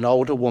with an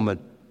older woman.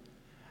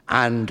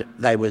 And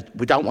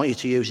we don't want you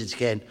to use it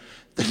again."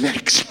 The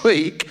next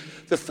week,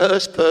 the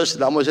first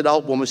person on was an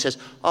old woman says,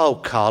 "Oh,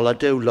 Carl, I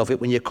do love it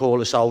when you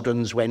call us old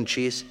uns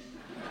wenches."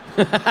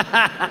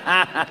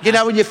 You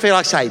know, when you feel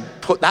like saying,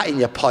 "Put that in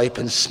your pipe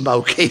and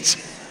smoke it."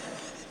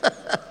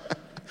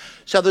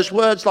 So there's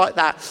words like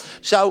that.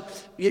 So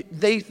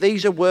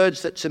these are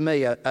words that to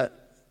me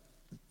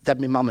they're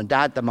my mum and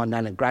dad, they're my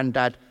nan and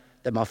granddad,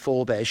 they're my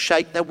forebears.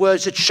 They're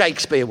words that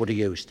Shakespeare would have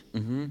used.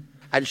 Mm-hmm.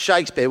 And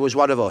Shakespeare was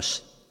one of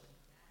us.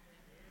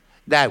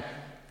 Now,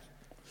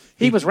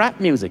 he was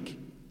rap music.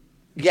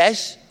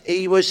 Yes,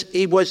 he was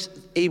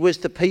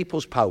the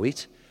people's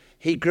poet.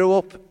 He grew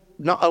up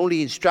not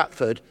only in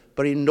Stratford,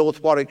 but in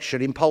North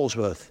Warwickshire, in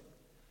Polesworth.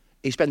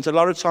 He spent a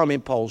lot of time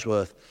in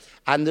Polesworth.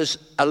 And there's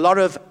a lot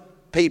of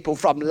people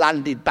from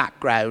landed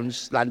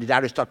backgrounds, landed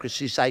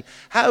aristocracy, say,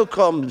 how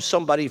come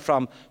somebody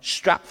from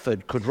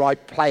Stratford could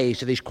write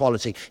plays of this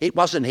quality? It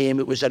wasn't him,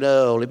 it was an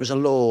earl, it was a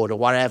lord, or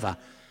whatever.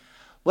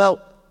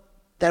 Well,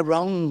 they're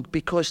wrong,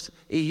 because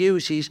he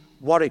uses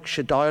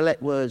Warwickshire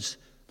dialect words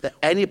that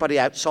anybody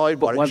outside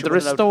Warwickshire... Well, there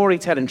is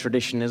storytelling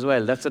tradition as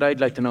well. That's what I'd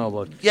like to know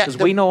about. Because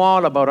we know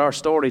all about our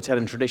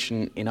storytelling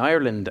tradition in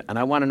Ireland, and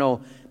I want to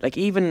know, like,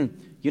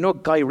 even, you know,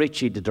 Guy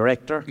Ritchie, the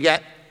director? Yeah.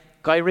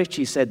 Guy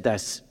Ritchie said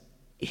that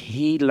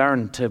he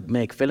learned to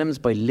make films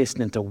by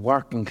listening to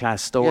working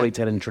class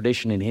storytelling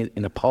tradition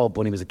in a pub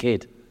when he was a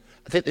kid.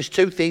 I think there's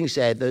two things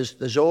there.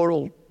 There's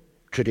oral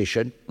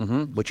tradition,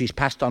 which is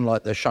passed on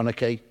like the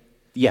Shonaki.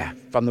 Yeah.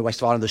 From the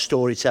West of Ireland, the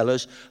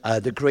storytellers,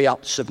 the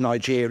griots of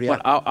Nigeria.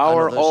 Well,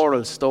 our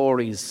oral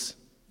stories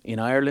in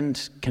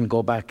Ireland can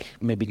go back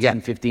maybe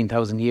 10,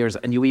 15,000 years,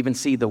 and you even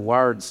see the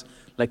words.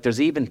 Like, there's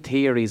even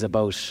theories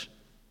about...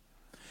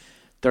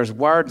 There's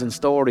words and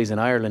stories in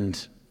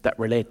Ireland that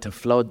relate to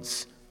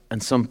floods,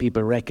 and some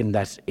people reckon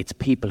that it's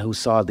people who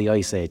saw the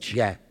Ice Age.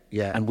 Yeah,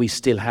 yeah. And we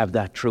still have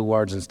that through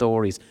words and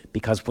stories,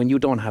 because when you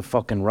don't have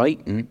fucking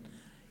writing,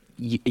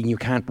 and you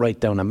can't write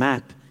down a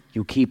map,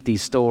 you keep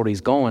these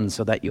stories going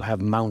so that you have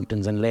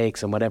mountains and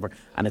lakes and whatever.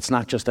 And it's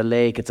not just a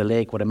lake, it's a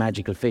lake with a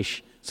magical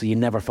fish. So you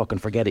never fucking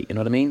forget it, you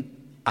know what I mean?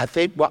 I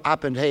think what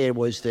happened here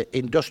was the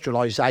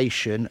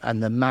industrialisation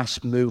and the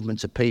mass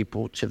movement of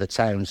people to the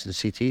towns and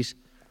cities,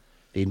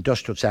 the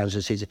industrial towns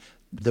and cities.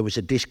 There was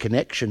a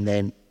disconnection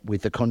then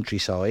with the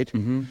countryside.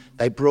 Mm-hmm.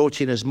 They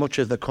brought in as much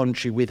of the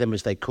country with them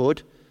as they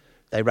could.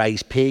 They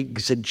raised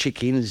pigs and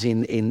chickens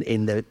in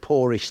the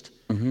poorest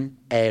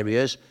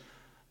areas.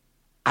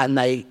 And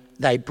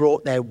they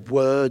brought their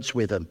words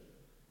with them.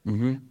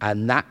 Mm-hmm.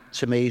 And that,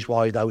 to me, is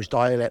why those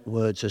dialect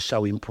words are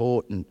so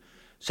important.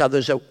 So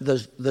there's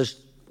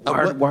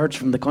words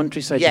from the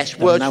countryside? Yes,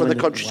 words from the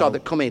countryside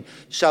that come in.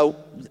 So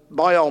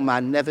my old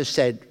man never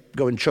said,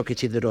 go and chuck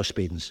it in the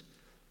dustbins.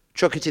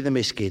 Chuck it in the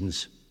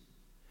miskins.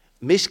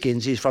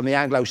 Miskins is from the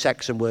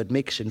Anglo-Saxon word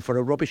mixing for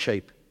a rubbish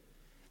heap.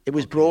 It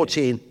was brought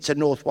in, it's a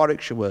North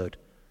Warwickshire word,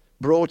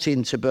 brought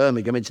into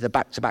Birmingham, into the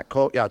back-to-back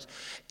courtyards.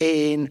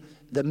 In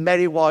the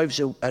Merry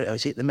Wives,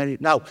 is it the Merry?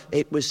 No,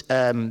 it was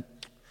one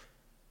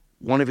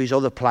of his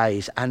other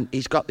plays, and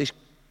he's got this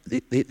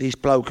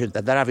bloke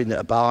that they're having at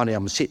a Barney.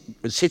 I'm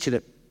sitting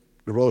at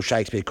the Royal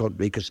Shakespeare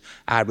Company because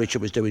our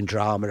Richard was doing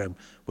drama, and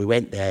we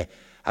went there,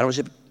 and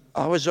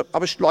I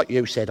was like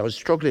you said, I was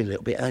struggling a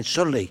little bit, and then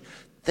suddenly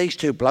these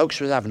two blokes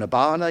were having a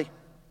Barney,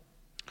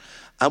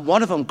 and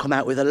one of them come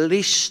out with a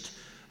list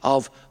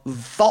of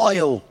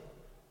vile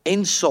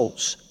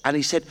insults, and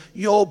he said,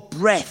 "Your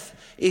breath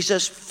is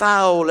as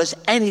foul as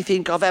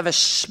anything I've ever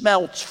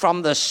smelt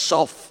from the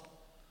soft."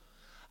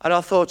 And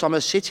I thought, I'm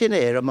sitting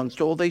here amongst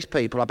all these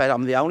people, I bet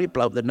I'm the only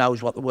bloke that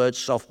knows what the word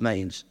soft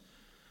means.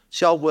 It's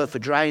the old word for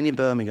drain in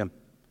Birmingham,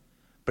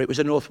 but it was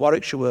a North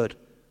Warwickshire word.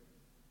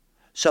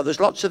 So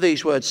there's lots of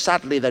these words,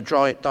 sadly they're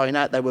dying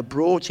out. They were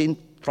brought in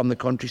from the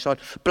countryside.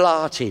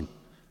 Blarting.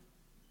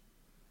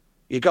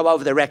 You go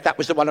over the wreck, that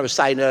was the one I was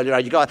saying earlier,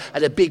 you go,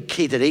 and a big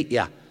kid would eat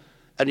you,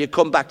 and you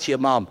come back to your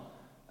mum,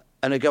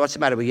 and they go, "What's the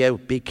matter with you?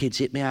 Big kid's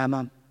hit me,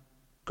 Mum."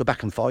 Go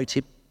back and fight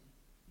him.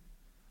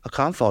 "I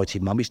can't fight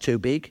him, Mum, he's too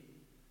big."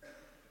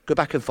 Go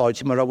back and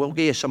fight him, or I will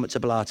give you something to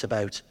blart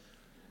about.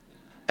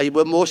 And you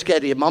were more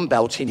scared of your mum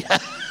belting you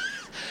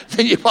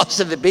than you was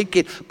of the big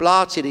kid.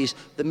 Blarting is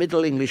the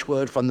Middle English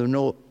word from the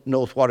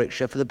North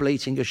Warwickshire for the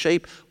bleating of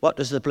sheep. What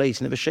does the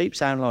bleating of a sheep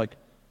sound like?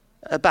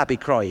 A baby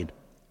crying.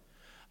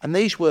 And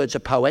these words are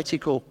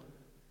poetical,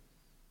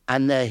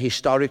 and they're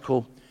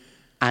historical,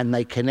 and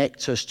they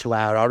connect us to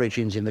our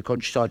origins in the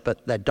countryside,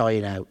 but they're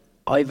dying out.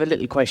 I have a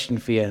little question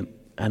for you,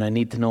 and I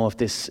need to know if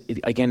this,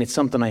 again, it's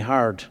something I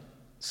heard.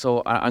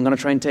 So I'm going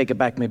to try and take it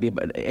back maybe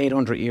about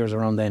 800 years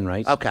around then,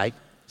 right? Okay.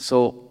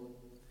 So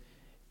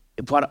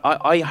what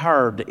I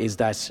heard is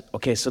that,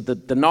 okay, so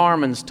the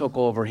Normans took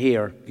over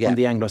here from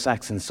the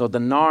Anglo-Saxons. So the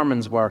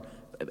Normans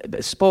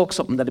spoke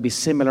something that would be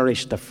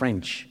similar-ish to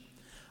French.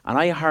 And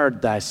I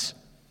heard that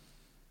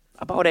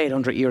about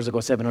 800 years ago,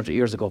 700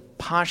 years ago,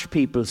 posh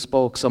people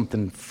spoke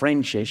something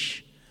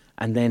Frenchish,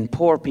 and then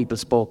poor people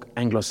spoke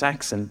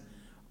Anglo-Saxon.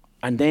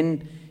 And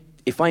then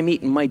if I'm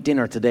eating my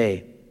dinner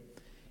today,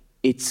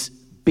 it's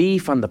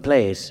beef on the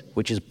plate,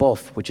 which is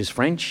buff, which is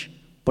French,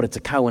 but it's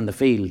a cow in the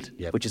field,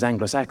 which is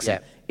Anglo-Saxon.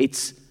 Yep.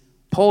 It's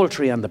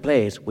poultry on the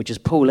plate, which is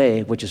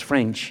poulet, which is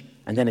French,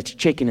 and then it's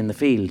chicken in the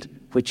field,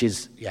 which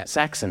is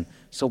Saxon.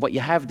 So what you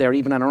have there,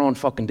 even on our own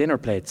fucking dinner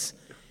plates,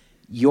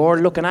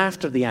 you're looking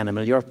after the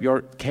animal,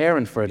 you're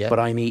caring for it, but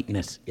I'm eating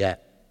it. Yeah.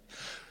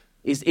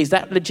 Is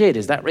that legit?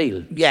 Is that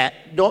real? Yeah.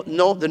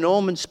 No, the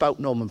Normans spoke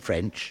Norman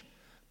French.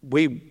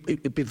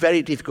 It'd be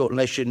very difficult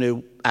unless you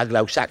knew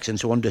Anglo-Saxon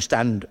to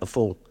understand a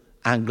full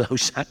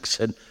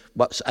Anglo-Saxon,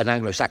 what an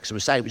Anglo-Saxon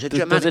was saying. It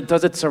was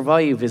does it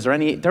survive? Is there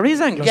any... There is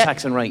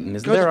Anglo-Saxon writing,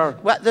 isn't there? Or?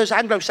 Well, there's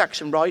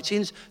Anglo-Saxon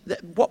writings.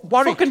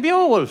 Warwick, fucking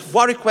Beowulf.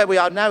 Warwick, where we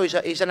are now,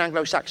 is an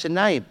Anglo-Saxon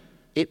name.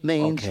 It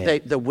means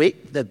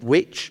the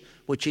witch,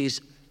 which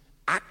is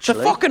actually...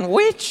 The fucking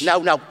witch?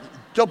 No,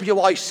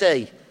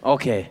 W-I-C.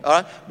 Okay. All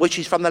right, which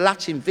is from the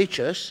Latin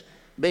vicus,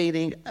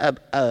 meaning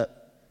a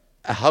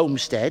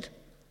homestead,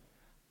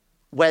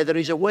 where there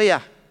is a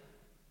weir,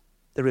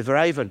 the River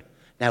Avon.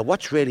 Now,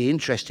 what's really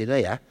interesting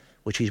here,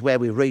 which is where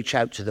we reach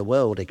out to the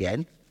world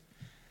again,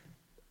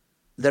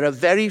 there are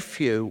very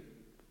few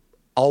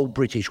Old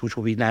British, which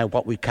will be now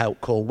what we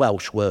call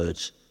Welsh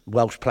words,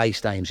 Welsh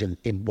place names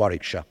in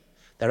Warwickshire.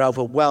 They're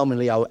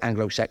overwhelmingly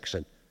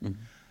Anglo-Saxon.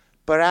 Mm-hmm.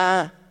 But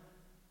our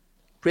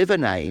river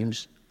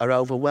names are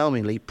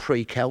overwhelmingly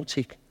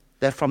pre-Celtic.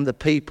 They're from the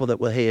people that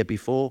were here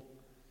before.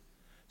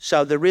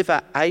 So the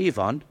River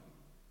Avon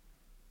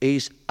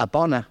is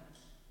Abonna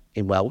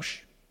in Welsh,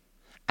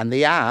 and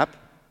the Ab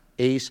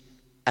is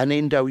an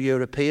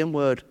Indo-European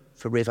word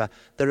for river.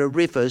 There are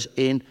rivers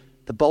in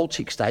the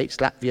Baltic states,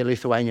 Latvia,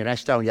 Lithuania, and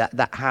Estonia,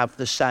 that have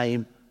the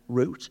same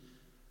root.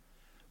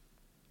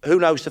 Who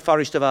knows the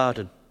Forest of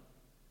Arden?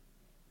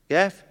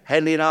 Yeah?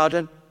 Henley in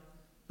Arden,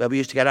 where we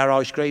used to get our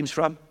ice creams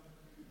from.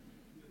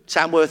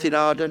 Tamworth in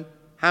Arden,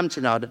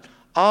 Hampton Arden.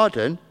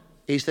 Arden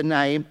is the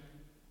name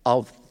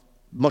of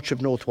much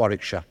of North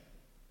Warwickshire.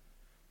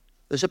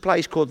 There's a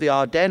place called the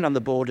Ardennes on the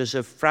borders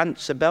of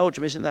France and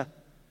Belgium, isn't there?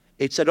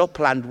 It's an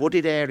upland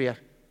wooded area.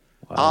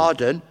 Wow.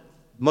 Arden,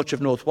 much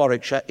of North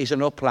Warwickshire, is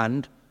an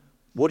upland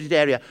wooded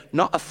area.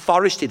 Not a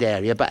forested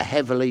area, but a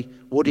heavily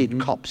wooded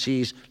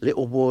copses,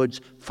 little woods,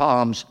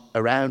 farms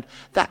around.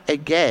 That,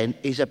 again,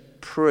 is a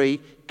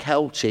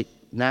pre-Celtic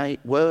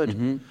word.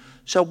 Mm-hmm.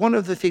 So one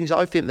of the things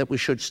I think that we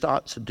should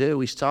start to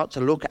do is start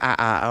to look at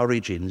our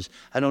origins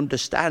and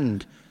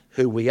understand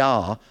who we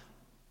are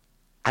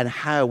and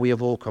how we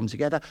have all come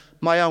together.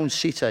 My own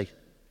city,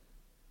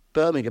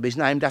 Birmingham, is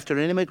named after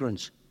an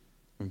immigrant.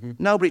 Mm-hmm.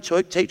 Nobody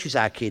teaches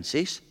our kids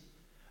this.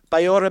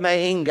 Beorame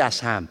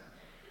Ingas ham.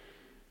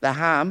 The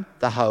ham,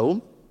 the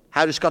home.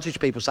 How do Scottish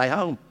people say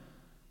home?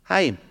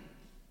 Heim.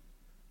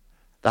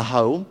 The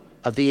home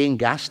of the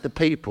Ingas, the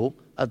people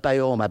of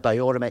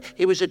Beorame.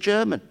 He was a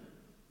German.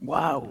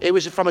 Wow. It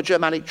was from a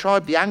Germanic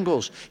tribe, the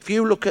Angles. If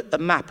you look at the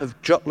map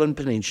of Jutland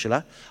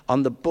Peninsula,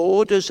 on the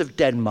borders of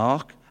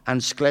Denmark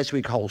and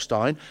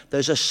Schleswig-Holstein,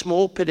 there's a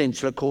small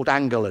peninsula called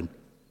Angelen.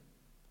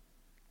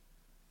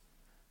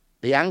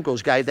 The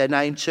Angles gave their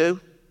name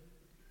to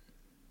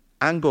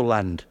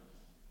Angleland,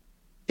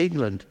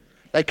 England.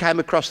 They came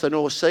across the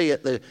North Sea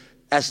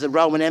as the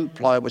Roman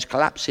Empire was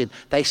collapsing.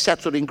 They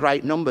settled in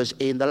great numbers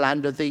in the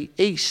land of the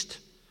East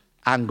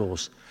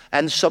Angles.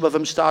 And some of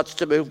them started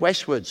to move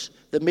westwards,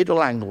 the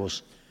Middle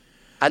Angles.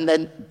 And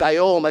then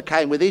Beorma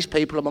came with his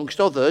people,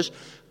 amongst others,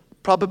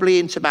 probably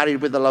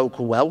intermarried with the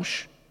local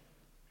Welsh.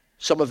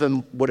 Some of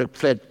them would have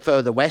fled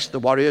further west, the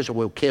warriors, or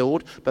were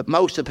killed, but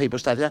most of the people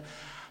stayed there.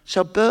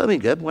 So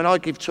Birmingham, when I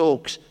give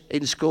talks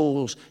in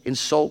schools in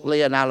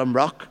Saltley and Alum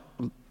Rock,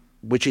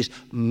 which is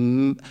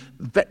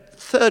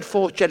third,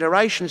 fourth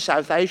generation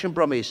South Asian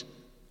Brummies,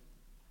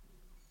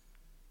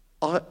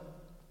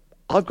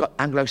 I've got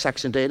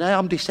Anglo-Saxon DNA.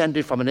 I'm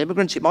descended from an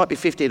immigrant. It might be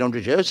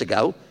 1,500 years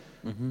ago,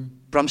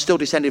 but I'm still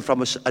descended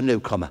from a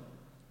newcomer.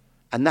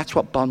 And that's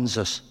what bonds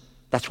us.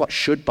 That's what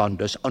should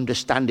bond us,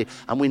 understanding.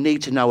 And we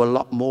need to know a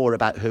lot more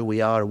about who we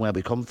are and where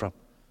we come from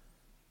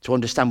to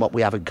understand what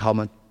we have in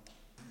common.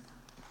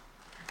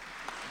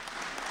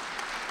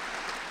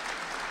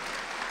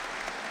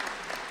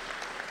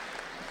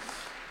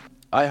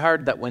 I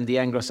heard that when the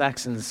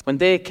Anglo-Saxons, when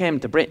they came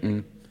to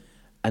Britain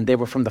and they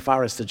were from the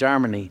forests of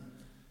Germany,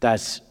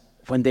 that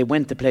when they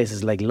went to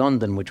places like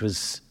London, which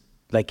was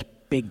like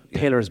big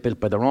pillars built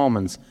by the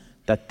Romans,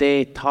 that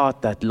they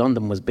thought that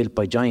London was built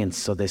by giants,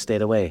 so they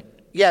stayed away.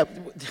 Yeah,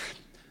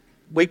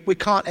 we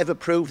can't ever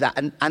prove that.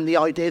 And the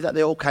idea that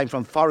they all came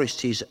from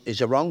forests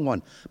is a wrong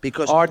one.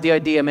 Because Or the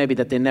idea maybe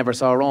that they never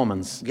saw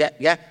Romans.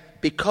 Yeah,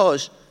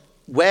 because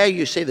where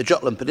you see the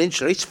Jutland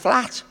Peninsula, it's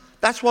flat.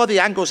 That's why the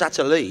Angles had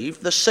to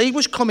leave. The sea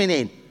was coming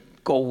in.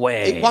 Go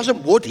away. It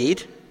wasn't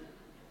wooded.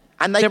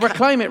 And They were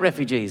climate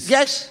refugees.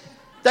 Yes.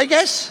 They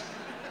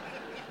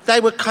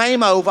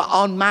came over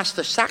en masse.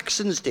 The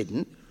Saxons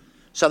didn't.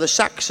 So the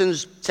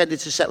Saxons tended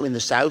to settle in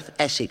the south,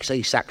 Essex,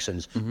 East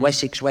Saxons,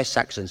 Wessex, West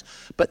Saxons.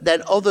 But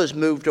then others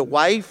moved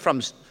away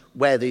from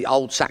where the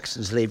old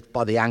Saxons lived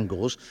by the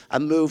Angles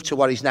and moved to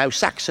what is now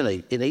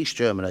Saxony in East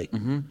Germany.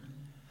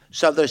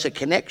 So there's a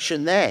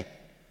connection there.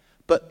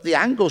 But the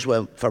Angles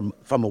weren't from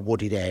a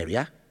wooded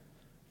area.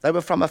 They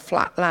were from a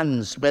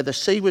flatlands where the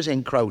sea was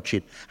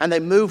encroaching. And they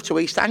moved to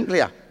East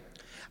Anglia.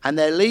 And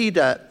their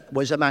leader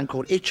was a man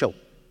called Ichel.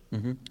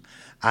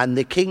 And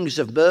the kings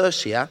of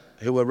Mercia,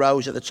 who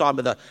arose at the time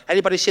of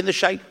anybody seen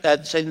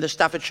the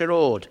Staffordshire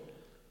Hoard?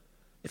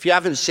 If you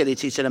haven't seen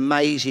it, it's an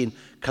amazing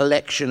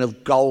collection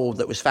of gold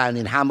that was found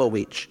in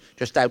Hammerwich,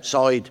 just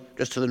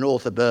to the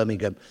north of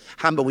Birmingham.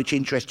 Hammerwich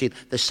interested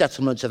the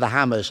settlement of the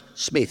hammers,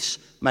 smiths,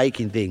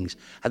 making things.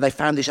 And they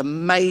found this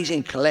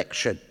amazing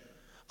collection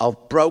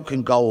of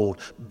broken gold,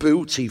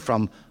 booty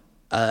from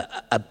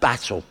a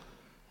battle.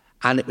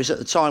 And it was at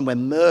the time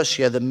when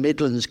Mercia, the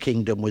Midlands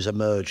kingdom, was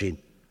emerging.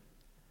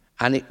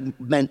 And it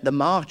meant the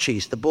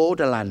Marches, the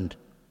borderland.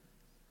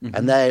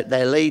 And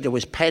their leader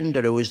was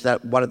Penda, who was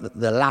one of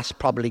the last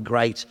probably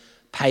great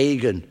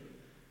pagan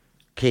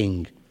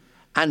king.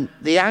 And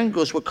the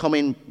Angles were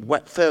coming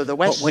further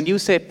west. But when you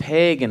say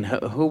pagan,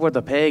 who were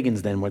the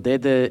pagans then? Were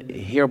they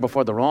here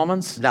before the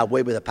Romans? No,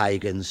 we were the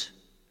pagans.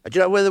 Do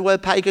you know where the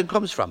word pagan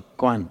comes from?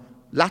 Go on.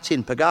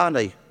 Latin,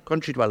 pagani,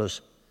 country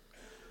dwellers.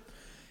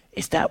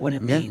 Is that what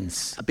it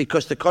means?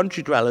 Because the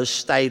country dwellers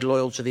stayed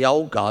loyal to the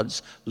old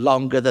gods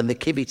longer than the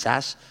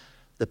civitas,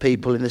 the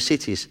people in the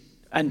cities.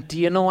 And do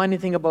you know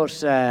anything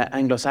about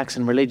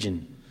Anglo-Saxon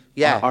religion?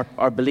 Yeah.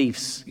 Or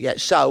beliefs? Yeah,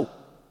 so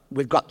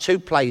we've got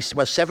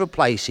several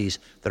places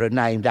that are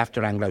named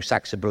after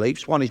Anglo-Saxon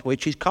beliefs, one of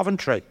which is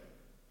Coventry.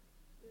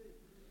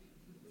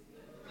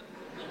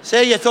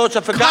 See, you thought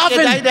I forgot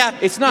your day now.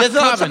 It's not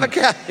Coven.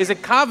 Is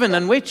it Coven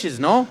and witches,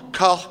 no?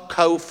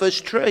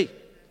 Copha's tree.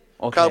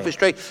 Okay. Copha's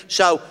tree.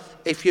 So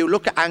if you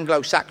look at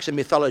Anglo-Saxon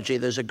mythology,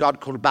 there's a god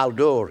called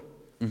Baldur.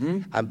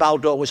 And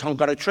Baldur was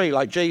hung on a tree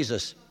like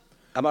Jesus.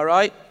 Am I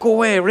right? Go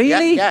away,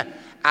 really? Yeah.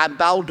 And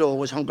Baldur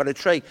was hung on a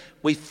tree.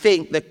 We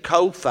think that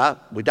Copha,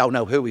 we don't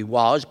know who he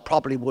was,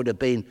 probably would have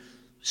been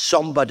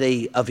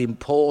somebody of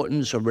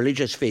importance, a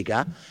religious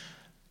figure.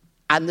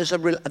 And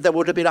there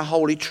would have been a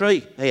holy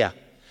tree here.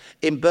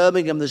 In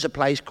Birmingham, there's a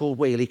place called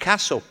Wheely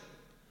Castle.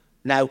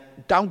 Now,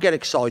 don't get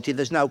excited,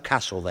 there's no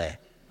castle there.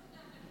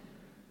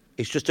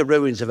 It's just the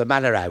ruins of a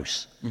manor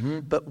house.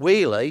 But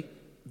Wheely,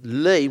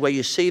 Lee, where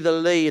you see the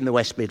Lee in the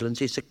West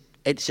Midlands,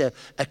 it's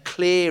a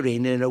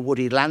clearing in a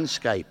wooded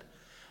landscape.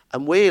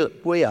 And Weir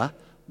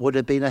would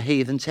have been a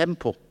heathen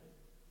temple.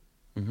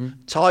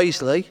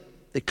 Tyseley,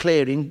 the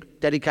clearing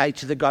dedicated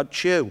to the god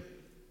Chew.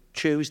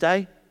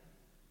 Tuesday,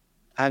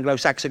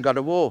 Anglo-Saxon god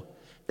of war.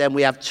 Then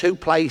we have two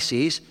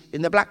places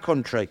in the Black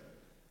Country,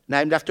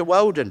 named after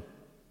Woden,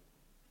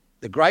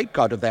 the great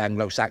god of the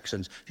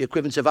Anglo-Saxons, the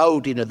equivalent of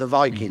Odin of the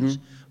Vikings,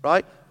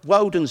 right?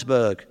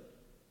 Wodensburg,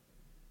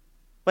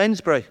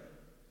 Wednesbury,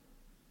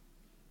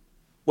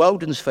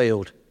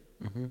 Wodensfield,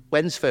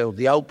 Wensfield,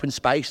 the open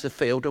space, the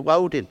field of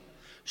Woden.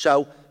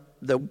 So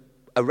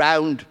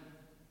around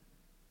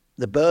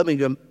the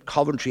Birmingham,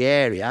 Coventry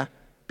area,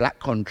 Black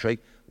Country,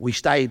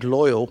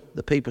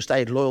 the people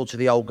stayed loyal to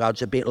the old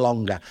gods a bit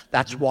longer.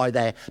 That's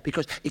why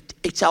because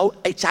it's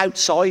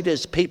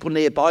outsiders, people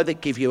nearby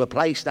that give you a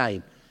place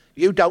name.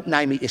 You don't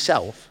name it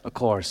yourself. Of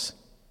course.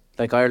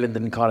 Like Ireland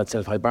didn't call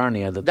itself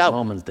Hibernia, the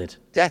Romans did.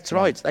 That's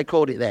right, they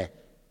called it there.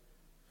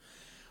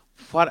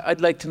 What I'd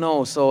like to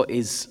know,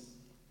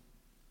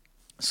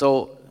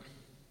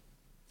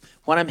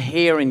 what I'm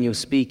hearing you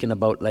speaking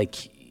about,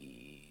 like,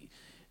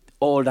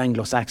 old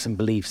Anglo-Saxon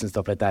beliefs and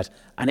stuff like that,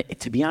 and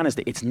to be honest,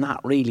 it's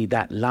not really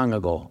that long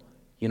ago,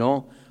 you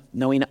know?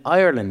 Now, in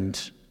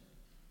Ireland,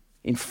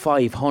 in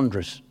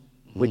 500,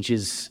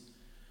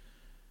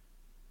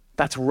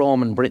 that's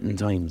Roman Britain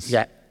times.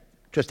 Yeah,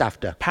 just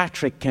after.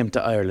 Patrick came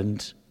to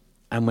Ireland,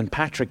 and when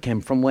Patrick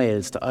came from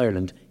Wales to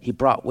Ireland, he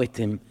brought with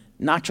him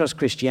not just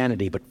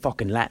Christianity, but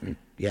fucking Latin.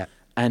 Yeah.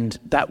 And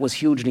that was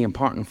hugely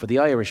important for the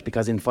Irish,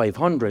 because in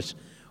 500,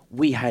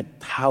 we had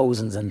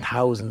thousands and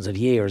thousands of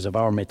years of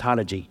our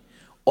mythology,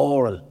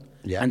 oral.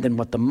 Yeah. And then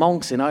what the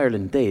monks in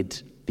Ireland did,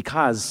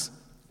 because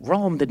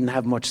Rome didn't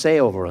have much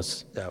say over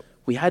us,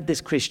 we had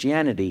this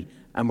Christianity,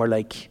 and we're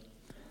like,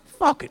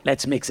 fuck it,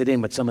 let's mix it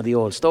in with some of the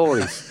old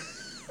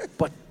stories.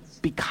 But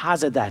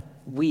because of that,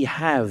 we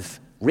have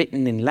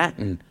written in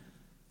Latin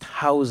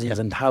thousands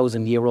and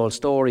thousand-year-old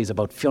stories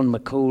about Fionn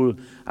McCool,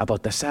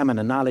 about the salmon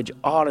and knowledge,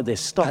 all of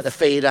this stuff. And the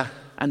feeder.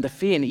 And the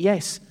Fianna,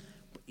 yes.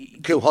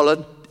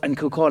 Cuchulainn. And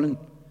Cuchulainn.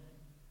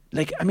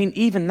 Like, I mean,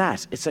 even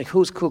that, it's like,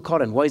 who's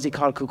Cuchulainn? Why is he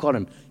called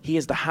Cuchulainn? He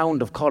is the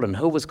Hound of Cullen.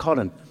 Who was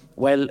Cullen?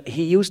 Well,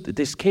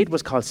 this kid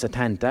was called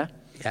Satanta,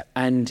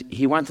 and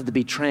he wanted to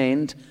be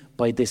trained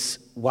by this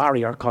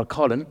warrior called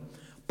Cullen,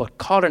 but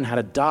Cullen had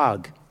a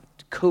dog.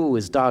 Cu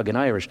is dog in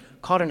Irish.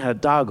 Cullen had a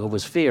dog who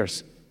was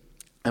fierce.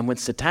 And when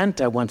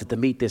Satanta wanted to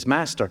meet this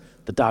master,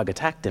 the dog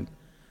attacked him.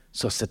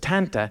 So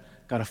Satanta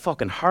got a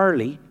fucking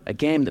hurley, a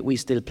game that we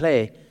still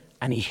play,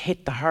 and he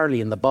hit the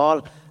hurley in the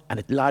ball, and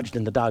it lodged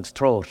in the dog's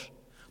throat.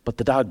 But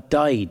the dog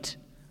died.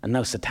 And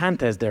now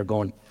Satanta is there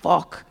going,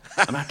 fuck,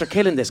 I'm after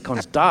killing this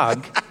cunt's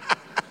dog,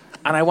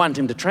 and I want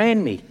him to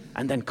train me.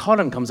 And then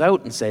Cullen comes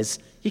out and says,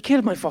 you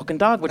killed my fucking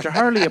dog with your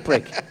hurley, you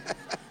prick.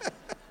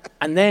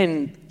 And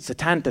then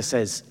Satanta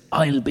says,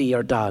 I'll be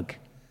your dog.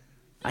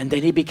 And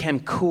then he became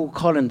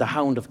Cullen, the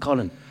Hound of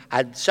Cullen.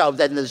 And so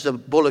then there's the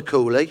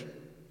Bullacooley.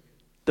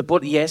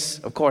 Yes,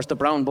 of course, the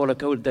brown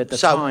Bullacooley.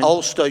 So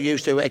Ulster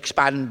used to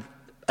expand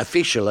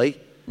officially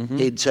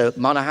into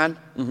Monaghan,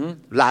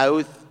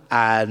 Louth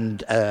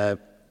and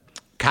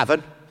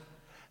Cavan,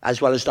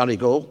 as well as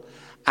Donegal.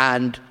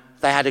 And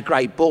they had a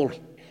great bull.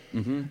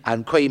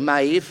 And Queen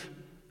Maeve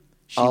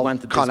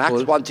of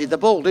Connacht wanted the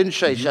bull, didn't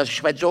she? So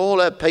she went all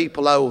her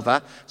people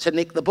over to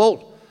nick the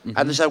bull.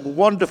 And there's a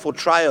wonderful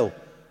trail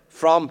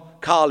from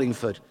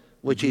Carlingford,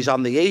 which is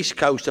on the east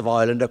coast of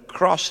Ireland,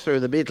 across through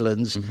the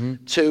Midlands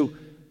to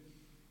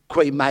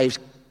Queen Maeve's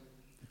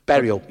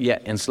burial. Yeah,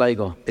 in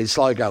Sligo. In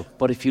Sligo.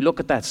 But if you look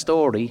at that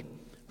story,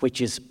 which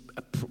is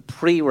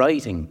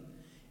pre-writing,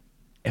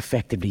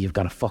 effectively you've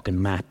got a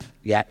fucking map.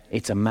 Yeah.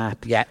 It's a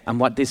map. Yeah. And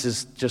what this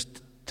is,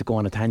 just to go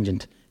on a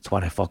tangent, it's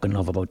what I fucking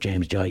love about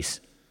James Joyce.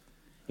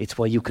 It's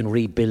why you can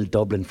rebuild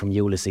Dublin from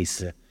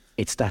Ulysses.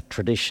 It's that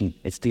tradition.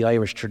 It's the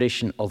Irish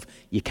tradition of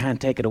you can't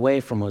take it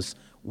away from us.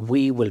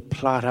 We will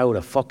plot out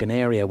a fucking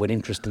area with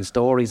interesting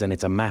stories, and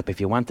it's a map if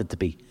you want it to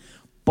be.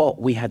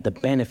 But we had the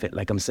benefit,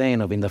 like I'm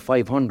saying, of in the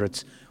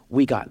 500s,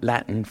 we got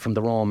Latin from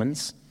the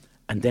Romans,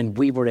 and then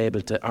we were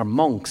able to, our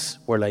monks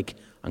were like,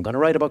 I'm going to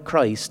write about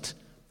Christ,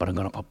 but I'm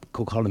going to put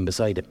Cuchulainn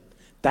beside it.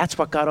 That's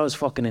what got us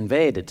fucking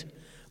invaded.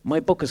 My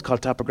book is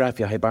called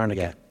Topographia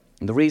Hibernica.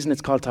 And the reason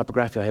it's called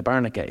Topographia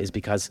Hibernica is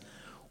because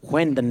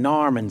when the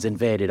Normans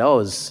invaded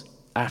us,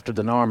 after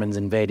the Normans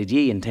invaded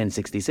ye in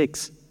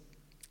 1066,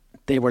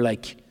 they were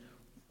like,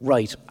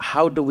 right,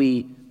 how do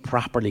we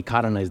properly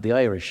colonise the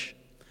Irish?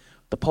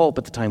 The Pope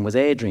at the time was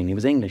Adrian, he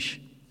was English.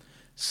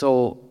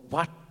 So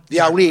what...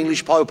 The only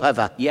English Pope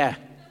ever. Yeah.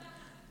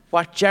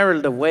 What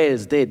Gerald of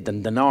Wales did,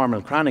 the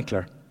normal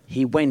chronicler,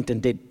 he went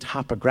and did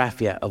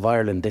Topographia of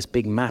Ireland, this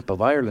big map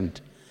of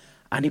Ireland.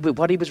 And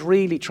what he was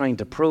really trying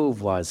to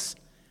prove was,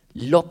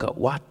 look at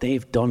what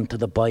they've done to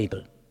the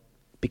Bible.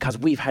 Because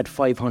we've had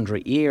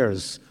 500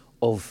 years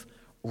of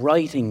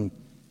writing,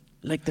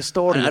 like the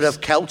stories. And of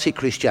Celtic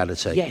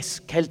Christianity.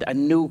 Yes, a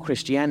new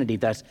Christianity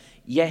that,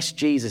 yes,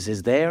 Jesus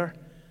is there.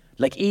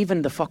 Like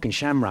even the fucking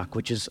shamrock,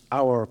 which is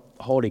our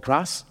Holy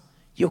Cross,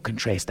 you can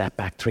trace that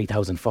back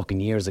 3,000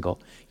 fucking years ago.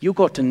 You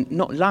go to,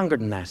 no longer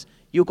than that,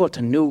 you go to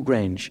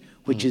Newgrange,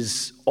 which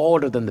is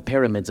older than the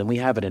pyramids, and we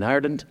have it in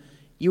Ireland.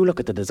 You look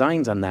at the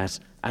designs on that,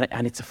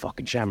 and it's a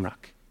fucking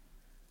shamrock.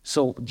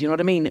 So, do you know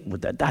what I mean?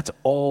 That's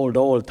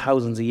old,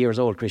 thousands of years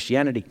old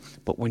Christianity.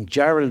 But when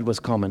Gerald was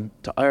coming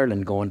to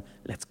Ireland going,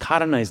 let's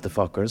colonise the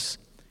fuckers,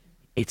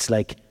 it's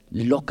like,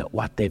 look at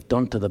what they've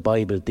done to the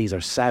Bible. These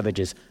are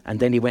savages. And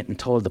then he went and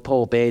told the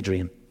Pope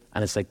Adrian.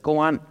 And it's like, go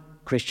on,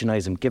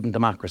 Christianise him, give him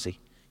democracy.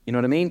 You know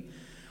what I mean?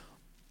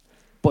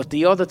 But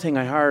the other thing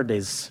I heard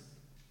is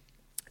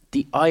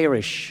the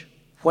Irish,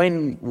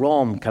 when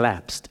Rome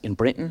collapsed in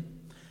Britain,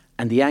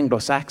 and the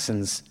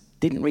Anglo-Saxons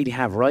didn't really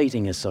have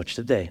writing as such,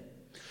 did they?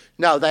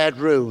 No, they had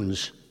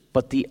runes.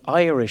 But the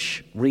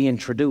Irish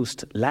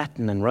reintroduced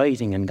Latin and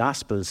writing and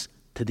Gospels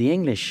to the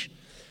English.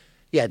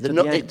 Yeah,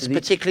 it's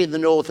particularly in the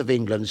north of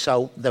England.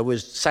 So there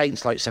was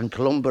saints like St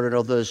Columba and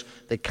others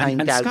that came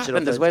down Scotland to...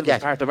 And as well,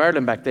 was part of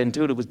Ireland back then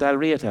too. There was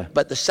Dalriata.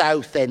 But the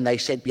south then, they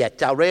said,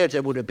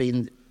 Dalriata would have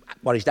been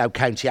what is now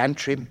County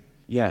Antrim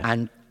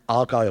and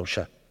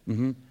Argyllshire.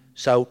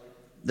 So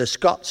the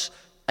Scots,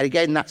 and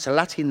again, that's a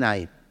Latin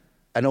name,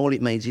 and all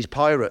it means is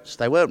pirates.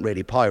 They weren't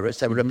really pirates,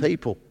 they were a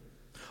people.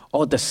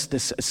 Oh, the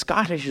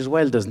Scottish as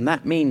well, doesn't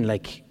that mean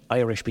like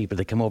Irish people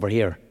that come over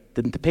here?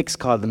 Didn't the Picts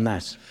call them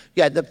that?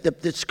 Yeah, the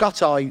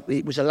Scoti,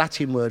 it was a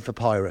Latin word for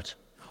pirate.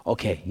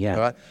 Okay, yeah.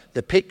 All right?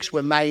 The Picts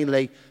were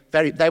mainly,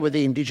 they were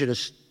the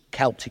indigenous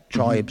Celtic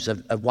tribes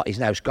of what is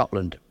now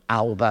Scotland,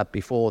 Alba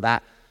before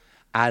that.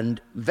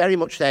 And very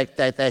much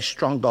their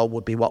stronghold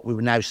would be what we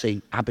would now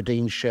see,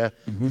 Aberdeenshire,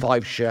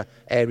 Fifeshire,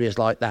 areas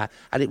like that.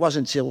 And it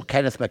wasn't until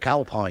Kenneth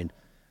MacAlpine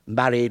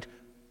married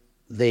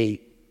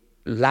the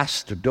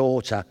last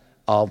daughter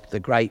of the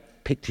great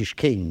Pictish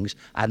kings,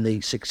 and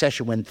the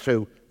succession went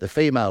through the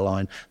female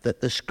line,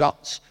 that the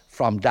Scots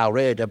from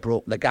Dalriada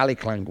brought the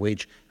Gaelic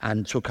language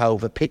and took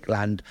over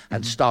Pictland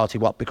and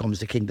started what becomes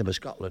the Kingdom of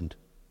Scotland.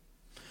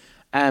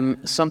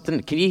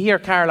 Something. Can you hear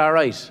Carl all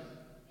right?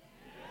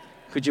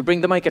 Could you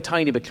bring the mic a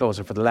tiny bit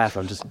closer for the laugh?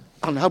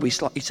 I know,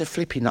 it's a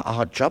flipping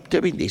hard job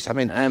doing this. I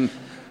mean, I'm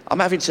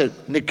having to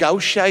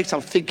negotiate.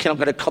 I'm thinking I'm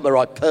going to come a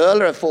right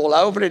perler and fall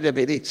over in a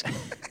minute.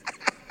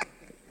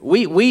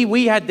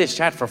 We had this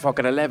chat for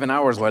fucking 11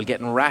 hours while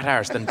getting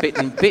rat-arsed and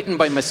bitten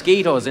by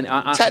mosquitoes.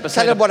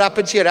 Tell him what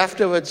happened to you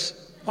afterwards.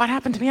 What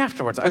happened to me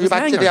afterwards? Were you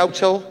back to the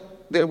hotel?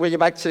 Were you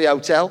back to the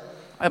hotel?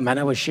 Oh, man,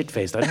 I was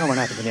shit-faced. I don't know what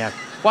happened to me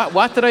afterwards.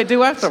 What did I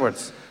do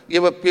afterwards?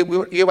 You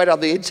went on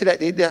the internet,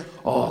 didn't you?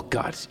 Oh,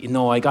 God.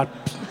 I got...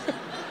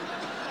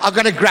 I'm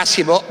going to grass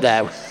him up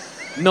now.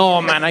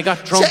 No, man, I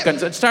got drunk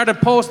and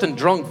started posting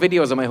drunk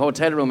videos of my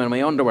hotel room in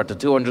my underwear to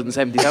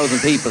 270,000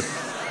 people.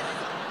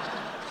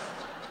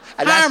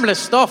 Harmless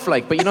stuff,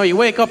 but you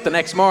wake up the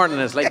next morning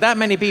and it's like, that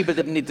many people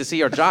didn't need to see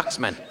your jocks,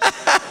 man.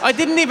 I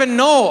didn't even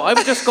know. I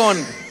was just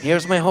going,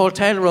 here's my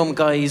hotel room,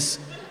 guys.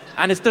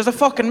 And there's a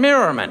fucking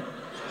mirror, man.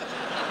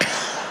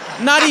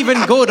 Not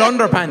even good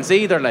underpants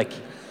either,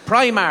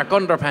 Primark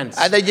underpants.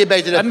 And then you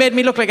it made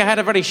me look like I had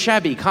a very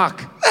shabby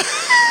cock.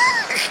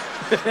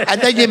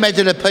 And then you made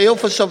an appeal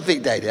for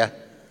something, did you?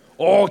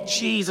 Oh,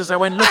 Jesus, I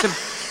went looking...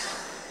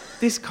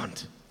 This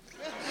cunt.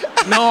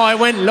 No, I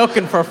went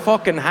looking for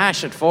fucking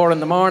hash at 4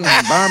 a.m. in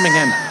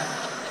Birmingham.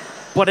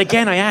 But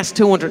again, I asked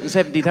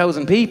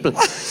 270,000 people.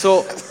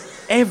 So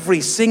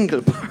every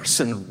single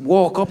person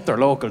woke up their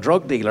local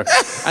drug dealer.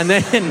 And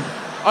then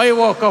I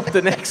woke up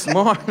the next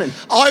morning.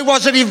 I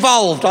wasn't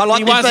involved.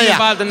 He wasn't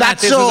involved in that.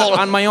 This was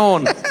on my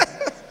own.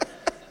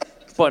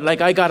 But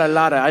I had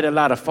a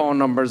lot of phone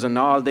numbers and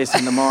all this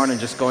in the morning,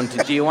 just going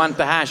to, do you want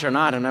the hash or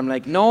not? And I'm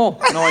like, no,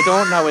 I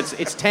don't know.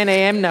 It's 10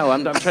 a.m. now.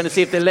 I'm trying to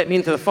see if they'll let me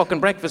into the fucking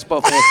breakfast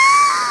buffet.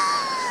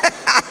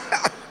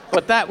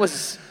 But that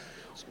was,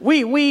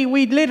 we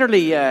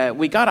literally,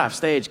 we got off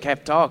stage,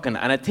 kept talking,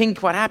 and I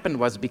think what happened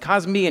was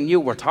because me and you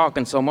were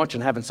talking so much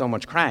and having so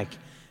much crack,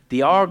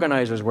 the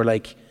organisers were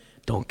like,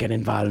 don't get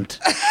involved.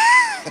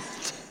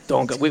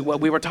 We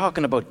were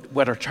talking about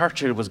whether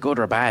Churchill was good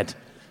or bad.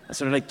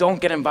 So they're like, don't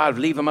get involved,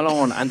 leave him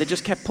alone. And they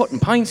just kept putting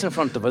pints in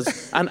front of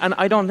us. And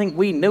I don't think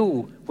we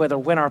knew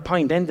when our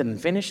pint ended and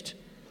finished.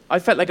 I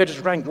felt like I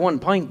just drank one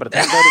pint, but it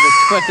turned out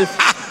it was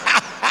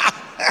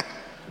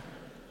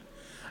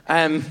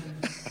 12.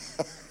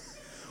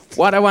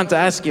 What I want to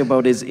ask you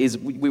about is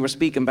we were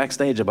speaking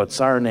backstage about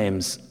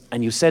surnames,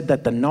 and you said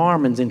that the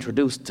Normans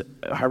introduced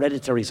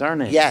hereditary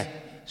surnames. Yeah.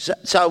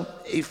 So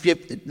if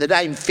the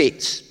name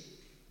fits,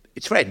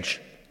 it's French.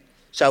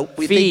 So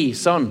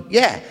son.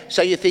 Yeah.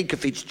 So you think of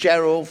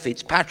Fitzgerald,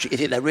 Fitzpatrick, you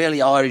think they're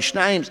really Irish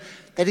names.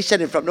 They're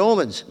descended from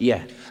Normans.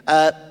 Yeah.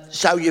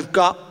 So you've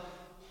got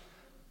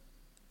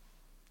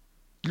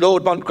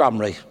Lord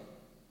Montgomery,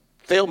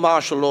 Field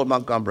Marshal Lord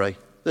Montgomery.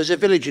 There's a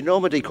village in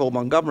Normandy called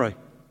Montgomery.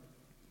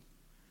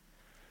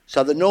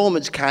 So the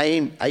Normans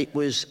came,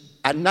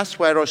 and that's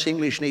where us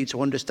English need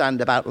to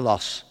understand about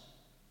loss.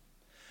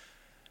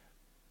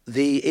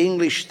 The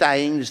English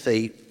Thanes,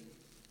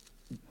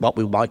 what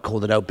we might call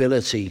the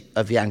nobility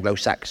of the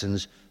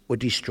Anglo-Saxons, were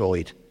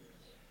destroyed.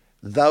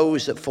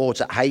 Those that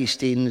fought at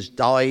Hastings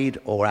died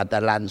or had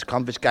their lands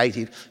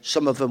confiscated.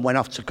 Some of them went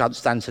off to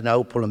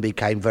Constantinople and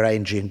became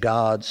Varangian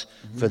guards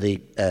for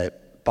the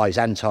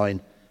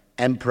Byzantine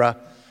emperor.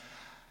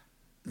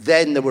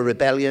 Then there were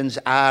rebellions.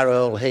 Our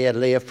Earl here,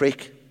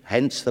 Leofric,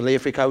 hence the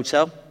Leofric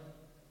Hotel.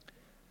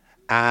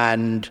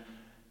 And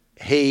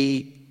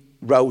he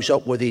rose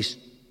up with his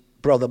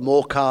brother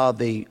Morcar,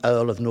 the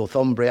Earl of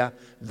Northumbria.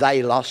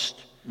 They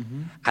lost.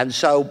 Mm-hmm. And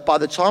so by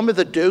the time of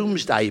the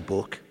Doomsday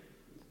Book...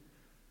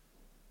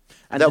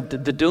 And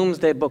the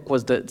Doomsday Book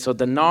was so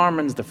the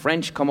Normans, the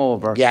French come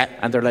over, yeah,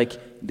 and they're like,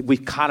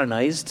 we've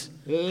colonised.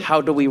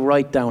 How do we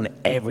write down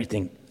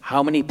everything?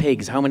 How many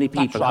pigs, how many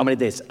people, how many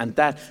this? And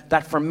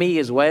that for me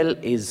as well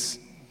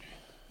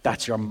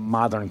that's your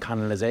modern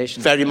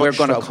colonisation. Very much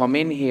We're going to come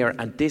in here,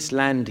 and this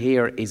land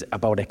here is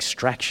about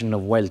extraction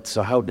of wealth.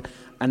 So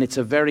and it's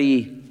a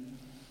very...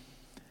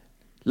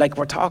 Like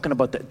we're talking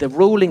about the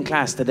ruling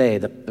class today,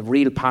 the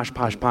real posh,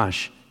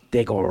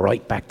 they go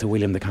right back to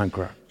William the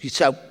Conqueror.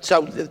 So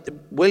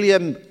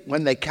William,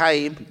 when they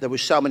came, there were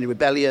so many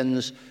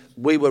rebellions.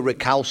 We were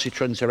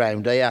recalcitrant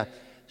around here.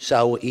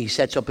 So he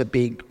set up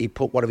he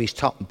put one of his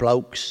top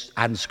blokes,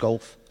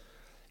 Ansculf,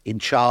 in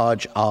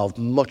charge of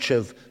much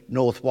of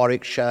North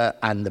Warwickshire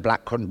and the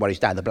Black Country, he's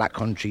down the Black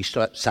Country,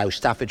 South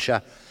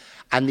Staffordshire.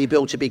 And he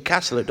built a big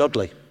castle at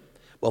Dudley.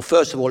 Well,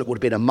 first of all, it would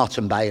have been a motte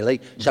and bailey,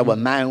 so a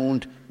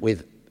mound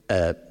with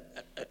a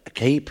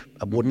keep,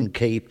 a wooden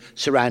keep,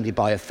 surrounded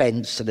by a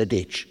fence and a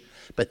ditch.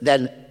 But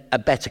then a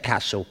better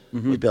castle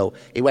was built.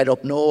 He went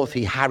up north,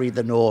 he harried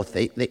the north.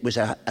 It was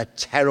a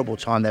terrible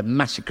time. They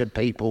massacred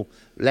people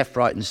left,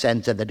 right and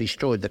centre. They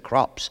destroyed the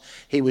crops.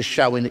 He was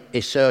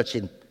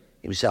asserting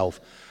himself.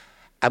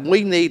 And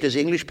we need, as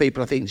English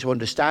people, I think, to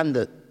understand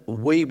that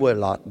we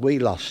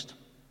lost.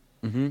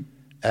 Mm-hmm.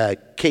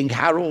 King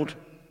Harold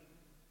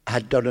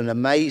had done an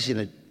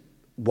amazing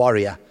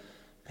warrior.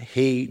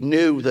 He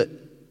knew that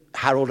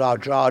Harold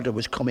Hardrada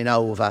was coming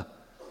over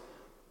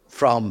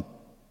from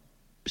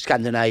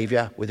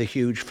Scandinavia with a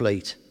huge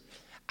fleet.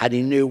 And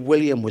he knew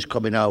William was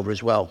coming over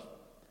as well.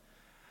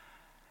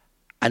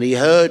 And he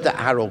heard that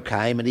Harold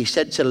came, and he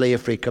said to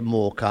Leofric and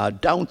Morcar,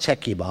 don't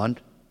take him on,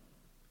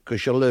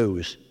 because you'll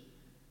lose.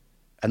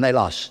 And they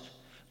lost.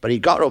 But he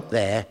got up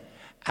there,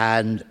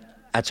 and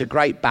at a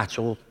great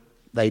battle,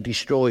 they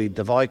destroyed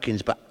the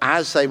Vikings. But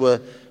as they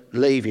were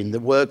leaving, the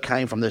word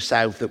came from the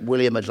south that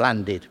William had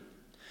landed.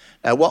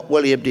 Now, what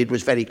William did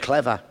was very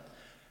clever,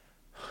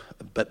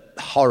 but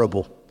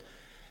horrible.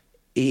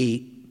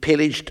 He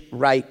pillaged,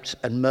 raped,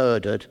 and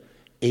murdered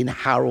in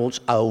Harold's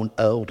own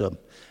earldom.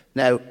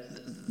 Now,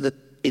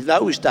 in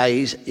those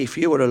days, if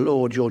you were a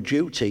lord, your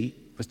duty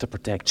was to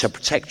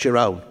protect your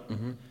own.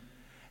 Mm-hmm.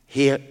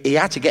 He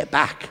had to get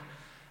back,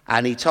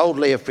 and he told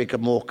Leofric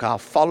and Morcar,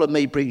 follow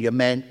me, bring your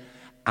men,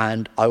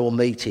 and I will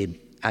meet him.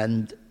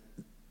 And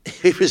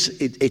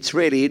it's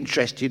really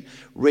interesting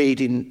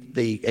reading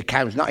the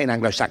accounts, not in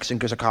Anglo-Saxon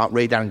because I can't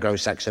read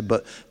Anglo-Saxon,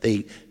 but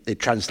the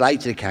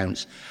translated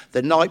accounts.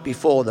 The night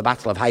before the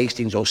Battle of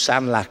Hastings, or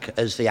Sanlac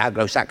as the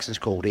Anglo-Saxons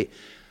called it,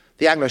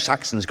 the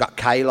Anglo-Saxons got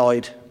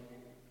Kaylied.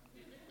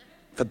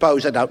 For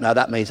those that don't know,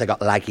 that means they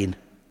got lagging.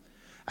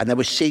 And they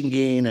were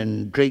singing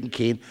and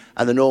drinking,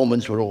 and the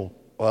Normans were all,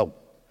 well,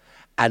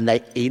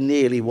 and he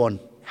nearly won.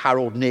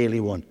 Harold nearly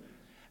won.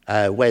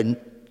 When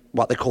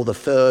what they call the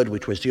third,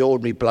 which was the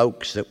ordinary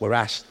blokes that were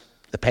asked,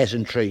 the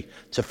peasantry,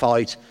 to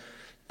fight,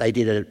 they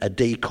did a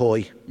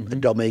decoy, a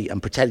dummy,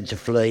 and pretended to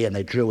flee, and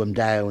they drew him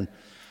down.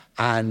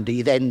 And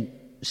he then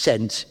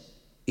sent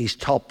his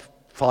top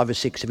 5 or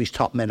 6 of his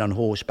top men on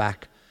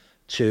horseback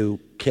to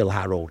kill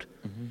Harold.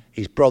 Mm-hmm.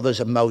 His brothers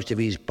and most of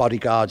his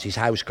bodyguards, his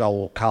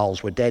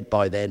housecarls, were dead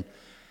by then.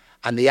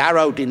 And the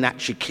arrow didn't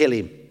actually kill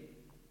him.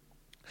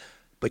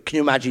 But can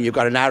you imagine you've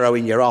got an arrow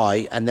in your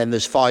eye, and then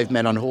there's 5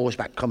 men on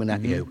horseback coming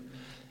at you?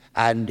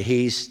 And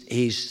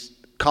his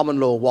common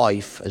law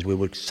wife, as we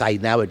would say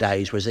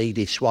nowadays, was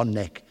Edith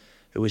Swanneck,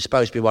 who was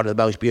supposed to be one of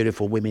the most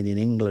beautiful women in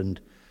England.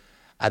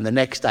 And the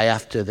next day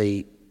after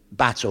the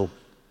battle,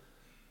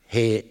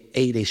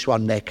 Edith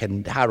Swanneck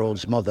and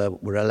Harold's mother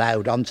were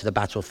allowed onto the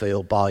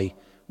battlefield by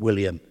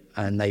William,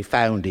 and they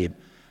found him.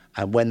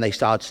 And when they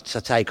started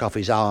to take off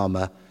his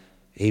armour,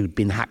 he'd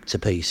been hacked to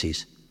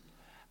pieces.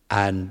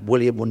 And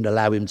William wouldn't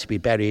allow him to be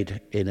buried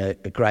in a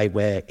grave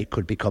where it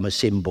could become a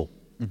symbol.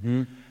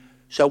 Mm-hmm.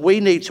 So we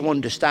need to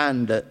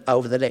understand that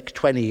over the next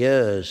 20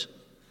 years,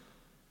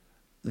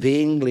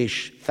 the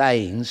English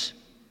thanes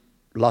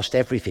lost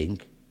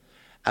everything.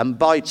 And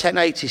by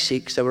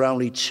 1086, there were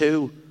only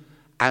 2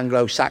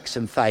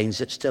 Anglo-Saxon thanes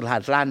that still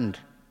had land.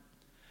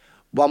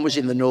 One was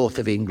in the north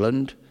of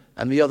England,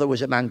 and the other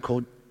was a man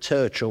called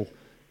Turchil,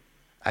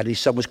 and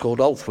his son was called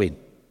Ulfwin.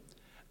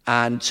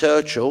 And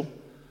Turchil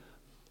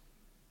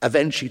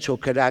eventually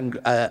took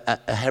a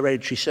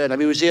hereditary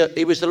surname. He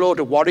was the Lord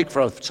of Warwick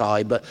for a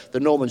time, but the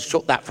Normans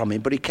took that from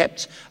him. But he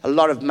kept a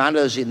lot of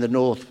manors in the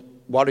North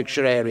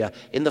Warwickshire area,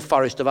 in the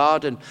Forest of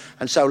Arden.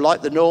 And so,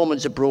 like the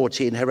Normans had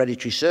brought in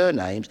hereditary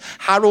surnames,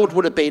 Harold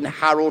would have been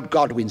Harold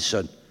Godwin's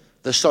son,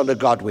 the son of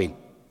Godwin.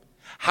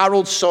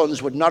 Harold's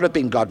sons would not have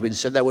been Godwin's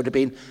son, they would have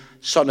been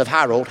son of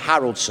Harold,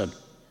 Harold's son.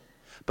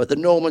 But the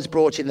Normans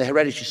brought in the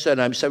hereditary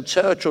surname, so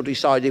Turchil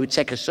decided he would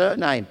take a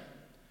surname.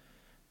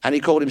 And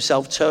he called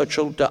himself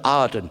Turchil de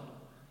Arden,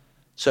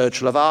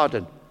 Turchil of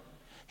Arden.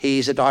 He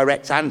is a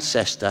direct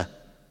ancestor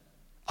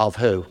of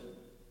who?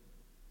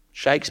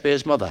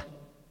 Shakespeare's mother,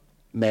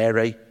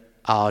 Mary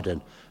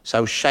Arden.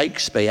 So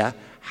Shakespeare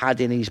had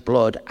in his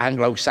blood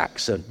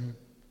Anglo-Saxon,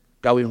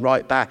 going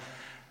right back.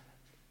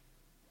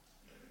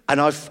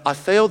 And I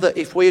feel that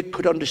if we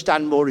could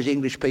understand more as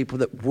English people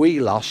that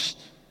we lost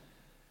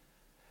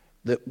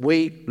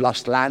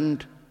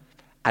land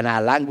and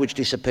our language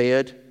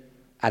disappeared,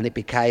 and it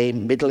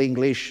became Middle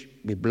English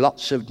with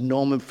lots of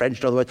Norman French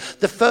and other words.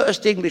 The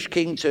first English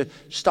king to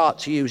start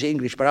to use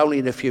English, but only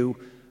in a few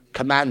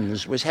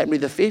commands, was Henry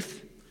V.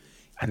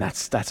 And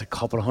that's a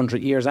couple of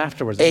 100 years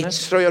afterwards, isn't it?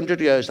 It's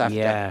 300 years after.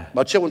 Yeah.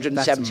 Well,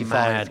 275. That's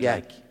mad, yeah.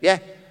 like. Yeah.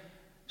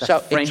 So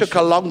French, it took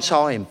a long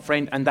time.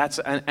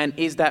 And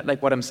is that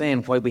like what I'm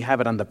saying, why we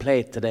have it on the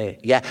plate today?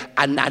 Yeah,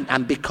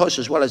 and because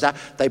as well as that,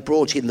 they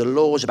brought in the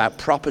laws about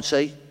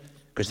property,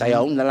 because they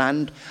own the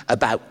land,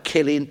 about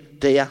killing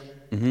deer,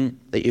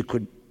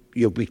 that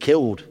you'd be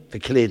killed for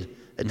killing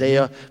a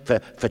deer,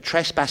 for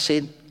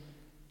trespassing,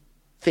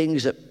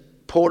 things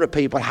that poorer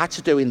people had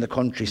to do in the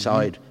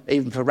countryside,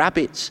 even for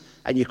rabbits,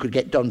 and you could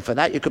get done for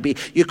that.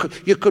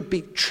 You could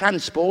be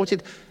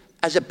transported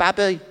as a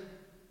baby.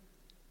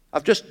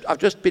 I've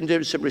just been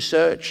doing some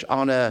research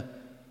on a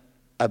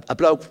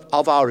bloke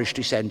of Irish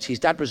descent. His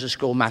dad was a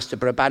schoolmaster,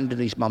 but abandoned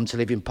his mum to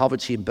live in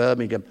poverty in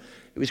Birmingham.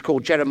 He was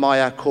called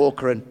Jeremiah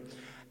Corcoran,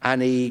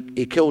 and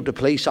he killed a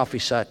police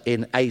officer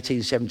in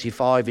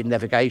 1875 in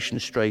Navigation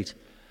Street.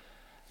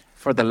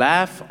 For the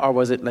laugh, or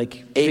was it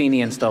like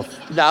Fenian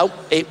stuff? No,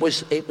 it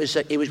was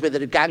with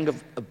a gang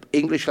of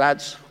English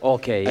lads.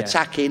 Okay, yeah.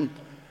 Attacking,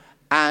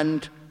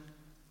 and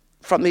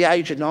from the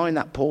age of 9,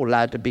 that poor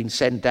lad had been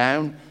sent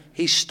down.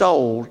 He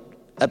stole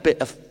a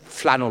bit of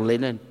flannel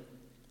linen.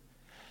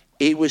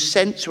 He was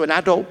sent to an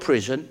adult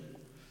prison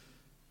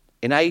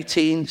In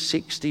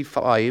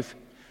 1865,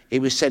 he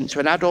was sent to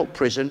an adult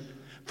prison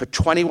for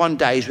 21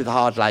 days with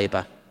hard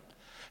labour.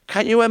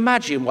 Can you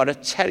imagine what a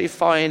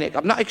terrifying...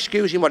 I'm not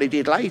excusing what he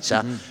did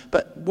later,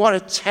 but what a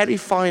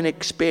terrifying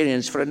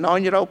experience for a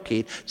 9-year-old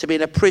kid to be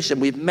in a prison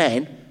with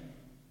men,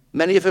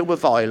 many of whom were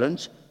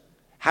violent,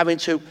 having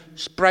to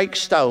break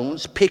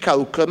stones, pick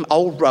oakum,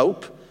 old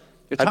rope.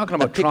 You're talking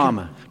about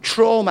trauma.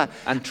 Trauma.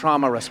 And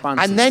trauma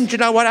responses. And then do you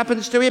know what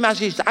happens to him?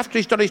 After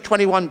he's done his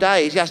 21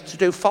 days, he has to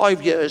do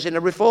 5 years in a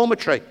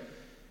reformatory,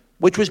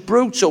 which was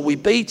brutal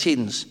with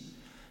beatings.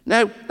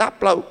 Now,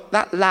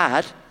 that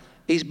lad,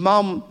 his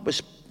mum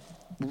was...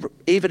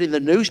 Even in the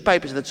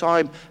newspapers at the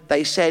time,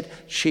 they said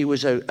she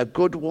was a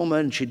good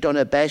woman, she'd done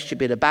her best, she'd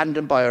been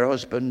abandoned by her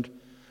husband.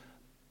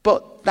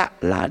 But that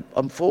lad,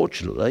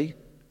 unfortunately,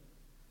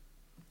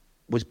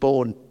 was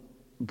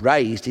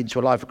raised into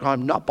a life of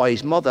crime, not by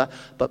his mother,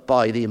 but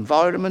by the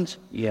environment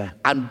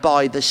and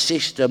by the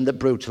system that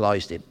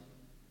brutalised him.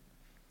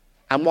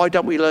 And why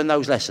don't we learn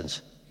those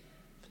lessons?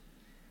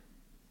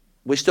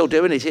 We're still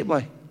doing it, aren't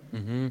we?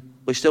 Mm-hmm.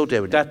 We're still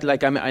doing that.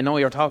 Like, I know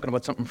you're talking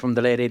about something from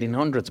the late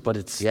 1800s, but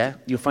it's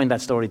you'll find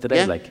that story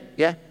today.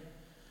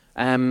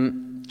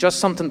 Just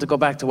something to go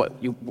back to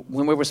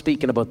when we were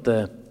speaking about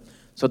the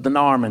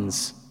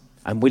Normans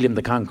and William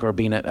the Conqueror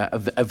being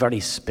a very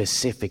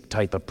specific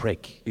type of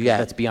prick. Yeah.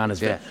 Let's be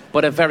honest.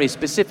 But a very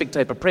specific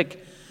type of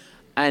prick.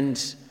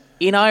 And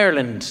in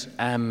Ireland,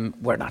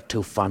 we're not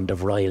too fond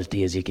of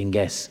royalty, as you can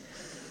guess.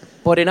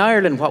 But in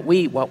Ireland, what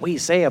we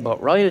say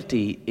about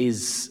royalty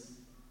is,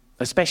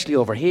 especially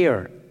over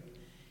here,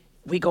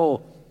 we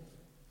go,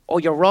 oh,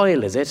 you're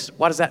royal, is it?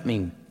 What does that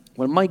mean?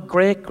 Well, my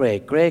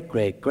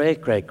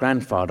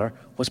great-great-great-great-great-grandfather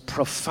was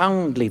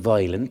profoundly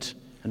violent,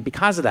 and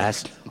because of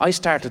that, I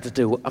started to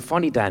do a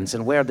funny dance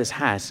and wear this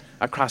hat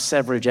across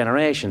several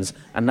generations,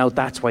 and now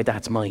that's why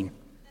that's mine.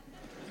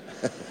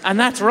 And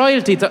that's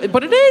royalty,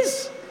 but it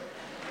is.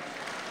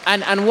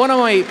 And one of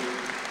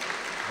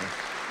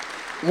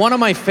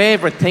my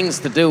favourite things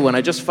to do, and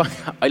I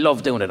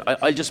love doing it,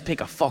 I'll just pick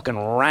a fucking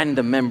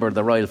random member of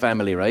the royal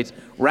family, right?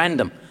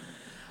 Random.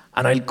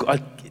 And I'll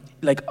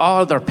like,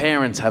 all their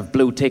parents have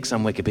blue ticks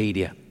on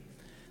Wikipedia.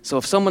 So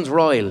if someone's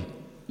royal,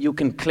 you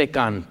can click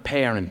on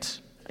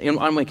parent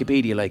on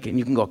Wikipedia, like, and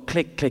you can go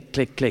click, click,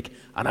 click, click.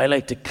 And I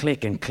like to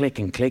click and click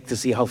and click to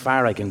see how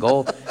far I can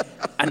go.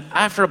 And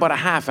after about a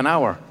half an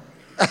hour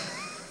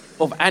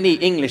of any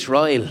English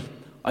royal,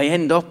 I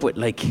end up with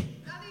like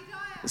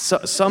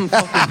some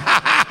fucking...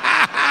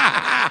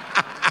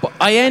 But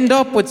I end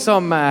up with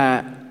some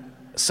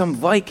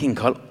Viking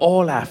called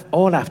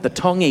Olaf the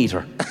Tongue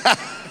Eater.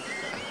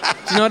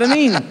 Do you know what I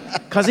mean?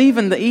 Because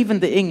even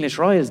the English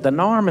royals, the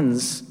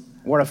Normans,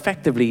 were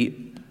effectively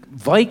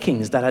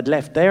Vikings that had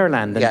left their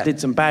land and did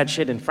some bad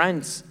shit in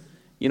France.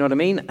 You know what I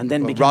mean? And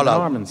then became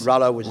Normans.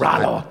 Rollo was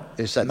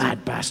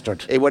mad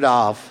bastard. He would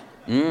have.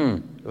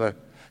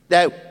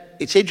 Now,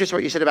 it's interesting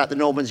what you said about the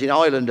Normans in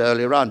Ireland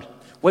earlier on.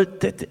 Well,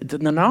 the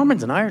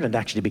Normans in Ireland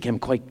actually became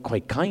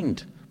quite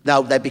kind.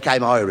 No, they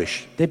became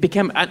Irish. They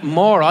became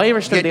more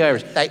Irish than the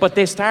Irish. But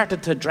they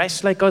started to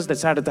dress like us. They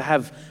started to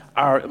have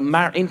our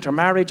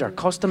intermarriage, our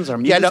customs, our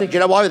music. Do you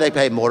know why they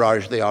became more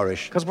Irish than the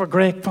Irish? Because we're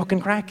great fucking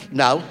crack.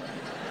 No.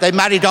 They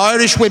married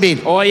Irish women.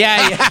 Oh,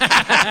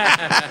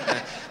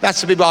 yeah.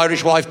 That's to be my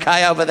Irish wife,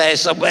 Kay, over there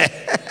somewhere.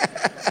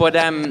 But,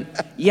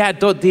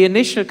 the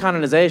initial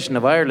colonisation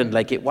of Ireland,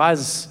 like, it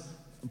was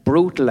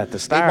brutal at the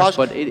start.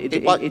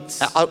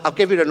 I'll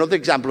give you another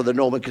example of the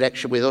Norman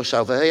connection with us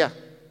over here.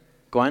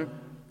 Go on.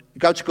 You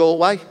go to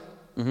Galway,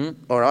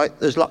 all right,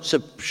 there's lots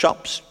of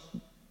shops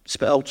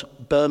spelled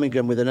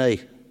Birmingham with an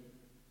E.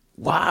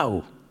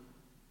 Wow.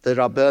 There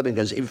are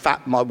Birminghams. In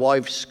fact, my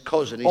wife's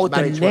cousin is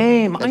married to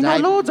name. I know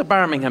loads of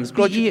Birminghams.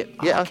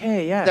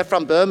 Okay, yeah. They're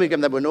from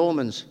Birmingham. They were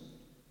Normans.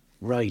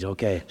 Right,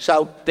 okay.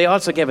 So they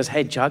also gave us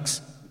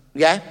hedgehogs.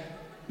 Yeah.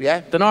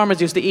 The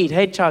Normans used to eat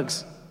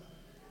hedgehogs.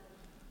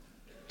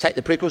 Take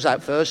the prickles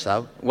out first,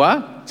 though.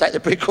 What? Take the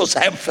prickles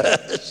out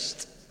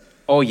first.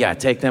 Oh, yeah,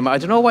 take them. I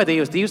don't know why they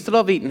used to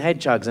love eating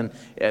hedgehogs. And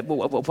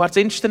what's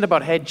interesting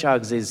about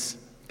hedgehogs is,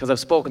 because I've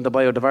spoken to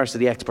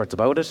biodiversity experts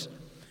about it,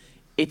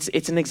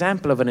 it's an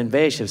example of an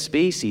invasive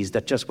species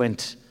that just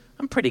went,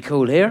 I'm pretty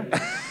cool here.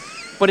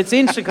 But it's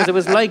interesting because it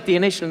was like the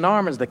initial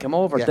Normans that came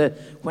over. Yeah.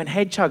 When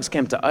hedgehogs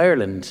came to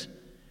Ireland,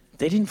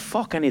 they didn't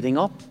fuck anything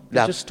up.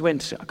 They just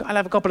went, I'll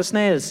have a couple of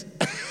snails.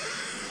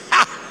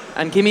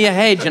 And give me a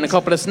hedge and a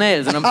couple of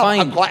snails and I'm fine.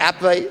 I'm quite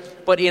happy.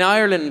 But in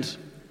Ireland,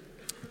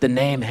 the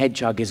name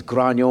hedgehog is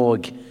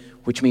Grainneog,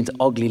 which means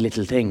ugly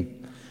little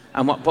thing.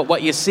 But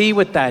what you see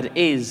with that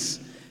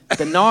is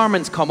the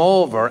Normans come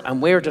over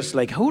and we're just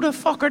like, who the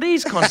fuck are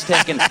these cunts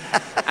taking?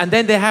 And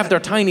then they have their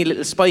tiny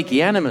little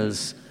spiky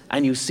animals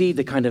and you see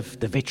the kind of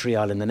the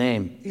vitriol in the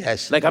name.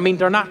 Yes. Like, I mean,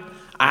 they're not,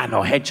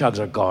 no, hedgehogs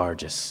are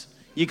gorgeous.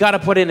 You got to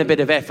put in a bit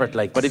of effort,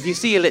 like, but if you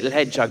see a little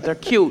hedgehog, they're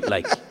cute,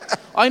 like.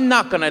 I'm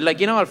not going to, like,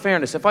 in all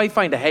fairness, if I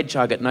find a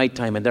hedgehog at night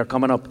time and they're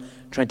coming up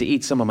trying to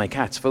eat some of my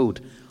cat's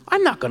food,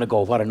 I'm not going to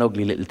go, what an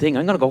ugly little thing.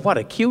 I'm going to go, what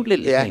a cute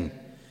little thing.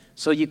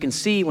 So you can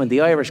see when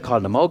the Irish call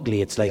them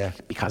ugly, it's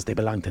like, because they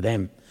belong to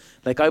them.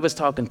 Like I was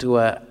talking to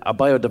a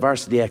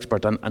biodiversity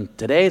expert on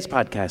today's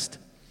podcast,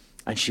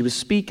 and she was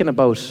speaking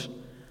about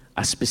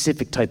a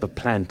specific type of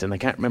plant, and I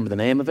can't remember the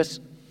name of it,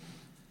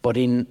 but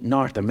in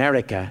North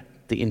America,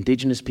 the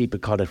indigenous people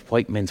call it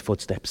white men's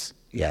footsteps.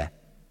 Yeah.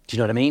 Do you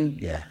know what I mean?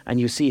 Yeah. And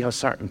you see how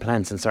certain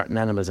plants and certain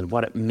animals and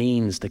what it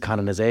means to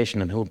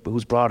colonization and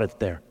who's brought it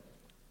there.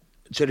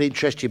 It's an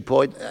interesting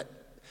point.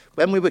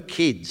 When we were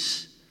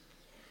kids,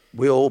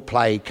 we all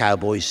played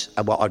cowboys,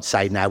 and what I'd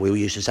say now, we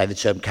used to say the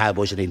term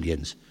cowboys and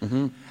Indians.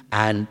 Mm-hmm.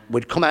 And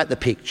we'd come out the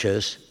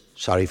pictures,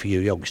 sorry for you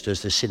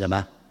youngsters, the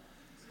cinema,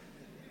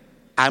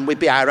 and we'd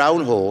be our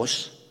own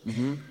horse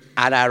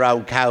and our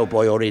own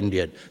cowboy or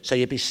Indian. So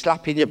you'd be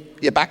slapping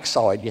your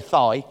backside, your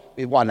thigh,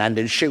 with one hand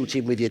and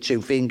shooting with your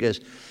two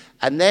fingers.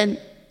 And then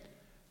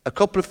a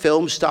couple of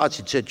films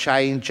started to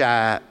change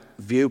our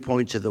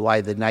viewpoint of the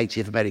way the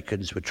Native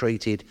Americans were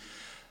treated.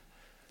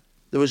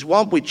 There was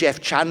one with Jeff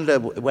Chandler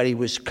where he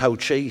was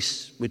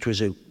Cochise, which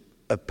was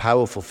a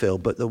powerful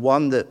film, but the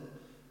one that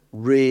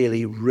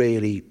really,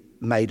 really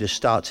made us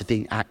start to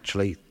think,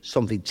 actually,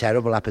 something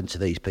terrible happened to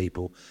these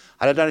people.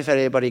 And I don't know if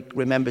anybody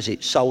remembers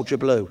it, Soldier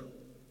Blue.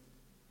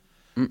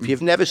 Mm-mm. If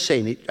you've never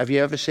seen it, have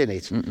you ever seen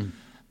it?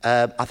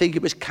 I think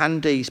it was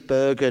Candice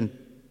Bergen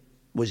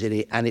was in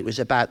it, and it was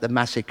about the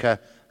massacre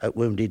at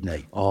Wounded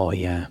Knee. Oh,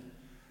 yeah.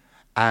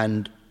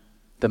 And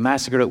the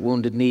massacre at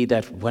Wounded Knee,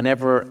 that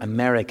whenever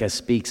America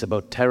speaks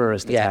about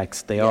terrorist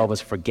attacks, they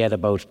always forget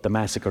about the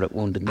massacre at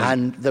Wounded Knee.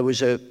 And there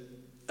was I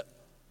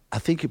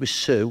think it was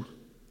Sioux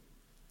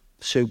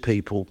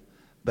people,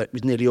 but it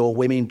was nearly all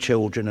women,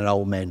 children and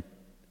old men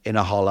in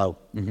a hollow.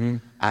 Mm-hmm.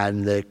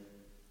 And the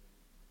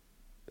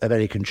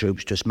American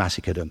troops just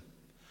massacred them.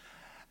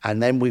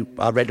 And then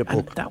I read a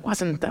book.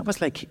 Was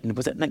it like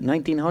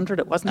 1900?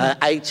 It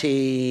wasn't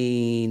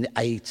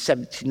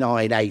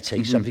 79,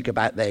 80, something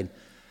about then.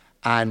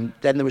 And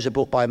then there was a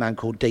book by a man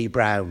called D.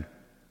 Brown,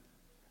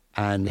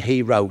 and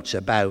he wrote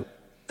about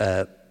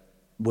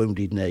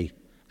Wounded Knee,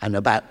 and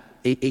about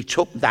he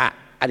took that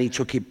and he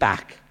took it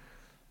back,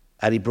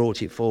 and he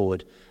brought it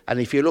forward. And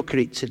if you look at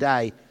it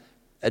today,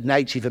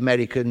 Native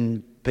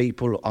American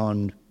people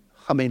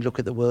look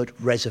at the word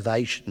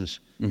reservations.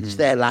 Mm-hmm. It's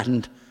their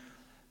land.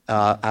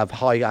 Have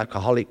high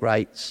alcoholic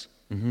rates,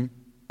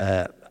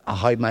 a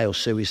high male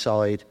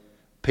suicide,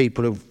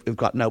 people who've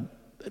got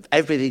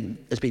everything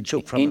has been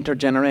took from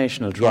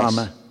intergenerational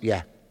trauma.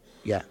 Yes.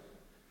 Yeah.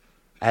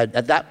 And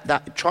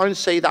that try and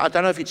see that. I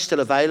don't know if it's still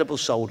available,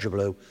 Soldier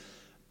Blue,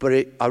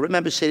 but I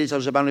remember seeing it. I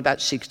was only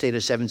about 16 or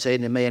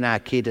 17, and me and our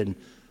kid and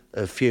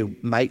a few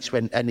mates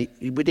went, and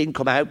we didn't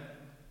come out,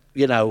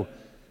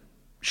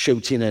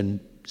 shooting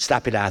and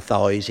slapping our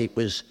thighs. It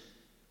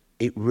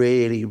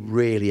really,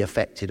 really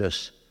affected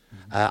us.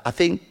 I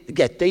think,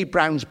 Dee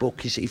Brown's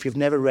book, if you've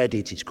never read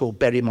it, it's called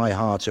Bury My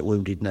Heart at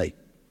Wounded Knee.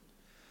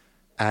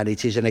 And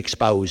it is an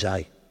expose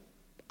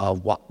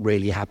of what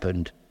really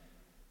happened.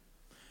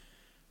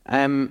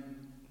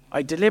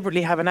 I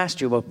deliberately haven't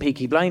asked you about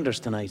Peaky Blinders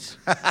tonight.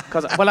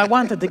 Because, I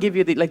wanted to give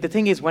you the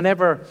thing is,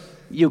 whenever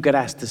you get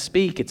asked to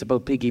speak, it's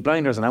about Peaky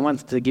Blinders, and I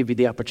wanted to give you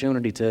the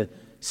opportunity to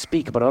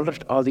speak about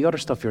all the other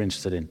stuff you're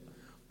interested in.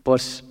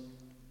 But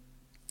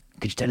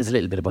could you tell us a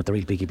little bit about the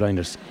real Peaky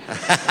Blinders?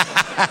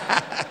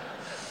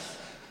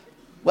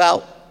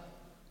 Well,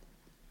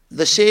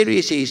 the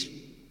series is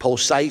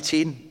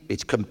pulsating,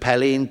 it's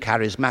compelling,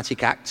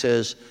 charismatic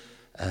actors,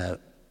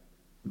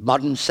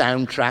 modern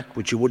soundtrack,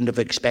 which you wouldn't have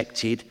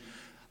expected.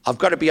 I've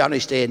got to be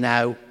honest here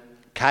now,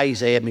 Kay's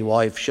here, my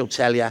wife, she'll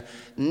tell you,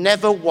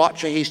 never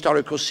watch a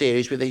historical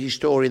series with a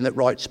historian that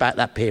writes about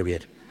that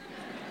period.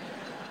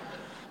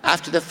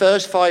 After the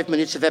first 5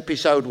 minutes of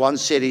episode 1,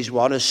 series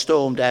 1, I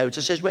stormed out.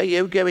 I says, "Where are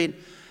you going?"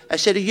 I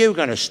said, "Are you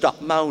going to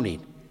stop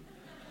moaning?"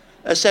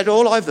 I said,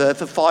 "All I've heard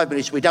for 5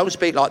 minutes, we don't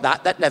speak like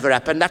that. That never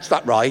happened. That's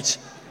not right."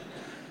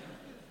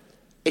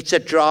 It's a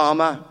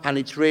drama, and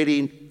it's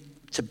really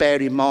to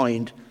bear in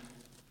mind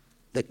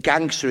that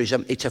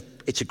gangsterism,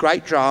 it's a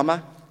great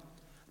drama,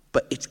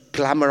 but it's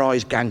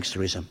glamorised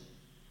gangsterism.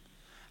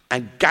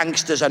 And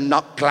gangsters are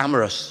not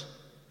glamorous.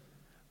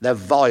 They're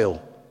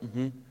vile.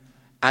 Mm-hmm.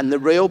 And the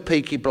real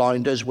Peaky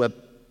Blinders were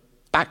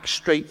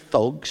backstreet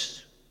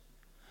thugs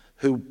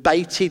who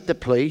baited the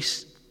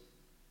police.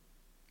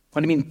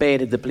 What do you mean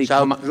baited the police?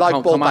 So,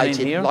 like ball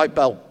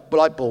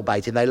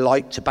baiting, they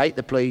liked to bait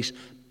the police,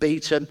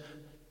 beat them.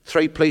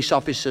 3 police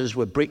officers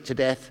were bricked to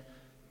death.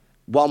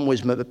 1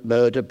 was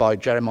murdered by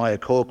Jeremiah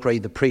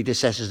Corkery. The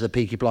predecessors of the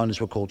Peaky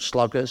Blinders were called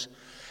sluggers.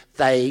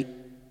 They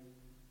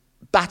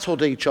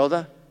battled each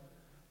other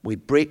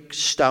with bricks,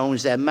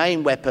 stones. Their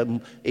main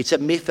weapon, it's a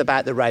myth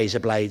about the razor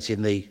blades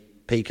in the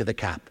peak of the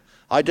cap.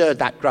 I'd heard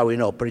that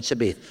growing up, but it's a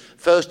myth.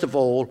 First of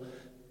all,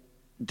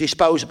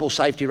 disposable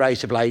safety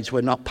razor blades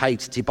were not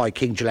patented by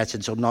King Gillette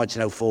until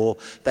 1904.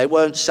 They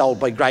weren't sold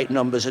by great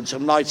numbers until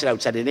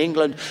 1910 in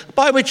England,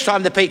 by which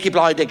time the Peaky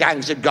Blinder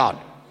gangs had gone.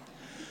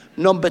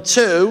 Number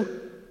 2,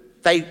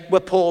 they were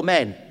poor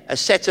men. A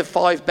set of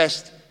 5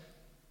 best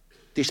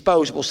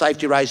disposable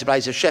safety razor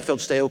blades of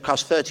Sheffield steel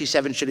cost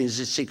 37 shillings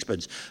and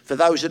sixpence. For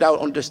those who don't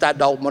understand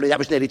old money, that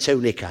was nearly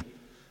 2 knicker.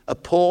 A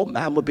poor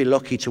man would be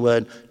lucky to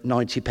earn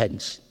 90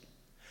 pence.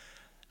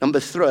 Number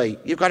 3,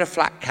 you've got a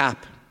flat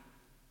cap.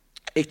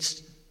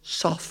 It's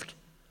soft.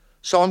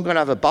 So I'm going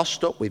to have a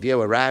bust up with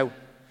you, a row,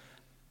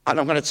 and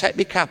I'm going to take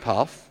my cap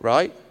off,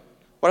 right?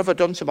 What have I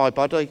done to my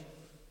body?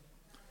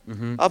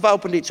 I've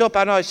opened it up,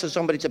 and I said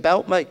somebody to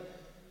belt me.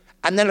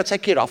 And then I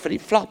take it off and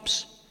it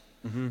flops.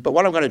 But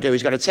what I'm going to do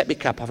is going to take my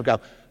cap off and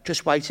go,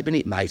 just wait a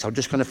minute, mate. I'm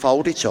just going to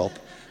fold it up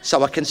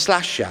so I can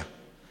slash you.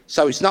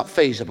 So it's not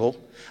feasible.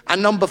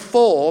 And number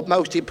 4,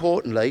 most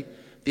importantly,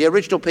 the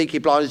original Peaky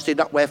Blinders did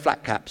not wear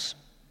flat caps.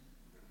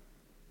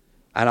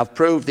 And I've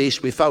proved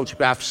this with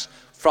photographs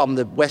from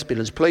the West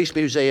Midlands Police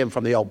Museum,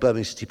 from the old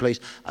Birmingham City Police,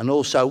 and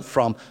also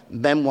from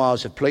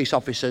memoirs of police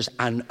officers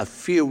and a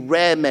few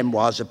rare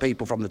memoirs of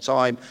people from the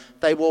time.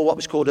 They wore what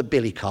was called a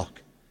billycock,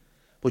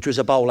 which was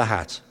a bowler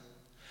hat.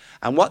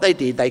 And what they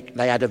did, they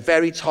had a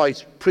very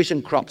tight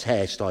prison-cropped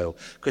hairstyle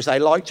because they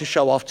liked to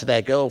show off to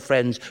their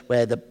girlfriends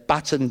where the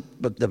baton,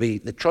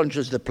 the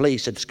truncheons of the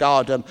police had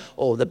scarred them,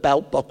 or the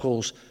belt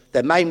buckles.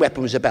 Their main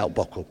weapon was a belt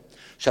buckle.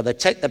 So they'd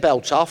take the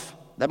belt off.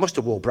 They must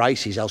have wore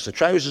braces, else the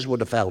trousers would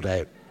have fell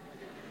down.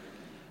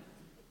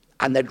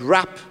 And they'd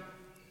wrap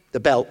the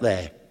belt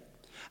there.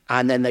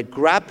 And then they'd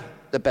grab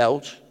the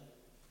belt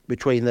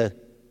in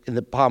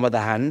the palm of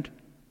the hand,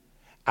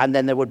 and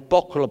then they would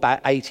buckle about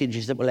 8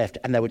 inches that were left,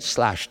 and they would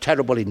slash.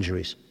 Terrible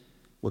injuries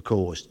were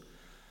caused.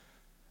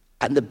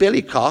 And the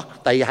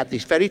billycock, they had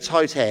this very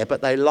tight hair,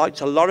 but a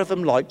lot of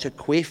them liked to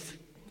quiff.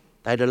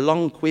 They had a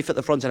long quiff at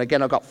the front, and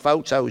again, I got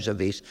photos of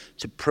this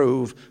to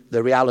prove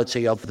the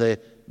reality of the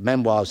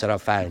memoirs that I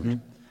found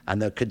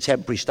and the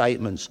contemporary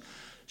statements.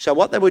 So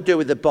what they would do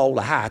with the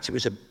bowler hat, it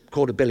was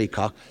called a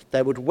billycock,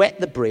 they would wet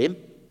the brim,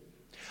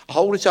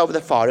 hold it over the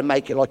fire and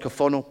make it like a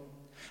funnel.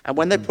 And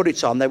when they put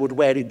it on, they would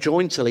wear it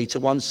jointily to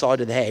one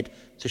side of the head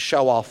to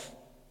show off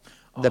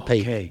the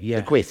peak,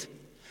 the quiff.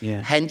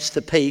 Yeah. Hence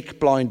the peak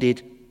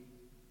blinded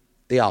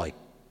the eye.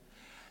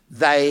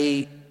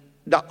 They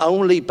not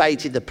only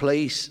baited the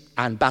police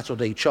and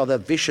battled each other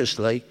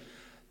viciously,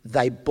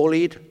 they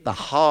bullied the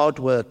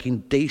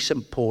hard-working,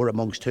 decent poor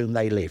amongst whom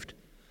they lived.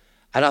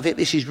 And I think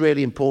this is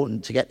really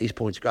important to get these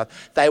points across.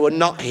 They were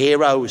not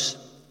heroes.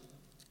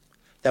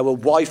 They were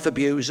wife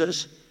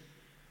abusers.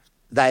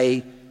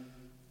 They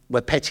were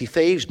petty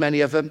thieves,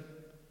 many of them.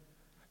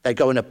 They'd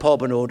go in a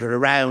pub and order a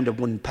round and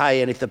wouldn't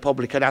pay, and if the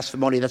publican asked for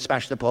money, they'd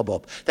smash the pub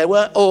up. They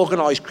weren't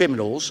organised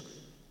criminals,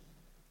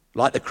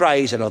 like the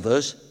Crays and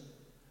others.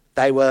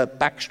 They were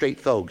backstreet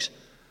thugs.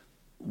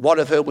 One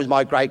of whom was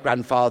my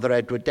great-grandfather,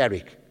 Edward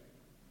Derrick,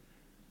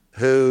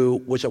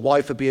 who was a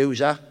wife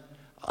abuser.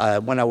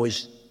 When I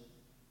was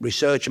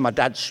researching my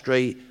dad's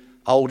street,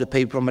 older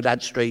people on my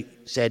dad's street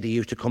said he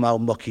used to come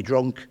home mucky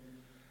drunk,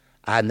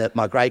 and that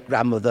my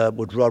great-grandmother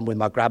would run with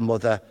my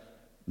grandmother,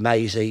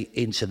 Maisie,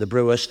 into the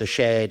Brewers, the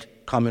shared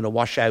communal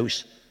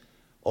washhouse,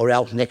 or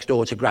else next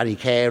door to Granny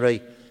Carey,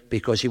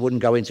 because he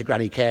wouldn't go into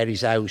Granny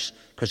Carey's house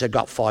because they'd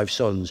got 5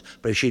 sons.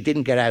 But if she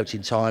didn't get out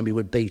in time, he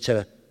would beat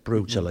her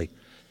brutally.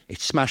 He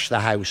smashed the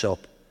house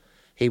up.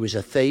 He was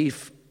a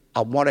thief.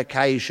 On one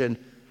occasion,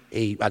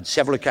 he had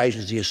several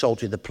occasions he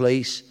assaulted the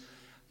police.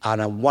 And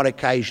on one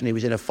occasion, he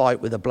was in a fight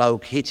with a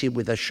bloke, hit him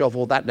with a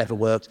shovel. That never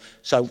worked.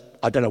 So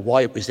I don't know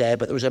why it was there,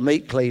 but there was a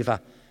meat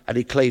cleaver, and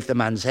he cleaved the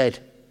man's head.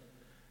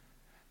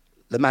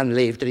 The man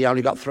lived, and he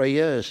only got 3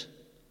 years.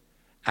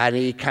 And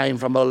he came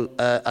from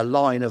a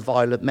line of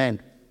violent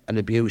men and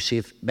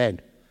abusive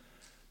men.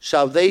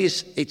 So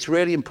it's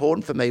really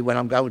important for me when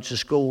I'm going to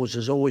schools,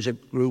 there's always a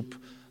group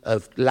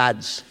of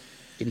lads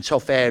in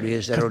tough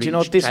areas that are... Do you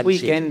know this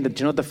weekend,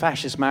 do you know the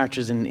fascist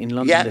marches in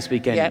London this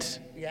weekend?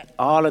 Yeah.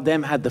 All of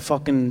them had the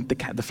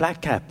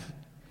flat cap.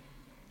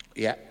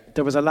 Yeah.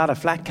 There was a lot of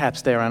flat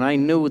caps there, and I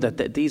knew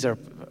that these are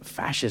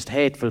fascist,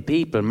 hateful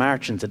people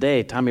marching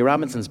today, Tommy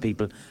Robinson's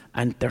people,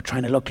 and they're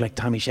trying to look like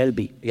Tommy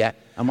Shelby. Yeah.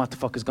 And what the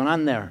fuck is going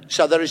on there?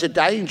 So there is a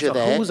danger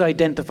there. Who's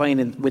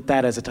identifying with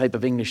that as a type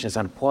of Englishness,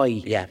 and why?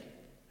 Yeah.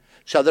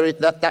 So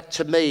that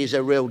to me is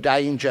a real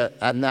danger,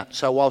 and that,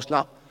 so whilst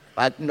not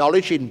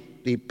acknowledging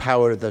the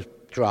power of the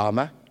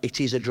drama,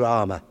 it is a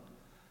drama.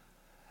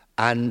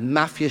 And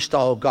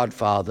mafia-style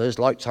godfathers,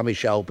 like Tommy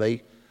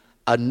Shelby,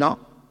 are not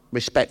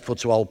respectful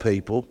to old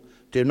people,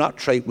 do not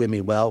treat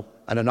women well,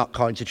 and are not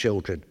kind to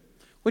children.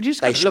 Well, you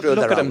just look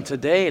at them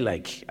today,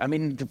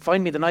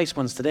 find me the nice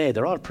ones today,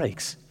 they're all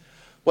pricks.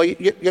 Well,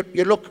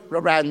 you look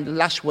around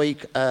last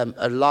week,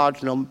 a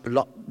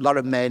lot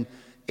of men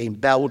in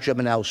Belgium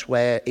and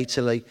elsewhere,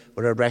 Italy,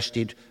 were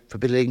arrested for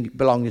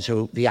belonging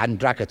to the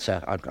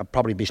 'Ndrangheta. I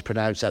probably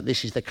mispronounced that.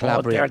 This is the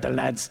Calabrian. Oh, they're the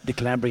lads, the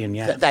Calabrian,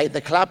 yeah.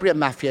 The Calabrian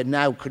mafia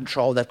now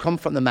they've come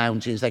from the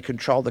mountains, they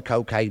control the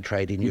cocaine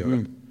trade in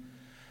Europe.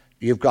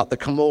 You've got the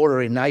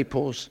Camorra in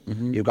Naples,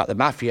 you've got the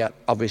mafia,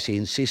 obviously,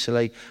 in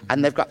Sicily,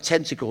 and they've got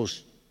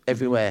tentacles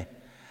everywhere.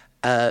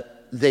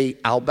 The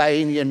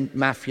Albanian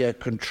mafia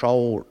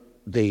control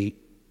the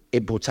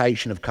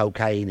importation of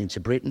cocaine into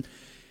Britain.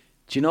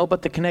 Do you know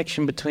about the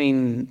connection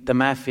between the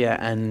mafia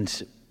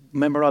and,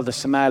 remember all the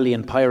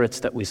Somalian pirates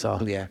that we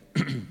saw? Yeah.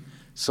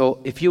 So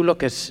if you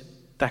look at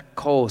that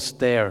coast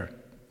there,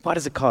 what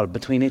is it called,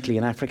 between Italy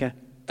and Africa?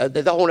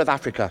 The Horn of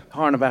Africa.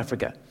 Horn of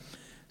Africa.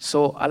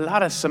 So a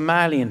lot of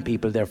Somalian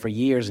people there for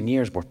years and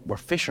years were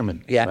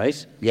fishermen, Yeah.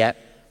 right? Yeah.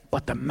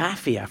 But the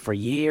mafia for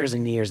years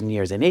and years and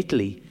years in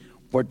Italy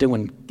were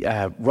doing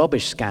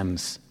rubbish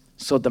scams.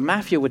 So the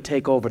mafia would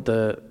take over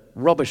the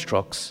rubbish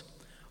trucks,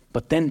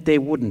 but then they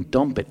wouldn't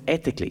dump it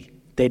ethically.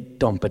 They'd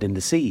dump it in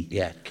the sea.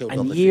 Yeah, killed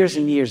all and the years fish.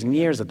 and years and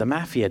years of the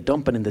mafia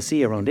dumping in the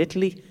sea around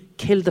Italy,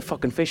 killed the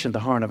fucking fish in the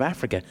Horn of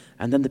Africa.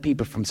 And then the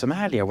people from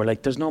Somalia were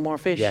like, there's no more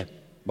fish. Yeah.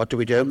 What do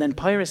we do? And then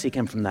piracy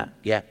came from that.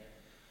 Yeah.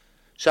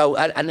 So,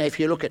 and if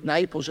you look at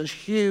Naples, there's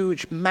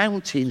huge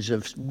mountains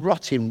of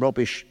rotting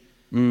rubbish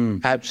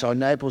outside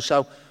Naples.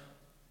 So,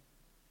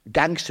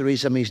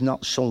 gangsterism is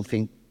not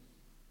something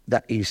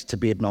that is to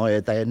be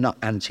admired. They are not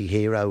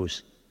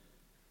anti-heroes.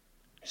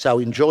 So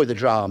enjoy the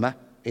drama,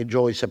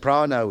 enjoy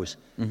Sopranos,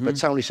 but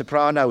Tony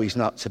Soprano is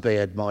not to be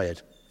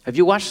admired. Have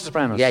you watched The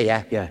Sopranos?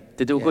 Yeah. Yeah.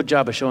 They do a good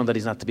job of showing that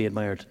he's not to be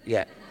admired.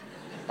 Yeah.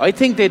 I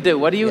think they do.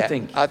 What do you Yeah,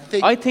 think?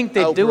 I think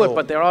they do it, overall-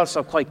 but they're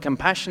also quite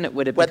compassionate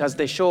with it Well- because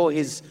they show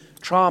his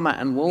trauma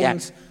and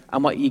wounds.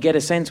 And what you get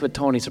a sense with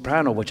Tony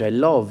Soprano, which I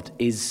loved,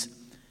 is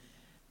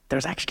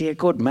there's actually a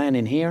good man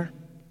in here,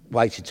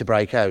 Waited to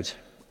break out.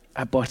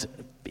 but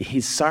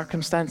his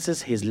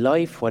circumstances, his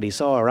life, what he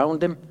saw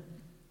around him,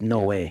 no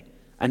way.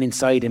 And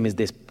inside him is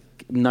this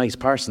nice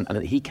person,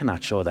 and he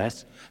cannot show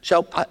that.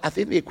 So I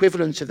think the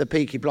equivalent of the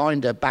Peaky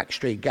Blinder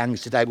backstreet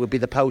gangs today would be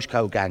the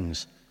postcode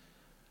gangs.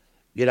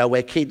 You know,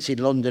 where kids in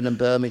London and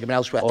Birmingham and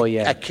elsewhere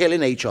are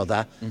killing each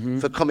other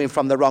for coming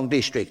from the wrong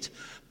district.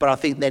 But I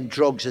think then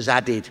drugs has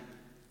added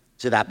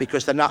to that,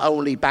 because they're not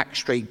only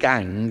backstreet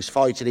gangs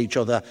fighting each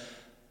other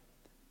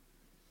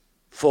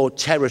for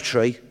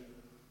territory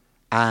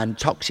and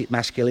toxic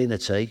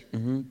masculinity,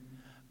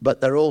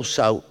 but they're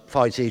also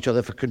fighting each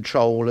other for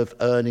control of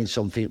earning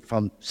something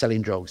from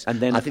selling drugs. And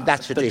then I think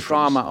that's the difference.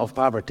 trauma of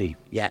poverty.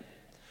 Yeah.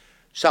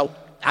 So,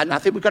 and I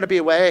think we've got to be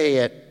aware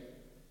here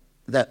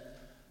that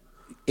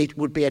it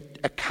would be a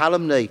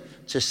calumny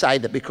to say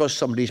that because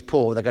somebody's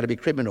poor, they're going to be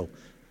criminal.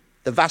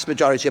 The vast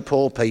majority of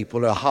poor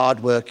people are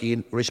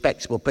hard-working,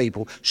 respectable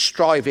people,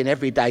 striving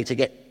every day to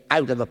get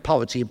out of the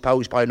poverty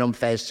imposed by an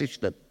unfair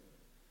system.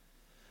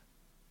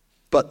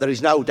 But there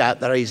is no doubt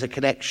there is a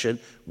connection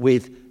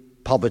with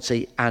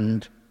poverty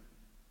and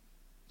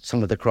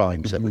some of the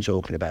crimes that we're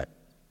talking about.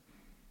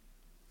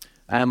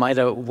 I had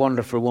a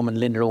wonderful woman,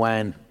 Linda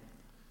Rowan,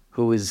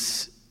 who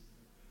is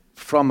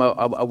from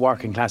a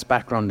working class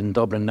background in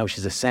Dublin. Now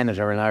she's a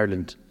senator in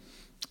Ireland,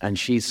 and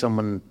she's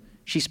someone,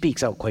 she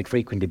speaks out quite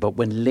frequently, but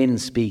when Lynn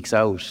speaks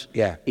out,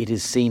 it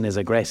is seen as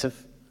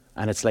aggressive,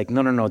 and it's like,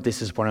 no,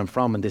 this is where I'm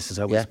from and this is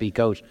how we speak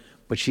out.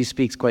 But she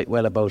speaks quite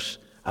well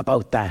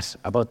about that,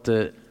 about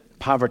the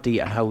poverty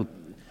and how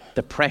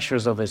the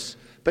pressures of it.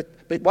 But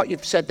what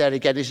you've said there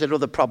again is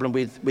another problem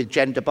with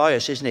gender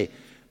bias, isn't it?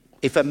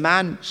 If a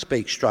man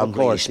speaks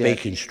strongly, he's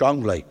speaking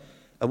strongly.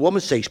 A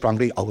woman speaks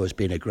strongly, it's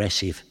being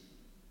aggressive.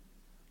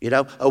 You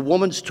know, a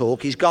woman's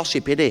talk is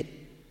gossip, innit?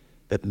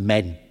 But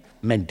men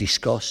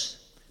discuss.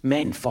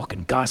 Men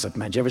fucking gossip,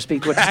 man. Do you ever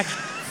speak to a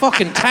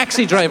fucking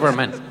taxi driver,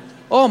 man?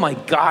 Oh my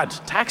God,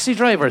 taxi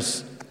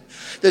drivers.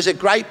 There's a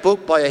great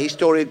book by a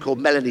historian called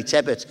Melanie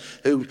Tebbett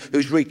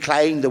who's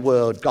reclaimed the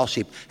word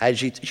gossip, and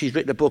she's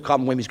written a book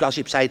on women's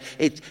gossip saying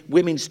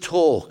women's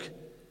talk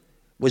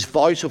was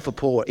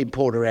vital in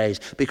poorer areas,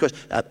 because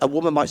a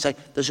woman might say,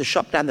 there's a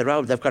shop down the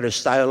road, they've got a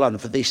sale on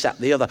for this, that,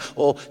 and the other,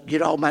 or,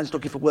 old man's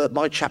looking for work,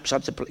 my chap's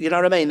on to, you know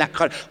what I mean, that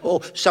kind of, or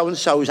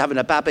so-and-so's having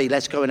a baby,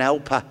 let's go and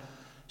help her.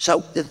 So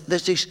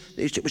there's this,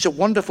 it was a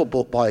wonderful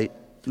book by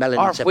Melanie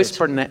Or Tebbett.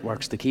 whisper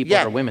networks to keep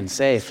other women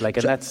safe, and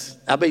that's...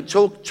 I mean,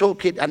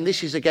 talking, and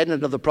this is again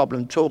another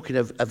problem, talking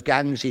of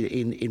gangs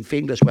in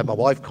Finglas, where my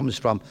wife comes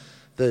from,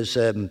 there's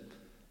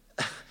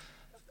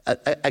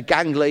a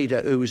gang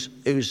leader who's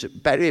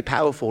very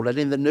powerful, and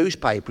in the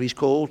newspaper he's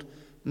called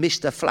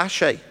Mr.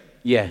 Flashy.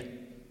 Yeah.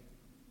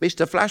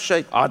 Mr.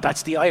 Flashy. Oh,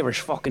 that's the Irish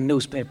fucking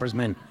newspapers,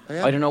 man.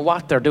 Yeah. I don't know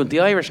what they're doing. The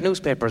Irish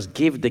newspapers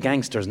give the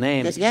gangsters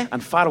names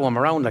and follow them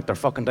around like they're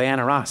fucking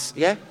Diana Ross.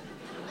 Yeah.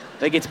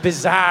 Like, it's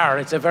bizarre.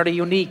 It's a very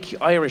unique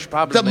Irish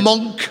problem. The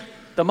monk.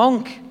 The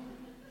monk.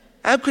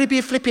 How could he be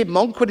a flipping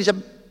monk when he's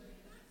a...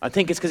 I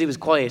think it's because he was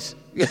quiet.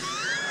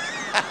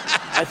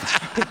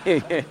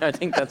 I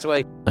think that's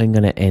why. I'm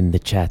going to end the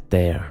chat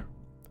there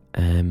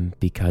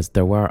because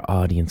there were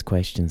audience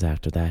questions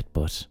after that,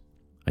 but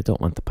I don't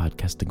want the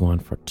podcast to go on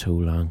for too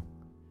long.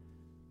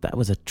 That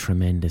was a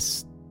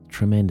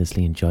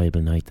tremendously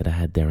enjoyable night that I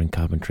had there in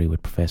Coventry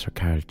with Professor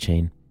Carl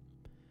Chinn.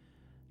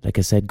 Like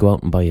I said, go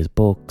out and buy his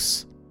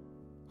books.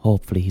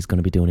 Hopefully he's going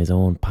to be doing his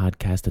own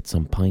podcast at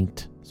some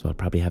point, so I'll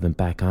probably have him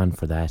back on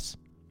for that.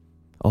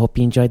 I hope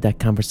you enjoyed that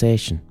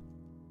conversation.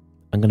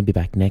 I'm going to be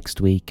back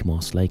next week,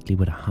 most likely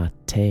with a hot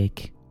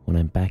take, when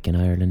I'm back in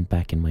Ireland,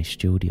 back in my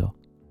studio.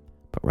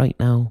 But right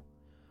now,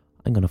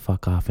 I'm going to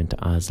fuck off into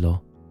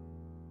Oslo,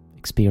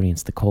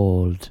 experience the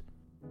cold,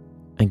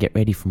 and get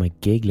ready for my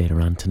gig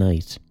later on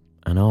tonight.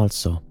 And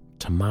also,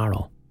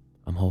 tomorrow,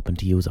 I'm hoping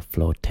to use a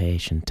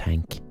flotation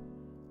tank.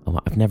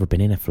 I've never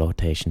been in a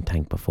flotation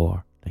tank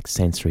before, like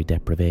sensory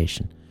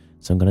deprivation.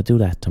 So I'm going to do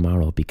that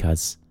tomorrow,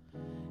 because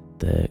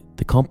the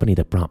company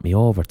that brought me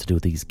over to do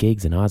these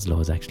gigs in Oslo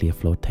is actually a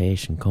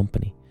flotation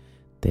company.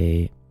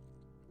 The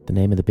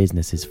name of the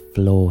business is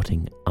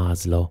Floating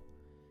Oslo.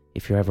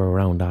 If you're ever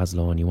around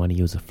Oslo and you want to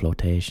use a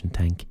flotation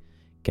tank,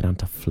 get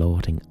onto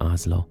Floating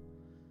Oslo,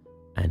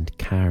 and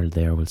Carl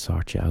there will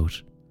sort you out.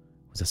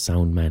 He was a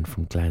sound man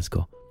from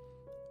Glasgow.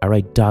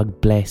 Alright, dog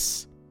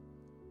bless.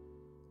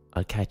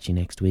 I'll catch you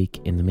next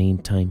week. In the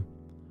meantime,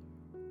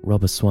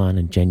 rub a swan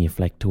and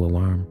genuflect to a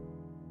worm.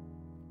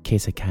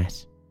 Kiss a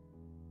cat.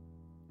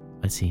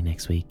 I'll see you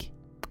next week.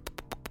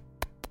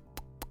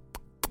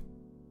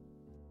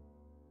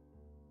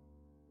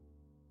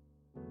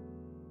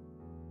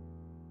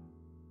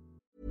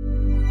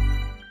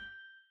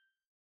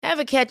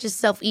 Ever catch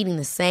yourself eating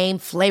the same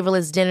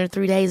flavorless dinner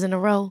 3 days in a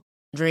row?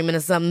 Dreaming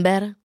of something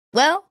better?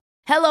 Well,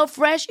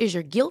 HelloFresh is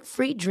your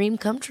guilt-free dream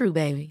come true,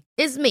 baby.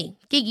 It's me,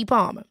 Keke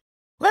Palmer.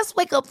 Let's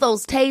wake up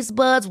those taste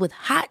buds with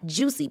hot,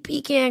 juicy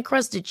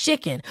pecan-crusted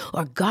chicken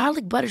or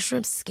garlic butter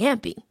shrimp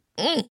scampi.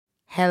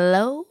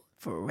 Hello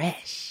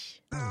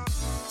Fresh.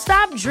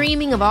 Stop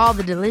dreaming of all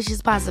the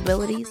delicious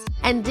possibilities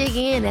and dig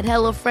in at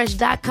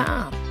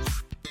HelloFresh.com.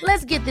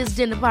 Let's get this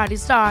dinner party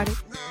started.